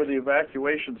familiar with the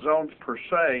evacuation zones per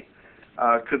se,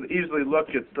 could easily look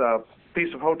at a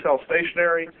piece of hotel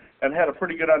stationery and had a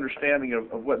pretty good understanding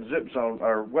of what zip zone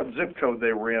or what zip code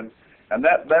they were in. And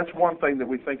that's one thing that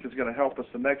we think is going to help us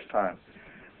the next time.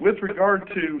 With regard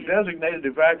to designated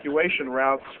evacuation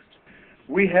routes,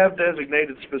 we have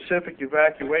designated specific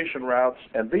evacuation routes,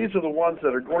 and these are the ones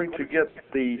that are going to get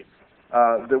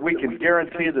that we can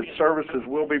guarantee that services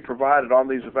will be provided on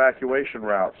these evacuation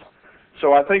routes.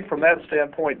 So I think from that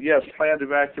standpoint, yes, planned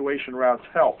evacuation routes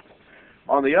help.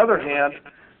 On the other hand,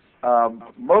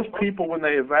 most people when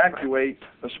they evacuate,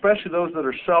 especially those that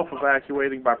are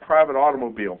self-evacuating by private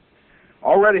automobile,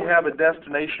 already have a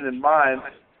destination in mind,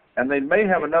 and they may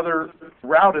have another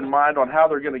route in mind on how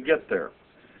they're going to get there,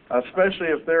 especially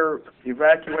if their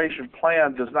evacuation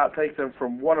plan does not take them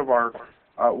from one of our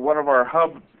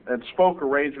hub and spoke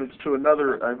arrangements to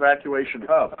another evacuation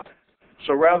hub.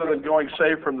 So rather than going,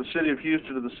 say, from the city of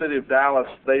Houston to the city of Dallas,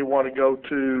 they want to go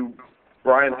to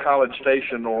Bryan College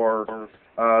Station or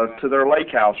to their lake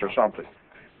house or something.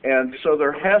 And so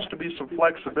there has to be some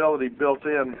flexibility built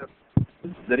in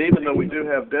that even though we do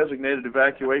have designated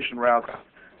evacuation routes,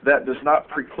 that does not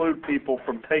preclude people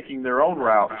from taking their own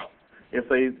routes if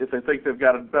they think they've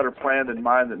got a better plan in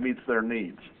mind that meets their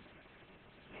needs.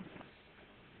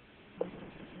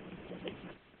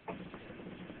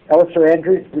 Ellis or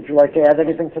Andrew, would you like to add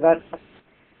anything to that?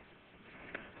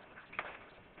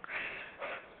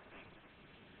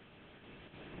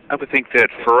 I would think that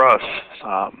for us,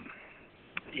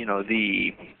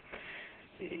 the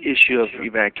issue of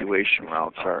evacuation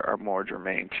routes are more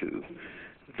germane to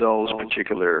those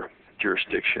particular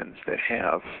jurisdictions that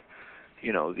have,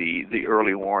 the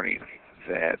early warning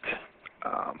that,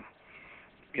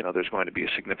 there's going to be a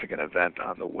significant event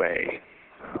on the way.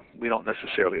 We don't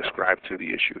necessarily ascribe to the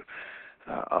issue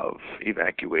of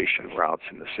evacuation routes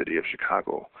in the city of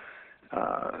Chicago,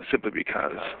 simply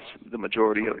because the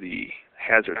majority of the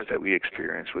hazards that we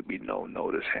experience would be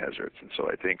no-notice hazards. And so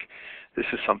I think this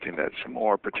is something that's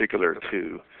more particular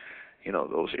to,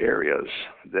 those areas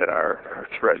that are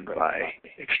threatened by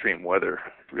extreme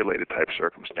weather-related type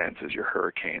circumstances, your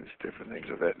hurricanes, different things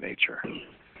of that nature.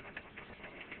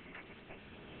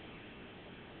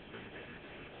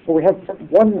 Well, we have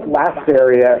one last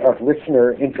area of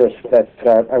listener interest that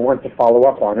I want to follow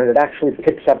up on, and it actually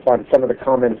picks up on some of the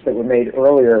comments that were made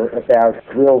earlier about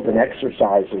drills and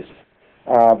exercises.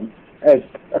 As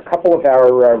a couple of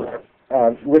our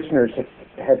listeners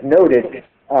have noted,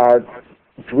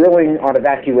 drilling on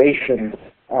evacuation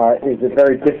is a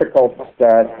very difficult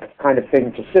kind of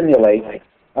thing to simulate,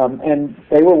 and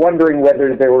they were wondering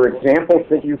whether there were examples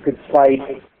that you could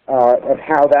cite of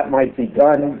how that might be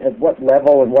done, at what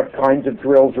level and what kinds of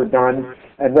drills are done,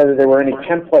 and whether there were any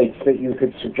templates that you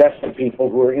could suggest to people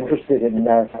who are interested in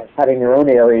having their own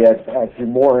area do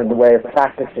more in the way of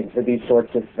practicing for these sorts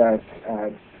of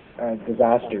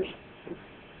disasters.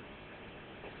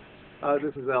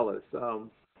 This is Ellis.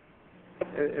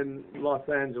 In Los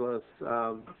Angeles,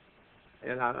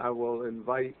 and I will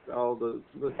invite all the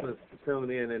listeners to tune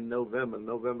in November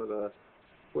the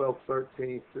 12th,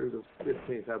 13th through the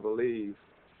 15th, I believe.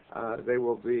 There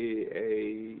will be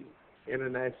a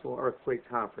international earthquake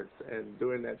conference, and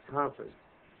during that conference,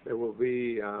 there will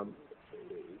be an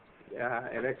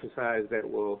exercise that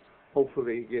will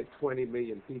hopefully get 20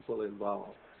 million people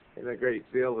involved. And a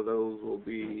great deal of those will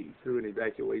be through an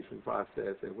evacuation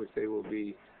process in which they will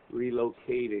be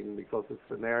relocating because the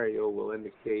scenario will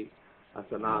indicate a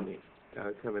tsunami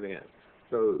coming in.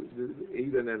 So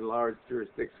even in large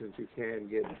jurisdictions, you can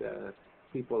get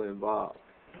people involved.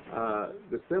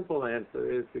 The simple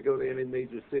answer is to go to any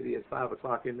major city at 5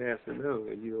 o'clock in the afternoon,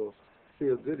 and you'll see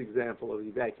a good example of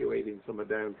evacuating from a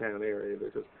downtown area,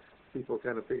 because people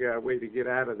kind of figure out a way to get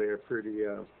out of there pretty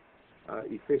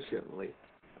efficiently.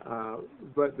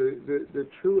 But the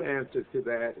true answer to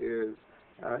that is,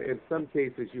 in some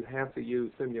cases, you have to use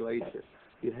simulation.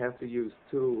 You have to use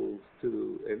tools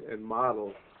and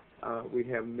models. We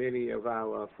have many of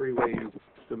our freeways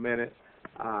cemented,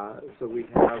 so we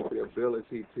have the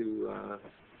ability to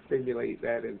simulate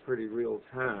that in pretty real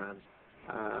time,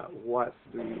 what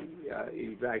the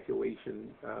evacuation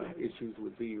issues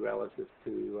would be relative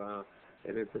to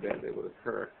an incident that would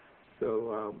occur.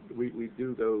 So we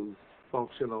do those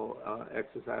functional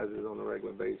exercises on a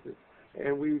regular basis.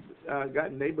 And we've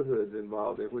got neighborhoods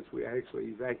involved in which we actually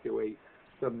evacuate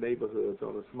some neighborhoods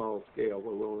on a small scale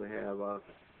where we only have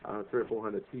 300 or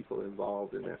 400 people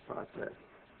involved in that process.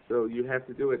 So you have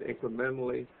to do it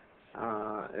incrementally,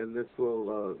 and this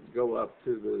will go up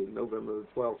to the November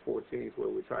 12th, 14th, where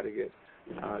we try to get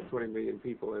 20 million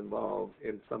people involved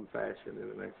in some fashion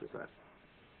in an exercise.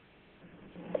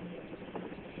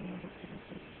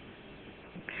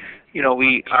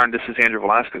 Arn, this is Andrew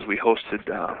Velasquez. We hosted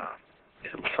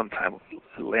sometime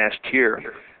last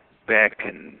year, back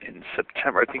in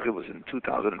September, I think it was in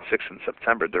 2006 in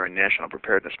September during National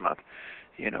Preparedness Month,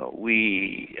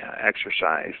 we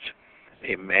exercised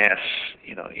a mass,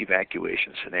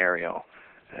 evacuation scenario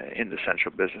in the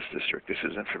Central Business District. This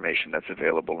is information that's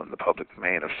available in the public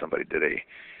domain if somebody did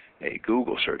a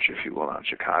Google search, if you will, on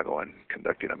Chicago and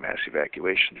conducting a mass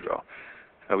evacuation drill.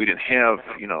 We didn't have,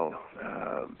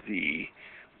 the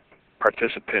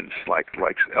participants like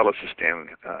Ellis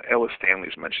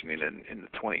Stanley's mentioning in the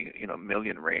 20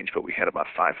 million range, but we had about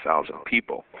 5,000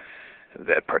 people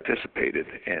that participated,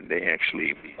 and they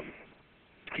actually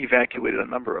evacuated a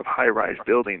number of high-rise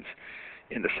buildings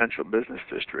in the Central Business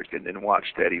District and then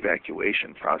watched that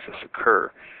evacuation process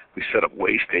occur. We set up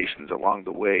way stations along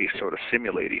the way, sort of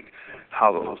simulating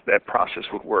how that process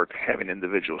would work, having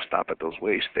individuals stop at those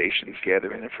way stations,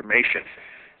 gathering information.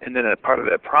 And then as part of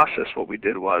that process, what we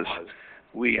did was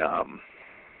we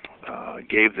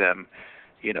gave them,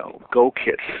 go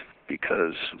kits,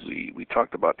 because we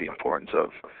talked about the importance of,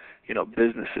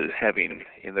 businesses having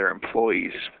their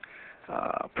employees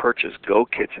purchase go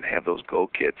kits and have those go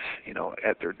kits,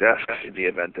 at their desks in the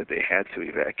event that they had to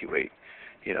evacuate,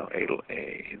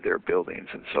 their buildings.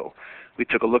 And so we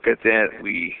took a look at that.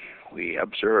 We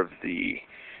observed the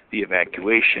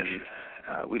evacuation.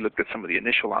 We looked at some of the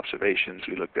initial observations.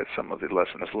 We looked at some of the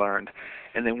lessons learned,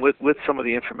 and then with some of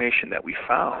the information that we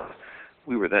found,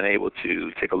 we were then able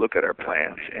to take a look at our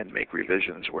plans and make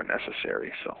revisions where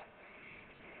necessary. So.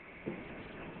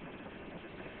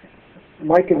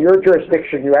 Mike, in your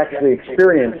jurisdiction, you actually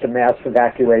experienced a mass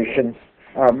evacuation.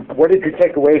 What did you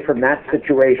take away from that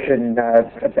situation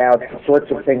about the sorts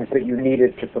of things that you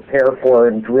needed to prepare for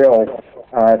and drill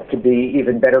to be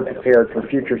even better prepared for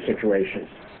future situations?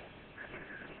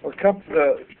 Well,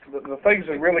 the things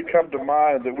that really come to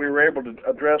mind that we were able to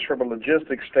address from a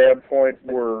logistics standpoint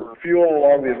were fuel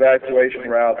along the evacuation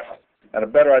routes and a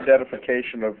better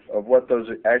identification of what those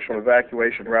actual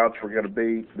evacuation routes were going to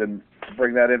be, than to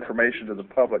bring that information to the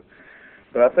public.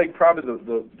 But I think probably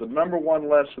the number one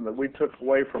lesson that we took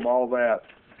away from all that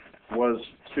was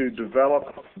to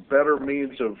develop better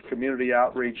means of community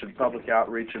outreach and public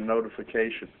outreach and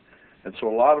notification. And so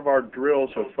a lot of our drills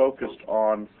have focused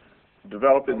on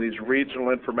developing these regional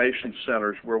information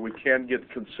centers where we can get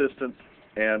consistent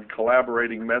and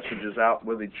collaborating messages out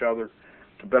with each other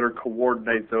to better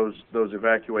coordinate those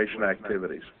evacuation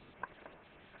activities.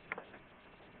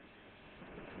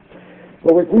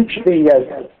 Well, we've reached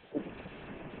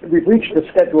the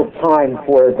scheduled time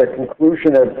for the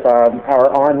conclusion of our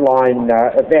online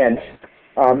event,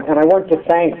 and I want to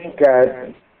thank,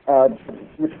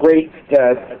 with great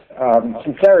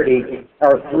sincerity,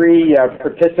 our three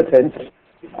participants: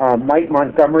 Mike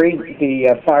Montgomery,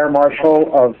 the Fire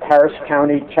Marshal of Harris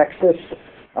County, Texas;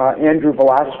 Andrew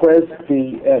Velasquez,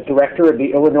 the Director of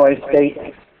the Illinois State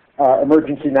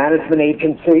Emergency Management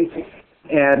Agency;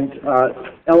 and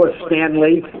Ellis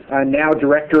Stanley, now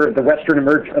Director of the Western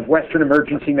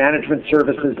Emergency Management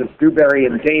Services of Dewberry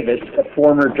and Davis, a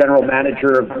former General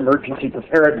Manager of Emergency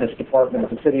Preparedness Department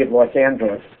of the City of Los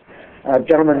Angeles.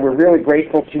 Gentlemen, we're really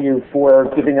grateful to you for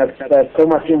giving us so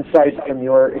much insight from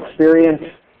your experience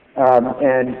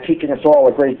and teaching us all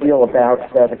a great deal about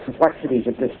the complexities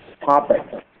of this topic.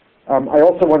 I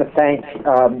also want to thank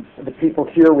the people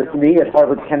here with me at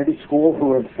Harvard Kennedy School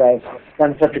who have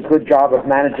done such a good job of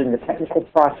managing the technical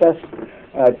process.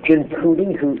 Jim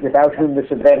Cooney, without whom this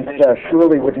event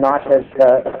surely would not have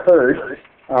occurred,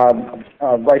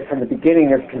 right from the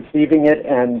beginning of conceiving it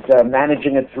and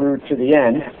managing it through to the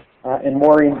end. And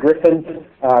Maureen Griffin,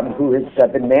 who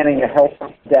has been manning a help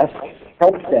desk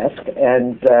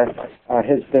and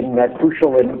has been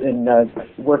crucial in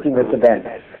working this event.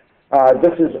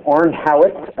 This is Arn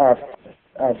Howitt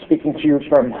speaking to you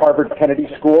from Harvard Kennedy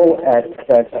School at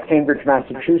Cambridge,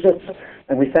 Massachusetts,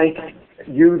 and we thank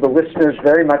you, the listeners,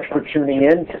 very much for tuning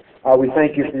in. We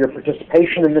thank you for your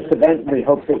participation in this event, and we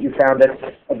hope that you found it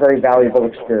a very valuable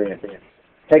experience.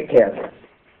 Take care.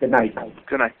 Good night.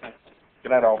 Good night. Good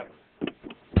night, all.